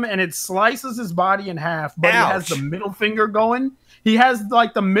falls on him, and it slices his body in half. But he has the middle finger going. He has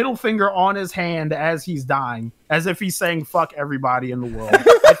like the middle finger on his hand as he's dying, as if he's saying "fuck everybody in the world."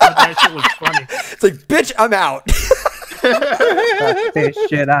 I thought that shit was funny. It's like, "Bitch, I'm out." Fuck this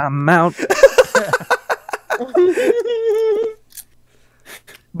shit, I'm out.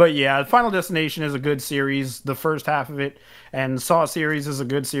 But yeah, Final Destination is a good series, the first half of it, and Saw series is a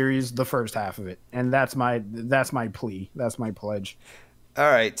good series, the first half of it, and that's my plea, that's my pledge. All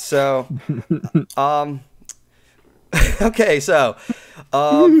right, so, okay, so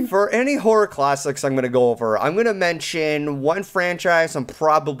for any horror classics I'm going to go over, I'm going to mention one franchise and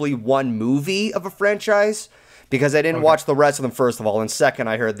probably one movie of a franchise, because I didn't watch the rest of them, first of all, and second,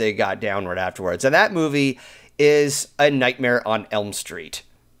 I heard they got downward afterwards. And that movie is A Nightmare on Elm Street.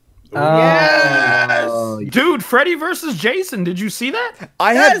 Yes! Dude, Freddy versus Jason, did you see that?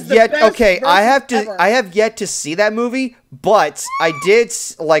 I have yet to see that movie, but I did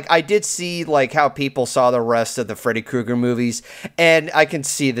see like how people saw the rest of the Freddy Krueger movies, and I can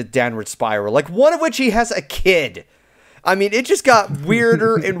see the downward spiral, like one of which he has a kid. I mean, it just got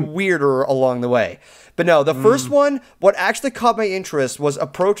weirder and weirder along the way. But no, the first one, what actually caught my interest was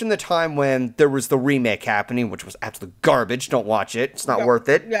approaching the time when there was the remake happening, which was absolute garbage. Don't watch it. It's not worth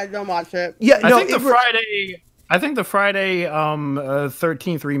it. Yeah, don't watch it. Yeah, I think the Friday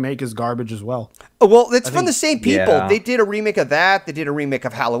 13th remake is garbage as well. Well, it's from the same people. Yeah. They did a remake of that. They did a remake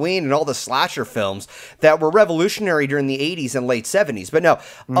of Halloween and all the slasher films that were revolutionary during the 80s and late 70s. But no,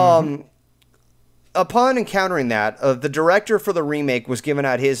 upon encountering that, the director for the remake was giving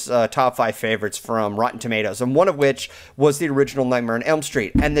out his top 5 favorites from Rotten Tomatoes, and one of which was the original Nightmare on Elm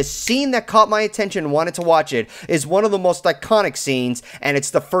Street. And the scene that caught my attention and wanted to watch it is one of the most iconic scenes, and it's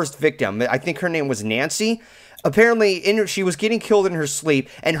the first victim. I think her name was Nancy. Apparently, she was getting killed in her sleep,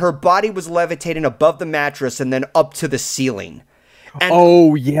 and her body was levitating above the mattress and then up to the ceiling. And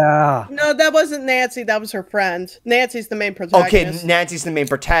no, that wasn't Nancy. That was her friend. Nancy's the main protagonist. Okay, Nancy's the main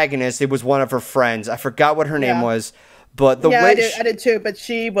protagonist. It was one of her friends. I forgot what her name was, but the way I did too. But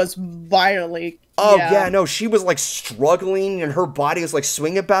she was violently. No, she was like struggling, and her body was like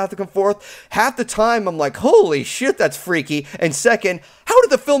swinging back and forth. Half the time, I'm like, "Holy shit, that's freaky!" And second, how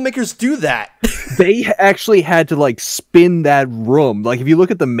did the filmmakers do that? They actually had to like spin that room. Like if you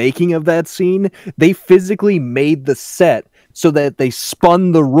look at the making of that scene, they physically made the set so that they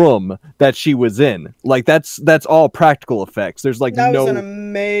spun the room that she was in. Like that's all practical effects. There's like that was an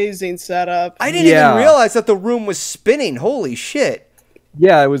amazing setup. I didn't even realize that the room was spinning. Holy shit.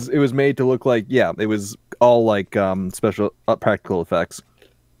 Yeah, it was made to look like it was all like special practical effects.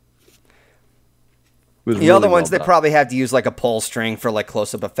 The other ones they probably have to use like a pull string for like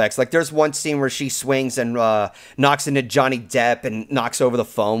close-up effects. Like there's one scene where she swings and knocks into Johnny Depp and knocks over the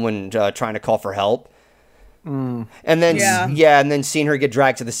phone when trying to call for help. And then and then seeing her get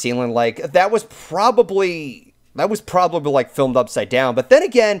dragged to the ceiling, like that was probably like filmed upside down. But then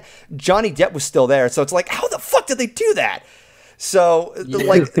again, Johnny Depp was still there, so it's like, how the fuck did they do that? So,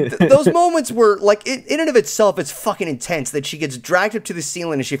 like, those moments were, like, in and of itself, it's fucking intense that she gets dragged up to the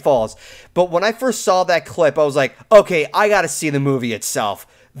ceiling and she falls. But when I first saw that clip, I was like, okay, I gotta see the movie itself.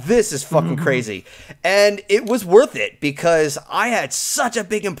 This is fucking crazy. And it was worth it because I had such a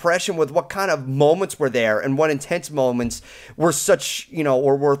big impression with what kind of moments were there and what intense moments were such, you know,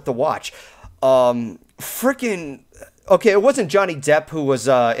 were worth the watch. Freaking, okay, it wasn't Johnny Depp who was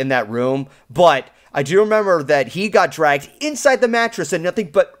in that room, but I do remember that he got dragged inside the mattress and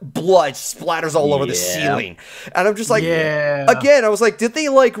nothing but blood splatters all over the ceiling. And I'm just like, again, I was like, did they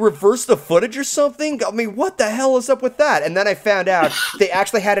like reverse the footage or something? I mean, what the hell is up with that? And then I found out they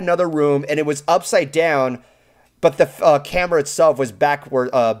actually had another room and it was upside down, but the camera itself was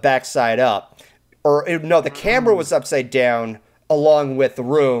backside up. Or no, the camera was upside down along with the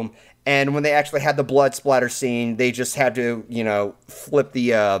room. And when they actually had the blood splatter scene, they just had to, you know, flip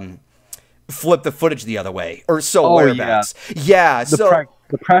the footage the other way, or so whereabouts. Yeah, the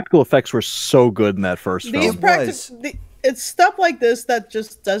practical effects were so good in that first film. It's stuff like this that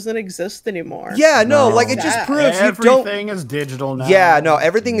just doesn't exist anymore. Yeah, no, like it just proves everything is digital now. Yeah, no,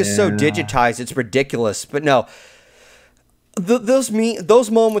 everything is so digitized, it's ridiculous. But no, those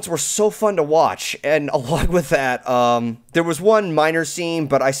moments were so fun to watch, and along with that, there was one minor scene,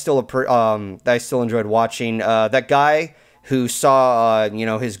 but I still enjoyed watching. That guy who saw, you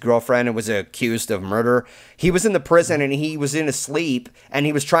know, his girlfriend and was accused of murder. He was in the prison and he was in his sleep and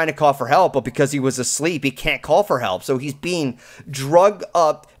he was trying to call for help, but because he was asleep, he can't call for help. So he's being drugged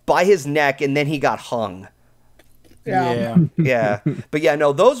up by his neck and then he got hung. Yeah. But yeah,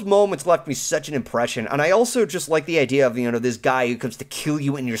 no, those moments left me such an impression. And I also just like the idea of, you know, this guy who comes to kill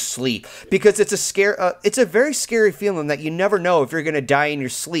you in your sleep, because it's a very scary feeling that you never know if you're going to die in your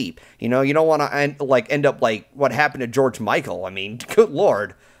sleep. You know, you don't want to end up like what happened to George Michael. I mean, good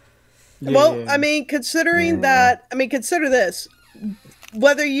Lord. Well, I mean, considering that, I mean, consider this.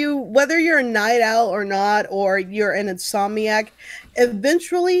 Whether you're a night owl or not, or you're an insomniac,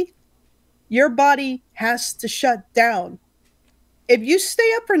 eventually your body has to shut down. If you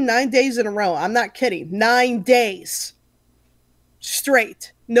stay up for 9 days in a row, I'm not kidding, 9 days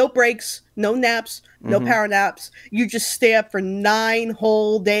straight, no breaks, no naps, no power naps, you just stay up for 9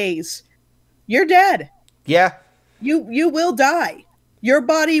 whole days, you're dead. Yeah. You will die. Your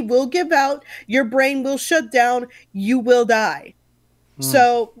body will give out, your brain will shut down, you will die.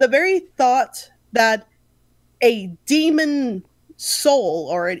 So the very thought that a demon soul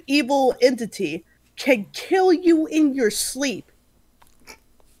or an evil entity can kill you in your sleep,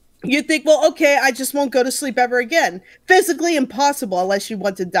 you think, well, okay, I just won't go to sleep ever again. Physically impossible unless you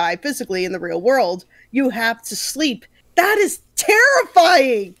want to die physically in the real world. You have to sleep. That is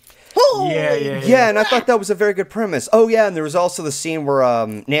terrifying. Yeah, and I thought that was a very good premise. Oh yeah, and there was also the scene where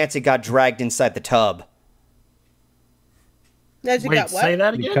Nancy got dragged inside the tub. Nancy Wait, got what? say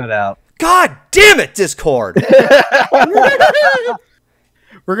that again? You cut out. God damn it, Discord!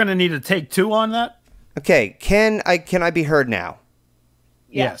 We're gonna need a take 2 on that. Okay, can I be heard now?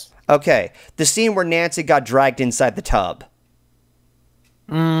 Yes. Okay, the scene where Nancy got dragged inside the tub.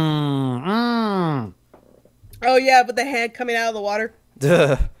 Oh yeah, with the hand coming out of the water.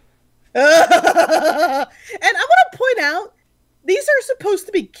 Duh. And I want to point out, these are supposed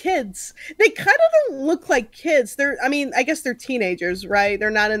to be kids. They kind of don't look like kids. I mean, I guess they're teenagers, right?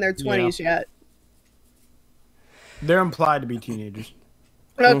 They're not in their 20s yet. They're implied to be teenagers.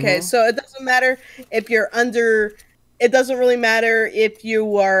 Okay, so it doesn't matter if you're under... It doesn't really matter if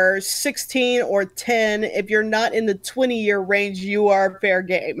you are 16 or 10. If you're not in the 20-year range, you are fair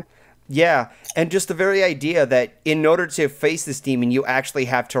game. Yeah, and just the very idea that in order to face this demon, you actually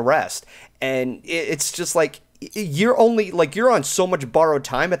have to rest. And it's just like, you're on so much borrowed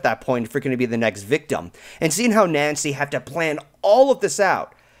time at that point if you're going to be the next victim. And seeing how Nancy had to plan all of this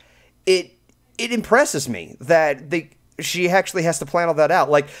out, it impresses me that she actually has to plan all that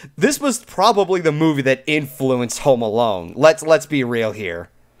out. Like, this was probably the movie that influenced Home Alone. Let's be real here.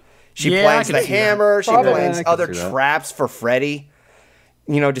 She plans the hammer, she plans other traps for Freddy.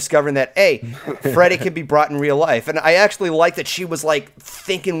 You know, discovering that, hey, Freddy can be brought in real life. And I actually like that she was, like,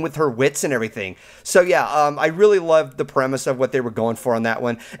 thinking with her wits and everything. So, yeah, I really loved the premise of what they were going for on that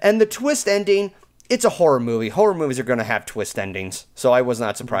one. And the twist ending, it's a horror movie. Horror movies are going to have twist endings. So I was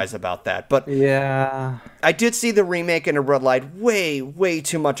not surprised about that. But yeah, I did see the remake and it relied way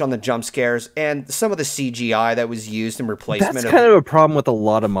too much on the jump scares and some of the CGI that was used in replacement. That's kind of a problem with a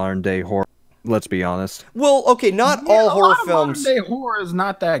lot of modern-day horror. Let's be honest. Well, okay, not all horror films. Modern day horror is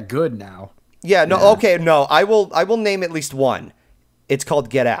not that good now. Yeah, no, okay, no. I will name at least one. It's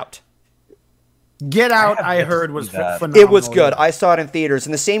called Get Out. Get Out, I heard, was phenomenal. It was good. I saw it in theaters.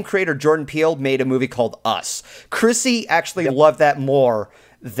 And the same creator, Jordan Peele, made a movie called Us. Chrissy actually loved that more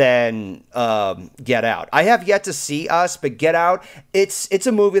than Get Out. I have yet to see Us, but Get Out, it's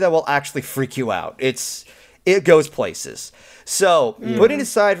a movie that will actually freak you out. It goes places. So, putting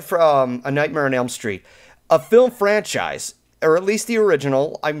aside from A Nightmare on Elm Street, a film franchise, or at least the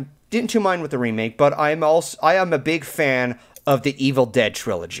original, I didn't too mind with the remake, but I am a big fan of the Evil Dead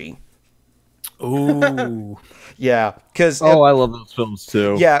trilogy. Ooh. Yeah, because I love those films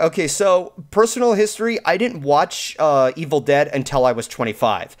too. Yeah, okay, so personal history, I didn't watch Evil Dead until I was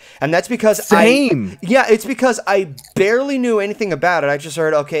 25. And that's because it's because I barely knew anything about it. I just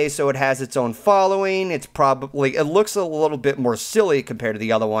heard, okay, so it has its own following. It looks a little bit more silly compared to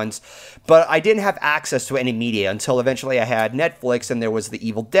the other ones, but I didn't have access to any media until eventually I had Netflix and there was the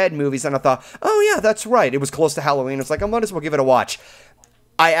Evil Dead movies, and I thought, oh yeah, that's right. It was close to Halloween. It's like, I might as well give it a watch.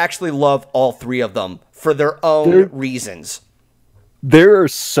 I actually love all three of them for their own reasons. They're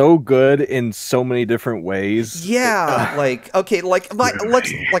so good in so many different ways. Yeah,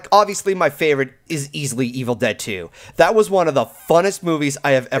 obviously my favorite is easily Evil Dead 2. That was one of the funnest movies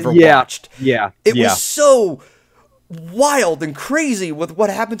I have ever watched. Yeah. It was so wild and crazy with what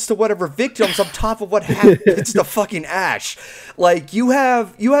happens to whatever victims on top of what happens to fucking Ash. Like, you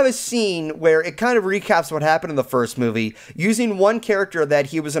have a scene where it kind of recaps what happened in the first movie using one character that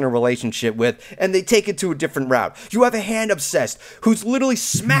he was in a relationship with, and they take it to a different route. You have a hand obsessed who's literally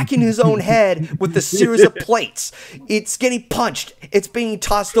smacking his own head with a series of plates. It's getting punched, it's being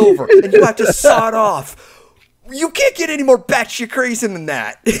tossed over, and you have to saw it off. You can't get any more batshit crazy than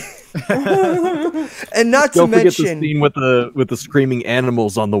that. And not to mention, don't forget the scene with the screaming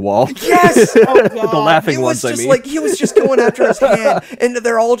animals on the wall. Yes, the laughing ones. I mean, like he was just going after his hand, and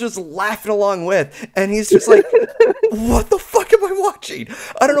they're all just laughing along with, and he's just like, "What the fuck am I watching?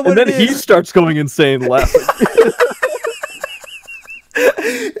 I don't know what." And then he starts going insane laughing.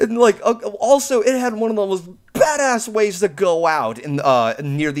 And like, also, it had one of the most badass ways to go out in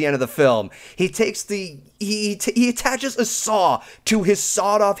near the end of the film. He takes he attaches a saw to his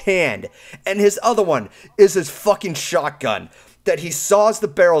sawed-off hand, and his other one is his fucking shotgun that he saws the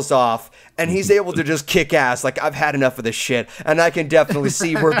barrels off, and he's able to just kick ass. Like, I've had enough of this shit, and I can definitely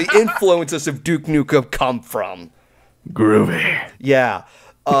see where the influences of Duke Nukem come from. Groovy. Yeah.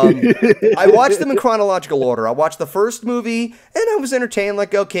 I watched them in chronological order. I watched the first movie, and I was entertained.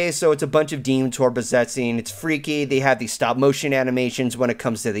 Like, okay, so it's a bunch of demons who are possessing. It's freaky. They have these stop-motion animations when it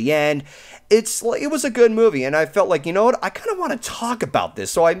comes to the end. It was a good movie, and I felt like, you know what? I kind of want to talk about this.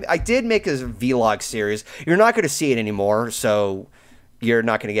 So I did make a vlog series. You're not going to see it anymore, so you're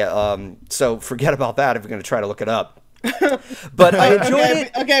not going to get... so forget about that if you're going to try to look it up. But I enjoyed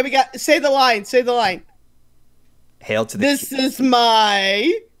it. Okay, we got... Say the line. Say the line. Hail to the... This is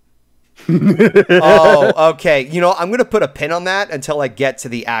my... Oh, okay. You know, I'm going to put a pin on that until I get to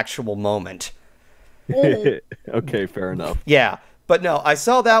the actual moment. Okay, fair enough. Yeah, but no, I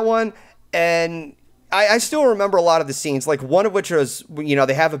saw that one, and I still remember a lot of the scenes, like one of which was, you know,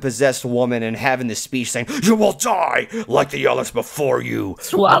 they have a possessed woman and having this speech saying, "You will die like the others before you,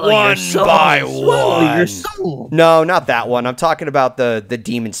 Swallow one your soul. by Swallow one." your soul. No, not that one. I'm talking about the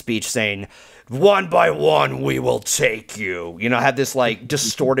demon speech saying, "One by one, we will take you." You know, had this, like,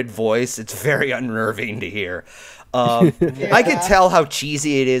 distorted voice. It's very unnerving to hear. I can tell how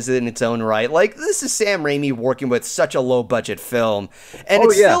cheesy it is in its own right. Like, this is Sam Raimi working with such a low-budget film. And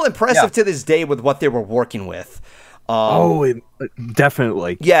it's still impressive to this day with what they were working with.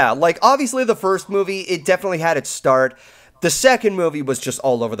 Definitely. Yeah, like, obviously the first movie, it definitely had its start. The second movie was just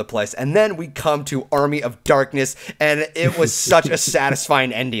all over the place. And then we come to Army of Darkness, and it was such a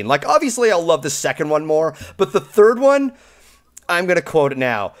satisfying ending. Like, obviously, I'll love the second one more, but the third one, I'm going to quote it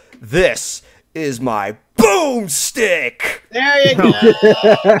now. "This is my boomstick." There you go.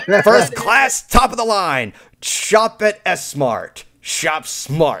 First class, top of the line. Shop at S-Mart. Shop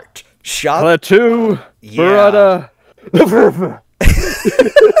smart. Shop... Platoon. Yeah. Barada.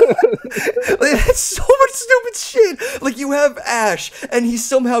 That's so much stupid shit. Like, you have Ash, and he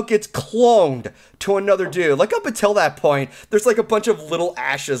somehow gets cloned to another dude. Like, up until that point, there's like a bunch of little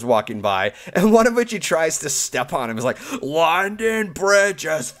Ashes walking by, and one of which he tries to step on him. He's like, "London Bridge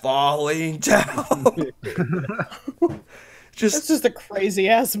is falling down." It's just a crazy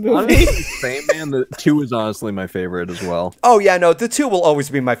ass movie. Same, man. The 2 is honestly my favorite as well. Oh yeah, no, the 2 will always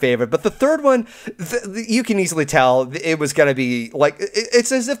be my favorite, but the third one, you can easily tell it was gonna be like,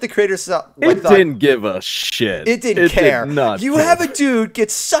 it's as if the creators didn't give a shit. It didn't care. Did not you care. have a dude get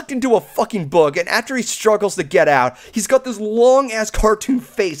sucked into a fucking book, and after he struggles to get out, he's got this long ass cartoon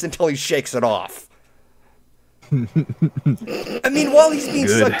face until he shakes it off. I mean, while he's being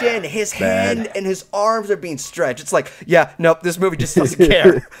sucked in, his hand and his arms are being stretched. It's like, yeah, nope, this movie just doesn't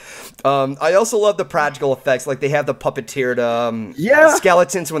care. I also love the practical effects. Like, they have the puppeteered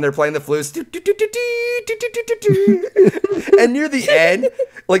skeletons when they're playing the flutes. And near the end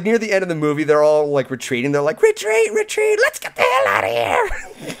of the movie, they're all, like, retreating. They're like, retreat, let's get the hell out of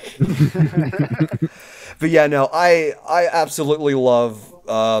here. But yeah, no, I absolutely love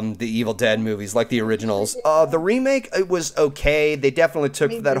the Evil Dead movies, like the originals. The remake, it was okay. They definitely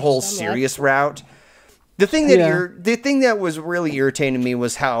took that whole serious route. The thing that was really irritating me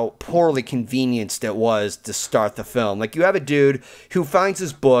was how poorly convenienced it was to start the film. Like, you have a dude who finds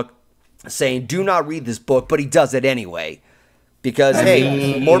his book saying, do not read this book, but he does it anyway. Because,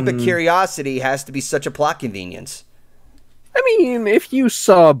 morbid curiosity has to be such a plot convenience. I mean, if you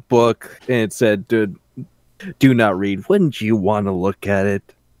saw a book and it said, dude, do not read, wouldn't you want to look at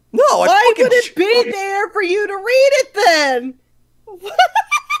it? No, why would it be there for you to read it then?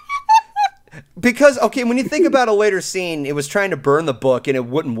 Because, okay, when you think about a later scene, it was trying to burn the book and it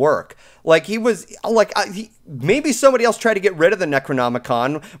wouldn't work. Like, maybe somebody else tried to get rid of the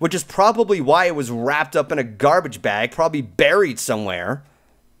Necronomicon, which is probably why it was wrapped up in a garbage bag, probably buried somewhere.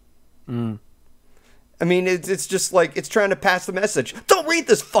 I mean, it's just like, it's trying to pass the message. Don't read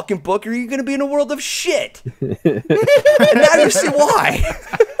this fucking book or you're going to be in a world of shit. And now you see why.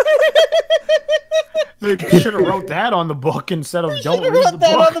 You should have wrote that on the book instead of don't read the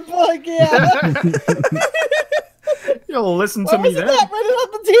book. On the book, yeah. You'll listen to me then. Not read it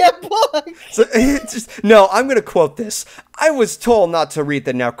on the damn book. So, no, I'm going to quote this. I was told not to read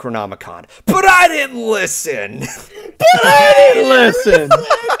the Necronomicon, but I didn't listen.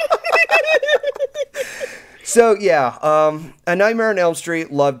 So, yeah, A Nightmare on Elm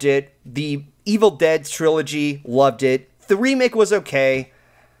Street, loved it. The Evil Dead trilogy, loved it. The remake was okay.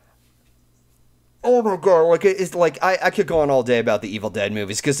 Oh my god, like, it's like, I could go on all day about the Evil Dead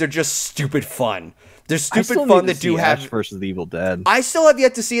movies, because they're just stupid fun. They're stupid fun that do have... Ash versus the Evil Dead. I still have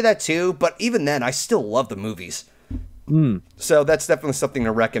yet to see that too, but even then, I still love the movies. So that's definitely something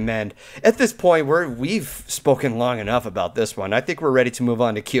to recommend. At this point, we've spoken long enough about this one. I think we're ready to move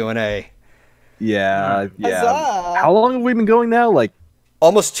on to Q&A. Yeah. Huzzah. How long have we been going now? Like,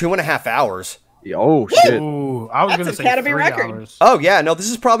 almost 2.5 hours. Oh, shit. Ooh, I was going to say Academy 3 record. hours. Oh, yeah. No, this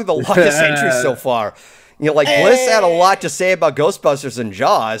is probably the longest entry so far. You know, like, Bliss had a lot to say about Ghostbusters and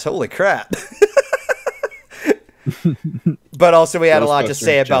Jaws. Holy crap. But also we had a lot to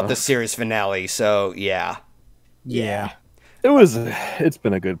say about the series finale, so yeah. Yeah. It's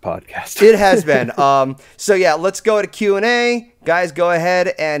been a good podcast. It has been. So yeah, let's go to Q&A. Guys, go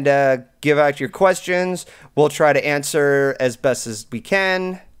ahead and give out your questions. We'll try to answer as best as we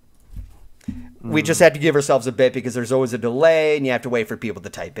can. We just have to give ourselves a bit because there's always a delay and you have to wait for people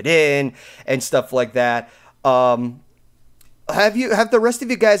to type it in and stuff like that. Have the rest of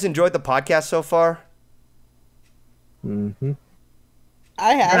you guys enjoyed the podcast so far? I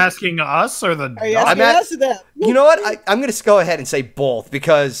have. You're asking us or the... Are you asking us or them? You know what? I'm going to go ahead and say both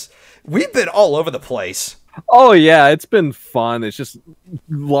because we've been all over the place. Oh, yeah. It's been fun. It's just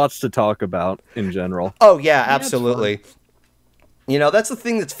lots to talk about in general. Oh, yeah, absolutely. You know, that's the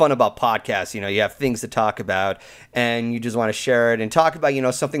thing that's fun about podcasts. You know, you have things to talk about and you just want to share it and talk about, you know,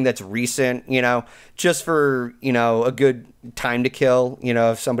 something that's recent, you know, just for, you know, a good time to kill, you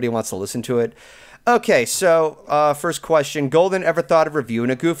know, if somebody wants to listen to it. Okay, so first question. Golden, ever thought of reviewing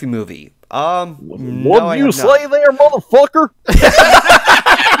a Goofy movie? What do you say there, motherfucker?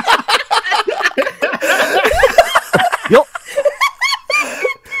 Yep.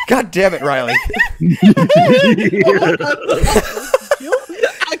 God damn it, Ryley.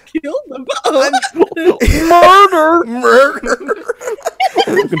 I killed them. Murder.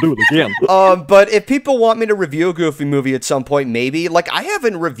 We can do it again. But if people want me to review a Goofy movie at some point, maybe. Like, I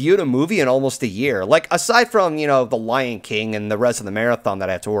haven't reviewed a movie in almost a year. Like, aside from, you know, The Lion King and the rest of the marathon that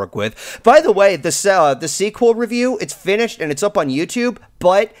I have to work with. By the way, the sequel review, it's finished and it's up on YouTube,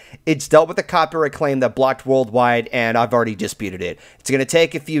 but it's dealt with a copyright claim that blocked worldwide, and I've already disputed it. It's going to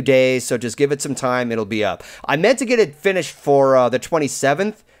take a few days, so just give it some time. It'll be up. I meant to get it finished for the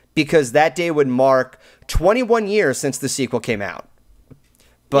 27th, because that day would mark 21 years since the sequel came out.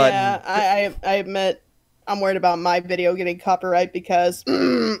 But yeah, I admit I'm worried about my video getting copyright because,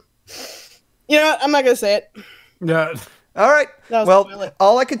 you know, I'm not going to say it. Yeah. All right. Well,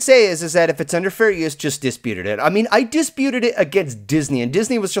 all I could say is that if it's under fair use, just disputed it. I mean, I disputed it against Disney, and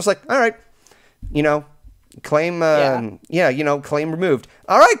Disney was just like, all right, you know, claim, claim removed.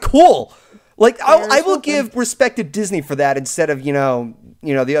 All right, cool. Like, I will give respect to Disney for that instead of, you know,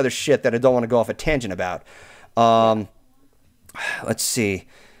 the other shit that I don't want to go off a tangent about. Let's see.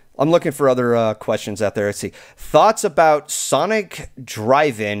 I'm looking for other questions out there. Let's see. Thoughts about Sonic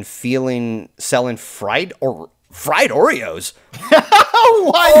Drive-In selling fried Oreos?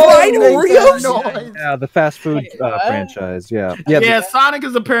 Why fried Oreos? Yeah, the fast food franchise. Yeah. Sonic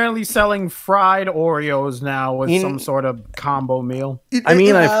is apparently selling fried Oreos now with some sort of combo meal. I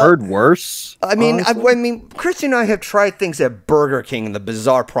mean, I've heard worse. I mean, Christy and I have tried things at Burger King and the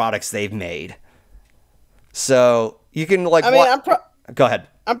bizarre products they've made. So you can like. Go ahead.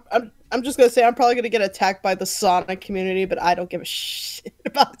 I'm just gonna say I'm probably gonna get attacked by the Sonic community, but I don't give a shit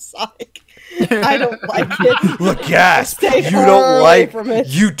about Sonic. I don't like it. Look, gasp!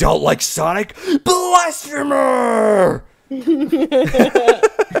 You don't like Sonic? Blasphemer!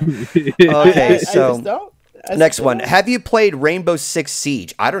 Okay, so next one. Have you played Rainbow Six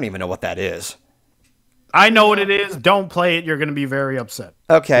Siege? I don't even know what that is. I know what it is. Don't play it. You're going to be very upset.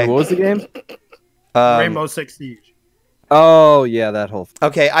 Okay. What was the game? Rainbow Six Siege. Oh, yeah, that whole thing.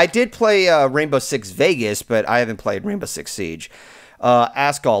 Okay, I did play Rainbow Six Vegas, but I haven't played Rainbow Six Siege.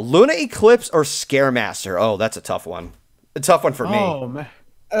 Ask all. Luna Eclipse or Scaremaster? Oh, that's a tough one. A tough one for me. Oh, man.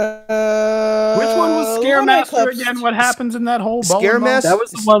 Which one was Scaremaster again? What happens in that whole Scaremaster? That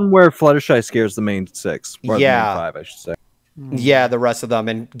was the one where Fluttershy scares the main 6. Or the main 5, I should say. Yeah, the rest of them,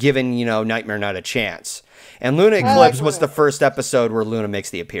 and giving, Nightmare Night a chance. And Luna Eclipse was the first episode where Luna makes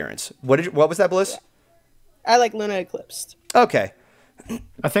the appearance. What was that, Bliss? I like Luna Eclipsed. Okay.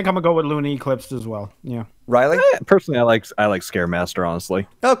 I think I'm gonna go with Luna Eclipsed as well. Yeah. Ryley? Personally, I like Scaremaster, honestly.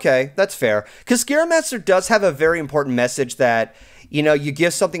 Okay, that's fair. Because Scaremaster does have a very important message that, you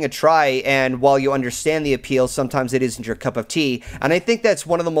give something a try, and while you understand the appeal, sometimes it isn't your cup of tea. And I think that's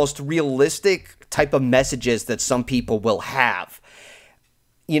one of the most realistic type of messages that some people will have,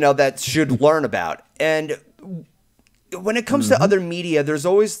 that should learn about. And when it comes to other media, there's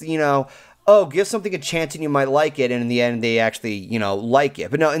always, give something a chance and you might like it, and in the end, they actually, like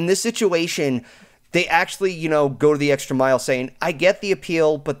it. But no, in this situation, they actually, go to the extra mile saying, I get the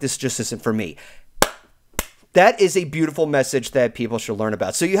appeal, but this just isn't for me. That is a beautiful message that people should learn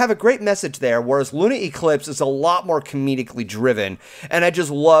about. So you have a great message there, whereas Luna Eclipse is a lot more comedically driven. And I just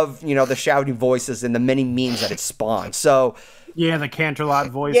love, the shouting voices and the many memes that it spawns. So yeah, the Canterlot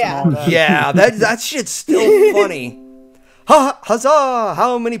voice and all that. Yeah, that shit's still funny. Ha, huzzah!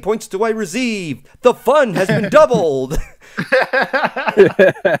 How many points do I receive? The fun has been doubled.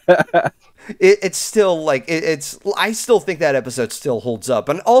 It's still like I still think that episode still holds up.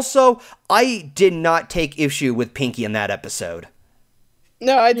 And also, I did not take issue with Pinky in that episode.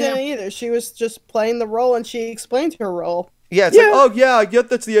 No, I didn't either. She was just playing the role, and she explained her role. Yeah, it's like, oh yeah, I get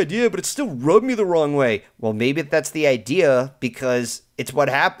that's the idea, but it still rubbed me the wrong way. Well, maybe that's the idea because it's what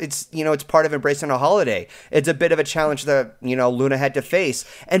happened. It's it's part of embracing a holiday. It's a bit of a challenge that Luna had to face,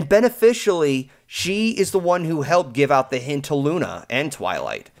 and beneficially, she is the one who helped give out the hint to Luna and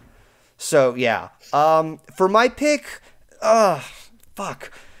Twilight. So yeah, for my pick,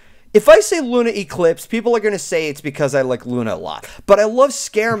 fuck. If I say Luna Eclipse, people are going to say it's because I like Luna a lot. But I love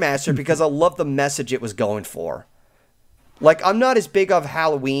Scaremaster because I love the message it was going for. Like, I'm not as big of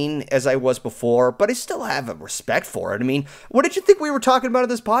Halloween as I was before, but I still have a respect for it. I mean, what did you think we were talking about in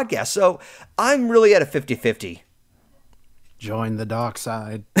this podcast? So I'm really at a 50-50. Join the dark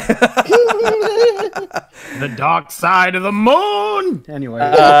side. The dark side of the moon. Anyway,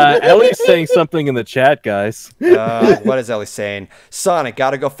 Ellie's saying something in the chat, guys. What is Ellie saying? Sonic,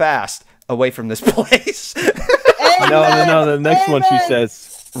 gotta go fast away from this place. No. The next one she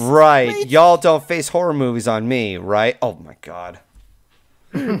says. Right, y'all don't face horror movies on me, right? Oh my god.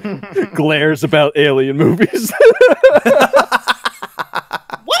 Glares about alien movies.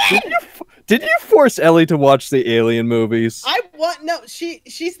 What? Did you force Ellie to watch the Alien movies?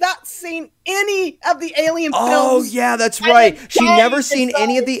 She's not seen any of the Alien films. Oh yeah, that's right. She never seen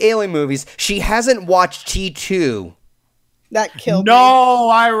any of the Alien movies. She hasn't watched T2. That killed me. No,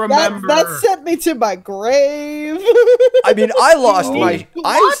 I remember. That sent me to my grave. I mean, I lost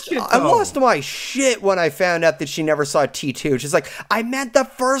my shit when I found out that she never saw T2. She's like, I meant the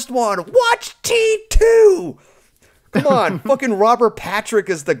first one. Watch T2. Come on, fucking Robert Patrick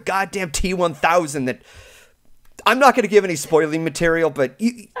is the goddamn T-1000 that... I'm not going to give any spoiling material, but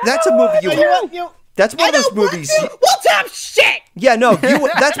that's a movie that's one of those movies... We'll talk shit! Yeah, no,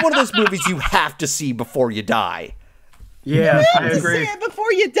 that's one of those movies you have to see before you die. Yeah, I agree. See it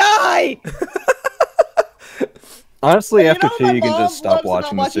before you die! Honestly, after 2, you can just stop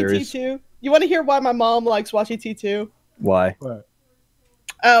watching the series. T2? You want to hear why my mom likes watching T2? Why? What?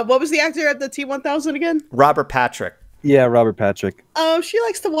 What was the actor at the T-1000 again? Robert Patrick. Yeah, Robert Patrick. Oh, she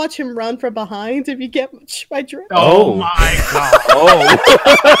likes to watch him run from behind, if you get my drift. Oh my god. Oh.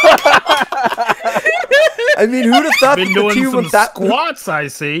 I mean, who'd have thought Been that the doing some T1000 squats, I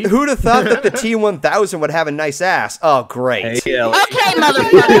see. Who'd have thought that the T1000 would have a nice ass? Oh, great. Hey, Okay,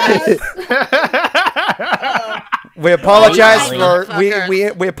 motherfuckers. We apologize Oh, for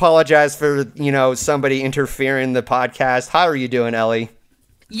we apologize for somebody interfering in the podcast. How are you doing, Ellie?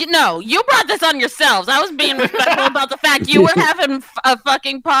 You brought this on yourselves. I was being respectful about the fact you were having a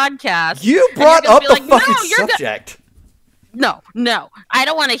fucking podcast. You brought up the fucking subject. No, I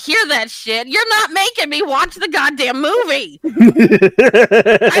don't want to hear that shit. You're not making me watch the goddamn movie. I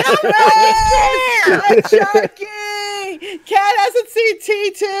don't fucking care. Chucky! Cat hasn't seen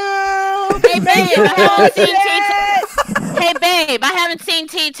T2. Hey babe, I haven't seen T2. Hey babe, I haven't seen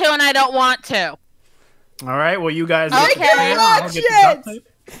T2 and I don't want to. All right, well, you guys. Okay. I'll get the duct tape.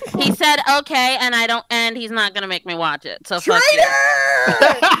 He said okay, and he's not gonna make me watch it. So fuck Traitor!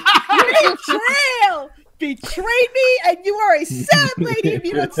 Betrayal! Betrayed me, and you are a sad lady if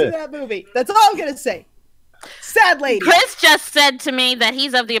you don't see that movie. That's all I'm gonna say. Sad lady. Chris just said to me that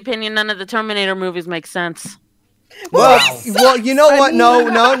he's of the opinion none of the Terminator movies make sense. Well, you know what? No.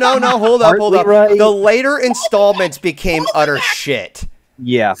 Hold up. Right. The later installments became utter shit.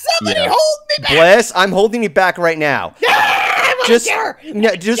 Yeah. Somebody yeah. hold me back. Bliss, I'm holding you back right now. Just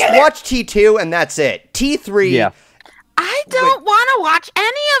watch T2 and that's it. T3. Yeah. I don't want to watch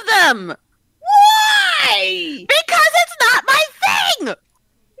any of them. Why? Because it's not my thing.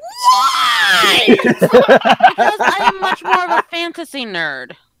 Why? Because I am much more of a fantasy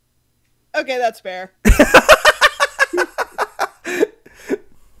nerd. Okay, that's fair.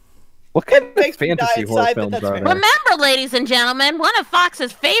 What kind of makes me fantasy die horror inside, but films that's are fair. there? Remember, ladies and gentlemen, one of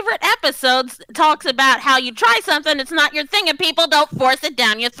Fox's favorite episodes talks about how you try something, it's not your thing, and people don't force it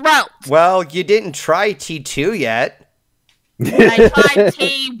down your throat. Well, you didn't try T2 yet. I tried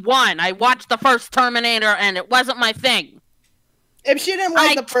T1. I watched the first Terminator, and it wasn't my thing. If she didn't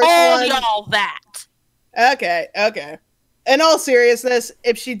like I the first told one, y'all that. Okay. In all seriousness,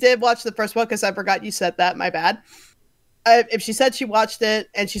 if she did watch the first one, because I forgot you said that, my bad. If she said she watched it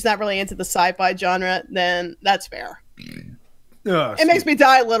and she's not really into the sci-fi genre, then that's fair. It makes me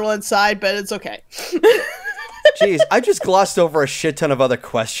die a little inside, but it's okay. Jeez, I just glossed over a shit ton of other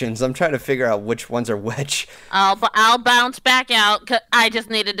questions. I'm trying to figure out which ones are which. I'll bounce back out. I just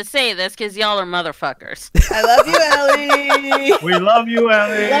needed to say this because y'all are motherfuckers. I love you, Ellie. We love you,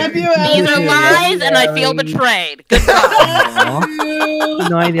 Ellie. Love you, Ellie. These are lies, and I feel betrayed. Goodbye. Good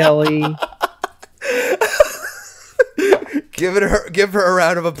night, Ellie. Give her a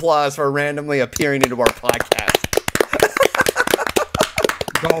round of applause for randomly appearing into our podcast.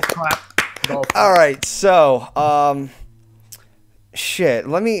 Golf clap. All right, so shit.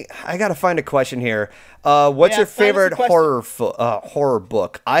 I gotta find a question here. What's your favorite horror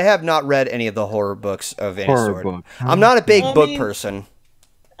book? I have not read any of the horror books of any sort. Book. I'm not a big book person.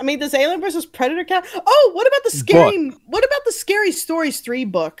 I mean, does Alien vs. Predator count? Oh, what about the scary? What about the Scary Stories 3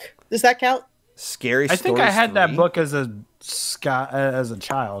 book? Does that count? Scary I Stories think I had 3? that book as a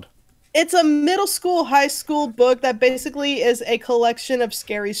child. It's a middle school, high school book that basically is a collection of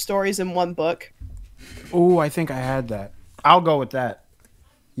scary stories in one book. Oh, I think I had that. I'll go with that.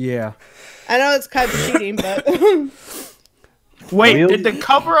 Yeah. I know it's kind of cheating, but Wait, Really? did the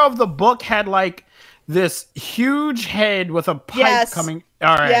cover of the book had like this huge head with a pipe Yes. coming?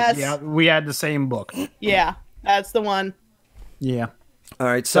 All right. Yes. Yeah, we had the same book. yeah, that's the one. Yeah. All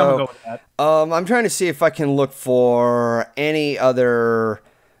right, So I'll so go with that. I'm trying to see if I can look for any other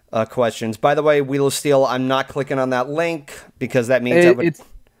questions. By the way, Wheel of Steel, I'm not clicking on that link because that means I would.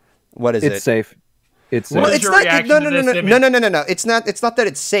 What is it? It's safe. It's safe. What Well, is it's your not. reaction No. to this image? No. It's not. It's not that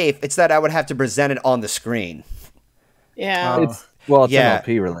it's safe. It's that I would have to present it on the screen. Yeah. Oh. It's Yeah.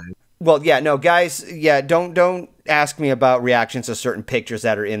 MLP related. Well, yeah, no, guys, yeah, don't ask me about reactions to certain pictures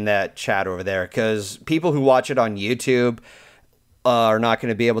that are in that chat over there, because people who watch it on YouTube are not going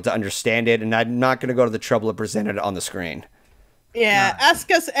to be able to understand it, and I'm not going to go to the trouble of presenting it on the screen. Yeah,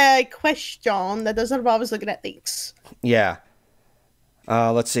 ask us a question that doesn't involve us looking at things. Yeah.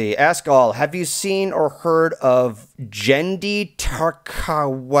 Let's see. Ask all. Have you seen or heard of Gendy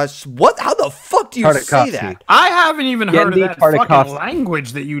Tarkawas? What? How the fuck do you say Tartakovsky. that? I haven't even heard of Gendy that fucking Tartakovsky.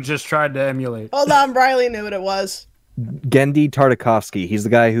 language that you just tried to emulate. Hold on, Riley knew what it was. Gendy Tartakovsky. He's the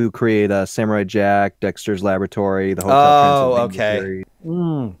guy who created Samurai Jack, Dexter's Laboratory, the Hotel Oh, Transylvania okay. series.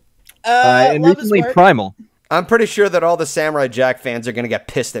 And Love his recently work. Primal. I'm pretty sure that all the Samurai Jack fans are going to get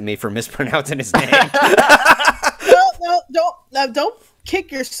pissed at me for mispronouncing his name. Don't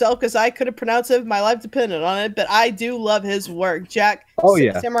kick yourself because I could have pronounced it if my life depended on it. But I do love his work, Jack. Oh,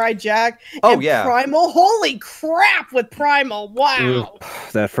 yeah. Samurai Jack. Oh, and yeah. Primal. Holy crap! With Primal, wow.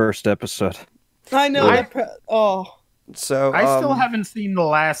 That first episode. I know. Yeah. Oh, So I still haven't seen the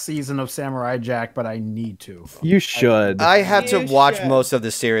last season of Samurai Jack, but I need to. You should. I have to You watch should. most of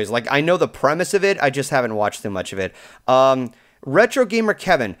the series. Like, I know the premise of it, I just haven't watched too much of it. Retro Gamer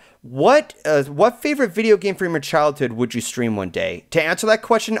Kevin, what favorite video game from your childhood would you stream one day? To answer that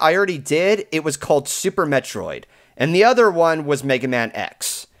question, I already did. It was called Super Metroid. And the other one was Mega Man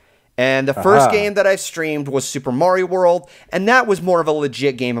X. And the first game that I streamed was Super Mario World, and that was more of a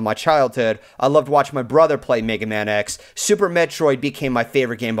legit game in my childhood. I loved watching my brother play Mega Man X. Super Metroid became my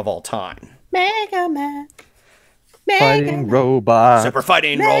favorite game of all time. Mega Man. Fighting robot. Super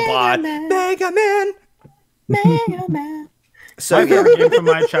Fighting Mega Robot. Man. Mega Man. Mega Man. So My yeah. favorite game from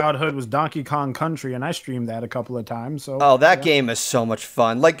my childhood was Donkey Kong Country, and I streamed that a couple of times. So Oh, that game is so much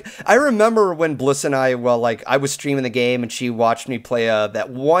fun. Like, I remember when Bliss and I, I was streaming the game and she watched me play that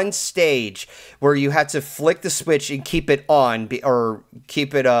one stage where you had to flick the switch and keep it on, or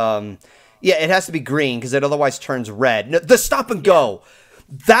keep it, yeah, it has to be green because it otherwise turns red. No, the stop and go.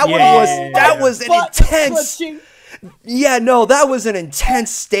 That was an intense. Yeah, no, that was an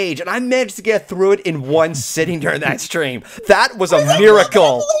intense stage, and I managed to get through it in one sitting during that stream. That was a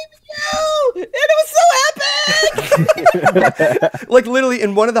miracle. And it was so epic! Like, literally,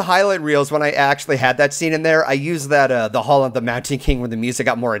 in one of the highlight reels, when I actually had that scene in there, I used that, the Hall of the Mountain King, where the music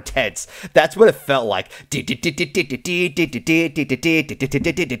got more intense. That's what it felt like. I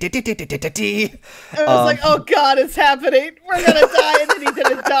was like, oh god, it's happening. We're gonna die, and then he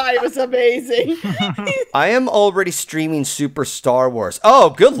didn't die. It was amazing. I am already streaming Super Star Wars. Oh,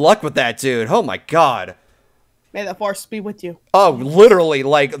 good luck with that, dude. Oh my god. May the force be with you. Oh, literally,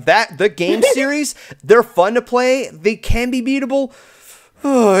 like, the game series, they're fun to play. They can be beatable.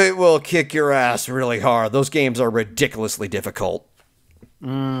 Oh, it will kick your ass really hard. Those games are ridiculously difficult.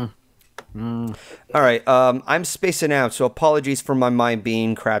 All right, I'm spacing out, so apologies for my mind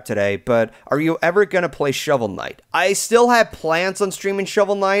being crap today, but are you ever going to play Shovel Knight? I still have plans on streaming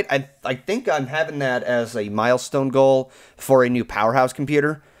Shovel Knight. I think I'm having that as a milestone goal for a new Powerhouse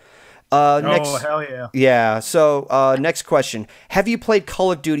computer. oh, hell yeah. Yeah, so next question. Have you played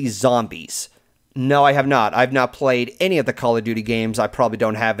Call of Duty Zombies? No, I have not. I've not played any of the Call of Duty games. I probably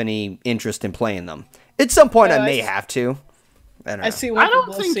don't have any interest in playing them. At some point, I may have to. I don't know. I see. I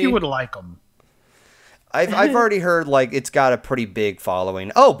don't think you would like them. I've already heard, like, it's got a pretty big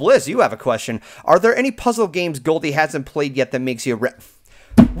following. Oh, Bliss, you have a question. Are there any puzzle games Goldie hasn't played yet that makes you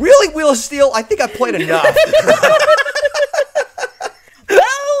really, Wheel of Steel? I think I've played enough.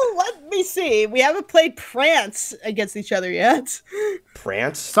 Well, let me see. We haven't played Prance against each other yet.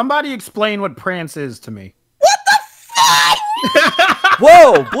 Prance? Somebody explain what Prance is to me. What the fuck?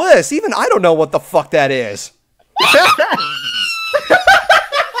 Whoa, Bliss, even I don't know what the fuck that is.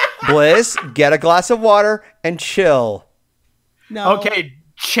 Bliss, get a glass of water and chill. No. Okay,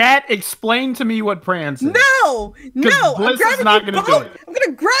 chat, explain to me what Prance is. No, no. Bliss I'm is not grabbing gonna you do both. it. I'm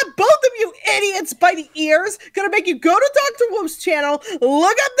gonna grab both of you idiots by the ears. Gonna make you go to Dr. Whoop's channel,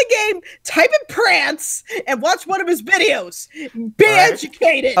 look up the game, type in Prance, and watch one of his videos. Be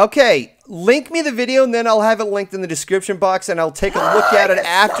educated. Okay, link me the video and then I'll have it linked in the description box and I'll take a look at it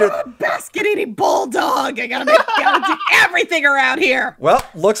after. Basket eating bulldog. I gotta do everything around here. Well,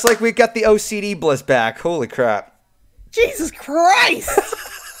 looks like we got the OCD Bliss back. Holy crap. Jesus Christ.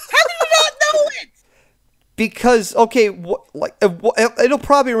 How did you not know it? Because, okay, it'll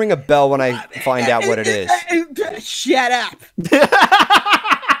probably ring a bell when I find out what it is. Shut up.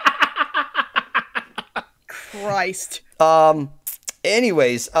 Christ.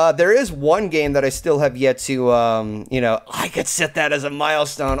 Anyways, there is one game that I still have yet to, I could set that as a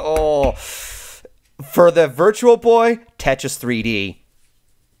milestone. Oh, for the Virtual Boy, Tetris 3D.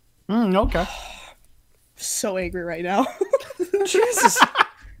 Okay. So angry right now. Jesus.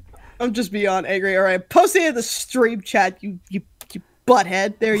 I'm just beyond angry. All right, post it in the stream chat, you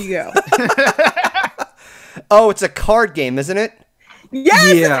butthead. There you go. Oh, it's a card game, isn't it?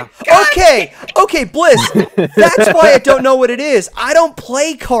 Yes. Yeah. Okay, Bliss. That's why I don't know what it is. I don't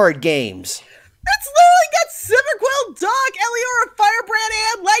play card games. That's literally got Silverquill, Dog, Eliyora, Firebrand,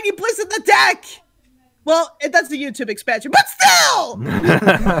 and Lady Bliss in the deck. Well, that's the YouTube expansion, but still.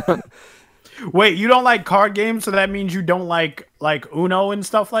 Wait, you don't like card games, so that means you don't like Uno and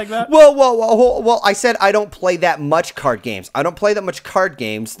stuff like that? Well, I said I don't play that much card games. I don't play that much card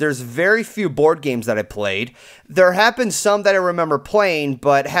games. There's very few board games that I played. There have been some that I remember playing,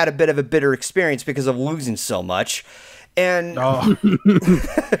 but had a bit of a bitter experience because of losing so much. And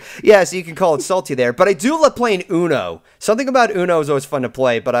yeah, so you can call it salty there. But I do love playing Uno. Something about Uno is always fun to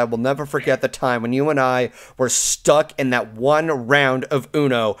play, but I will never forget the time when you and I were stuck in that one round of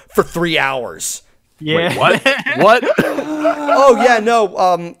Uno for 3 hours. Yeah. Wait, what? What? Oh yeah,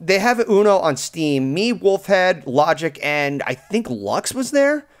 no. They have Uno on Steam. Me, Wolfhead, Logic, and I think Lux was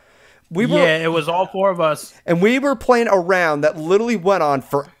there. Yeah, it was all 4 of us. And we were playing a round that literally went on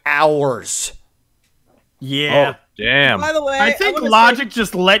for hours. Yeah. Oh, damn. By the way, I think Logic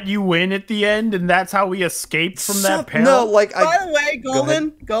just let you win at the end, and that's how we escaped from that peril. No, like by the way,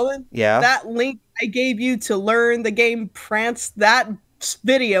 Golden. Yeah. That link I gave you to learn the game Prance, that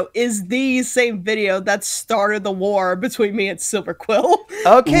video is the same video that started the war between me and Silver Quill.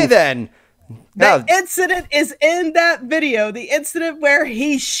 Okay, then. The incident is in that video. The incident where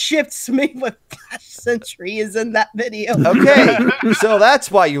he shifts me with Flash Sentry is in that video. Okay, so that's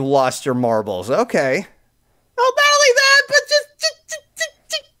why you lost your marbles. Okay. Oh, not only that, but just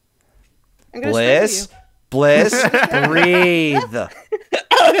I'm gonna Bliss, breathe.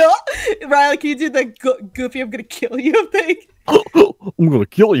 Ryley, can you do the goofy "I'm gonna kill you" thing? I'm gonna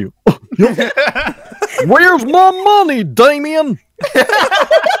kill you. Where's my money, Damien?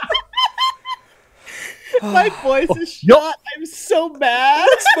 My voice is shot. I'm so mad.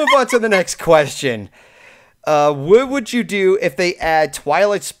 Let's move on to the next question. What would you do if they add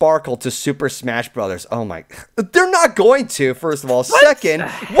Twilight Sparkle to Super Smash Brothers? Oh my... They're not going to, first of all. What? Second,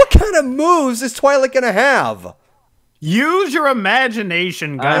 what kind of moves is Twilight going to have? Use your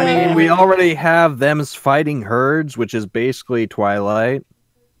imagination, guys. I mean, we already have them's fighting herds, which is basically Twilight.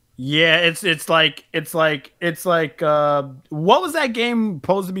 Yeah, it's like what was that game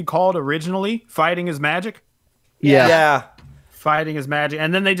supposed to be called originally? Fighting is Magic? Yeah. Fighting is Magic.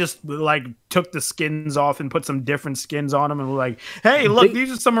 And then they just like took the skins off and put some different skins on them and were like, hey, look,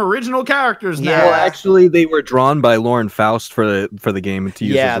 these are some original characters now. Yeah. Well, actually, they were drawn by Lauren Faust for the game to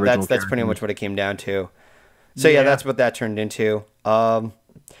use as original that's pretty much what it came down to. So yeah, that's what that turned into.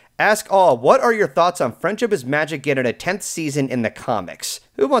 Ask all, what are your thoughts on Friendship is Magic getting a 10th season in the comics?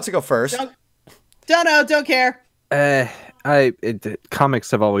 Who wants to go first? Don't know, don't care.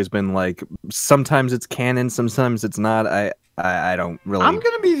 Comics have always been like, sometimes it's canon, sometimes it's not. I don't really... I'm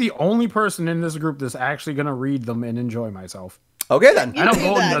going to be the only person in this group that's actually going to read them and enjoy myself. Okay, then. I know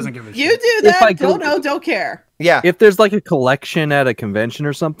Golden doesn't give a shit. You do that, don't know, don't care. Yeah. If there's like a collection at a convention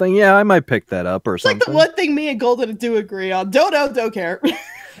or something, yeah, I might pick that up or It's something. like the one thing me and Golden do agree on. Don't know, don't care.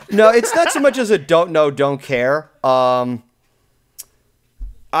 No, it's not so much as a don't know, don't care. I'm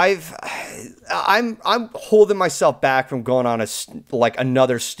holding myself back from going on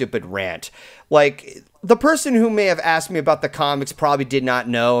another stupid rant. Like, the person who may have asked me about the comics probably did not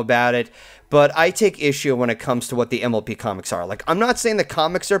know about it, but I take issue when it comes to what the MLP comics are. Like, I'm not saying the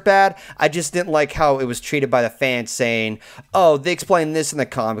comics are bad, I just didn't like how it was treated by the fans, saying, oh, they explain this in the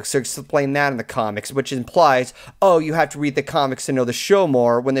comics, they explain that in the comics, which implies, oh, you have to read the comics to know the show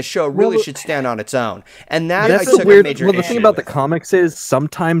more, when the show really should stand on its own. And that I took a major issue with. The thing about the comics is,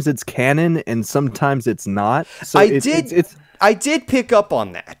 sometimes it's canon, and sometimes it's not. So I did pick up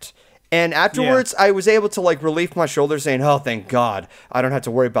on that. And afterwards, I was able to, like, relieve my shoulders saying, oh, thank God, I don't have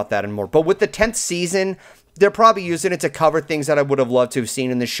to worry about that anymore. But with the 10th season, they're probably using it to cover things that I would have loved to have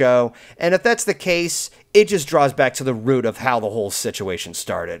seen in the show. And if that's the case, it just draws back to the root of how the whole situation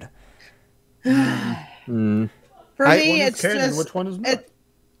started. For me, it's just... Which one is not?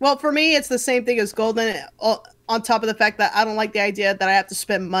 Well, for me, it's the same thing as Golden, on top of the fact that I don't like the idea that I have to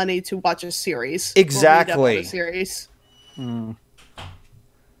spend money to watch a series. Exactly. A series.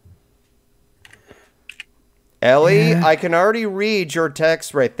 Ellie, I can already read your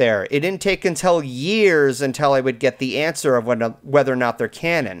text right there. It didn't take until years until I would get the answer of whether or not they're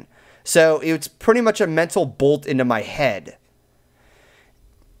canon. So it's pretty much a mental bolt into my head.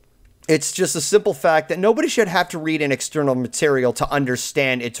 It's just a simple fact that nobody should have to read an external material to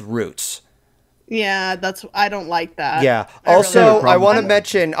understand its roots. Yeah, I don't like that. Yeah. Also, I want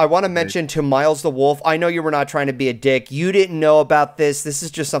to mention to Miles the Wolf, I know you were not trying to be a dick. You didn't know about this. This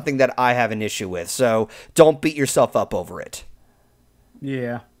is just something that I have an issue with. So don't beat yourself up over it.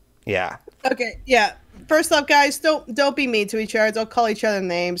 Yeah. Yeah. Okay, yeah. First off, guys, don't be mean to each other. Don't call each other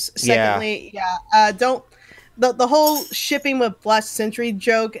names. Secondly, don't the whole shipping with Flash Sentry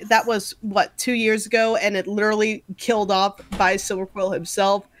joke, that was what, 2 years ago, and it literally killed off by Silver Quill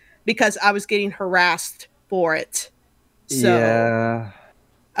himself. Because I was getting harassed for it. So,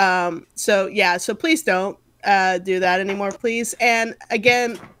 so please don't do that anymore, please. And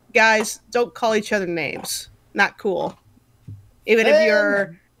again, guys, don't call each other names. Not cool. Even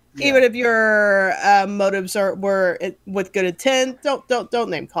if your motives were with good intent, don't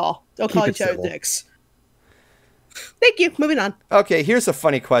name call. Don't call each other dicks. Thank you. Moving on. Okay, here's a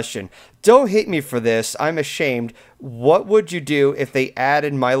funny question. Don't hate me for this. I'm ashamed. What would you do if they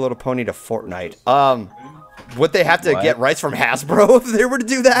added My Little Pony to Fortnite? Would they have to get rights from Hasbro if they were to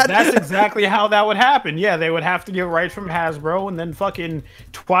do that? That's exactly how that would happen. Yeah, they would have to get rights from Hasbro, and then fucking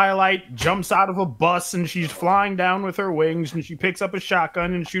Twilight jumps out of a bus and she's flying down with her wings and she picks up a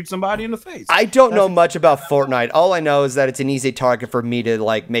shotgun and shoots somebody in the face. I don't know much about Fortnite. All I know is that it's an easy target for me to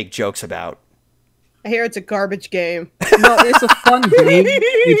like make jokes about. I hear it's a garbage game. No, it's a fun game.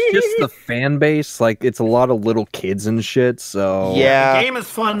 It's just the fan base. Like, it's a lot of little kids and shit, so... Yeah. The game is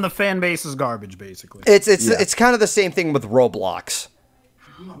fun, the fan base is garbage, basically. It's kind of the same thing with Roblox.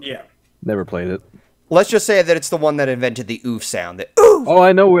 Yeah. Never played it. Let's just say that it's the one that invented the oof sound. The oof! Oh,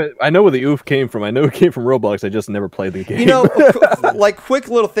 I know where the oof came from. I know it came from Roblox. I just never played the game. You know, like, quick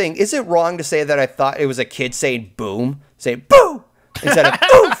little thing. Is it wrong to say that I thought it was a kid saying boom? Saying boo! Instead of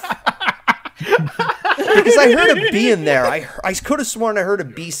oof! Because I heard a B in there. I could have sworn I heard a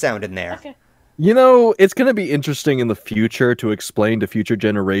B sound in there. Okay. You know, it's going to be interesting in the future to explain to future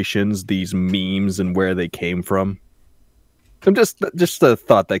generations these memes and where they came from. I'm just a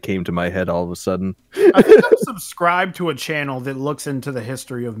thought that came to my head all of a sudden. I think I'm subscribed to a channel that looks into the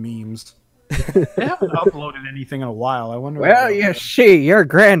history of memes. They haven't uploaded anything in a while. I wonder. Well, you see, your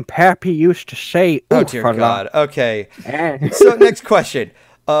grandpappy used to say, "Oh dear God." Okay. So next question: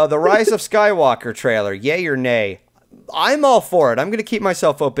 the Rise of Skywalker trailer, yay or nay? I'm all for it. I'm going to keep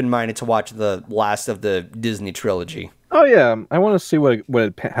myself open-minded to watch the last of the Disney trilogy. Oh yeah, I want to see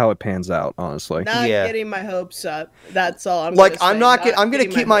how it pans out. Honestly, Not getting my hopes up. That's all I'm like. Gonna say. I'm going to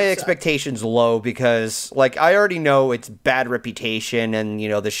keep my expectations low because, like, I already know its bad reputation and, you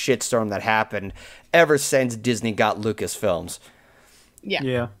know, the shitstorm that happened ever since Disney got Lucasfilms.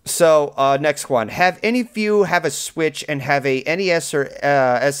 Yeah. So next one: have any of you have a Switch and have a NES or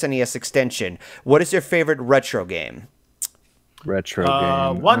SNES extension? What is your favorite retro game? Retro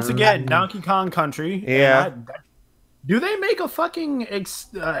game. Once again, Donkey Kong Country. Yeah. Do they make a fucking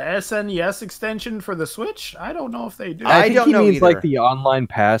SNES extension for the Switch? I don't know if they do. I think don't he know means either. like the online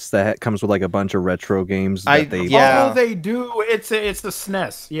pass that comes with like a bunch of retro games. That Oh, they do. It's the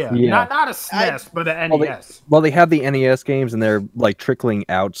SNES. Yeah. Not a SNES, but an NES. Well, they have the NES games, and they're like trickling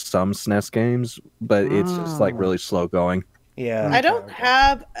out some SNES games, but it's just like really slow going. Yeah. I don't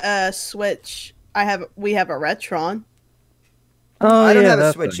have a Switch. We have a Retron. Oh, I don't have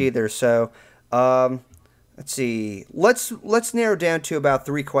a Switch either, so let's see. Let's narrow down to about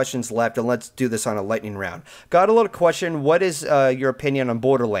 3 questions left, and let's do this on a lightning round. Got a little question. What is your opinion on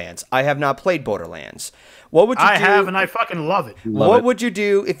Borderlands? I have not played Borderlands. What would you do? I have, and I fucking love it. What would you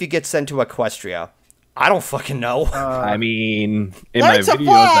do if you get sent to Equestria? I don't fucking know. I mean, in my Learn to videos,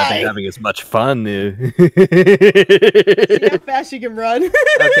 fly! I've been having as much fun. See how fast you can run.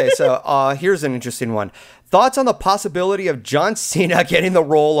 Okay, so here's an interesting one. Thoughts on the possibility of John Cena getting the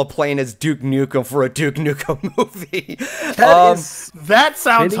role of playing as Duke Nukem for a Duke Nukem movie? That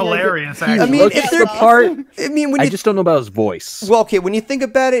sounds hilarious, actually. I mean, Looks if the they're part. I mean, when I you just don't know about his voice. well, okay, when you think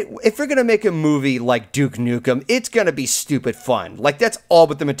about it, if you're gonna make a movie like Duke Nukem, it's gonna be stupid fun. Like, that's all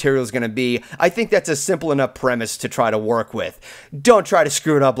what the material is gonna be. I think that's a simple enough premise to try to work with. Don't try to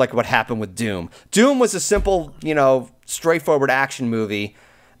screw it up like what happened with Doom. Doom was a simple, you know, straightforward action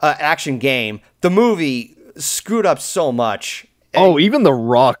game. The movie screwed up so much. Oh, even The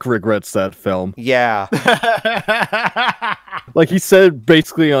Rock regrets that film. Yeah. Like, he said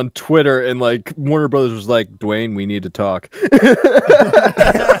basically on Twitter, and like Warner Brothers was like, Dwayne, we need to talk.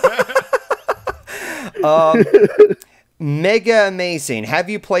 Mega amazing. Have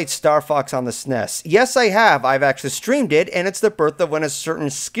you played Star Fox on the SNES? Yes, I have. I've actually streamed it, and it's the birth of when a certain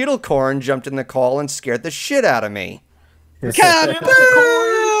Skittlecorn jumped in the call and scared the shit out of me.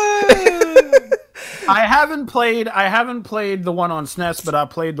 I haven't played the one on SNES, but I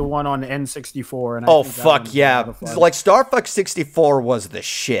played the one on N64. And Oh, fuck yeah. Like, Star Fox 64 was the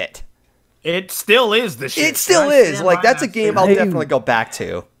shit. It still is the shit. It still is. Like, that's a game I'll definitely go back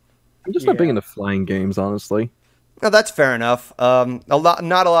to. I'm just not big into flying games, honestly. No, that's fair enough. Not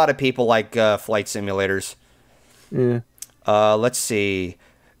a lot of people like flight simulators. Yeah. Let's see.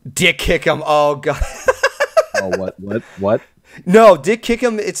 Dick Kickem. Oh, God. Oh, what? No, Dick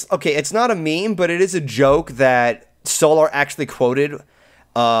Kickem, it's okay, it's not a meme, but it is a joke that Solar actually quoted.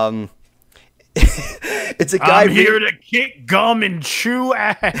 It's a guy I'm here to kick gum and chew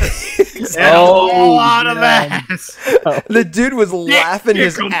ass. Exactly. And a lot of ass. The dude was laughing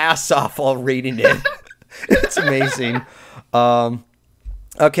his ass off while reading it. It's amazing.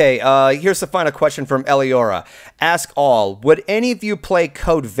 Okay, here's the final question from Eliyora. Ask all, would any of you play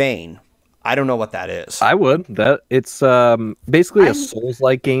Code Vein? I don't know what that is. I would. It's basically a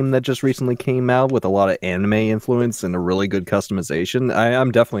Souls-like game that just recently came out with a lot of anime influence and a really good customization.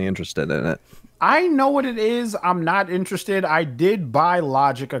 I'm definitely interested in it. I know what it is. I'm not interested. I did buy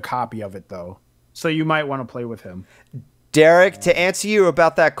Logic a copy of it, though. So you might want to play with him. Derek, to answer you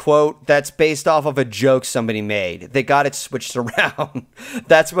about that quote, that's based off of a joke somebody made. They got it switched around.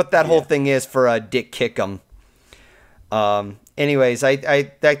 That's what that whole thing is for Dick Kickham. Anyways, I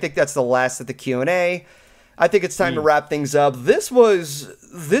think that's the last of the Q&A. I think it's time to wrap things up. This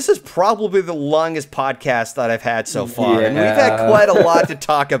is probably the longest podcast that I've had so far, and we've had quite a lot to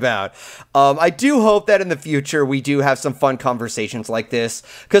talk about. I do hope that in the future we do have some fun conversations like this,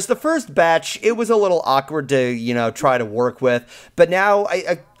 because the first batch, it was a little awkward to, try to work with, but now,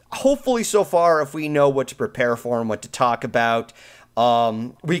 I hopefully so far, if we know what to prepare for and what to talk about,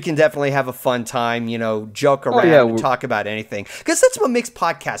 we can definitely have a fun time, joke around and talk about anything. Because that's what makes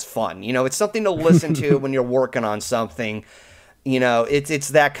podcasts fun. It's something to listen to when you're working on something. It's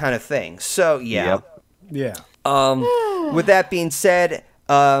that kind of thing. So, yeah. Yeah. With that being said,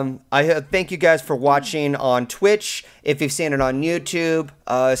 I thank you guys for watching on Twitch. If you've seen it on YouTube,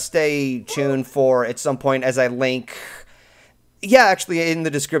 stay tuned for at some point as I link... Yeah, actually, in the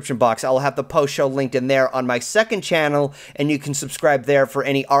description box, I'll have the post-show linked in there on my second channel, and you can subscribe there for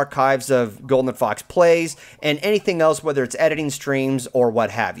any archives of GoldenFox plays and anything else, whether it's editing streams or what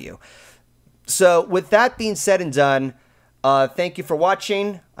have you. So, with that being said and done, thank you for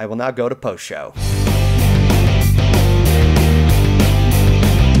watching. I will now go to post-show.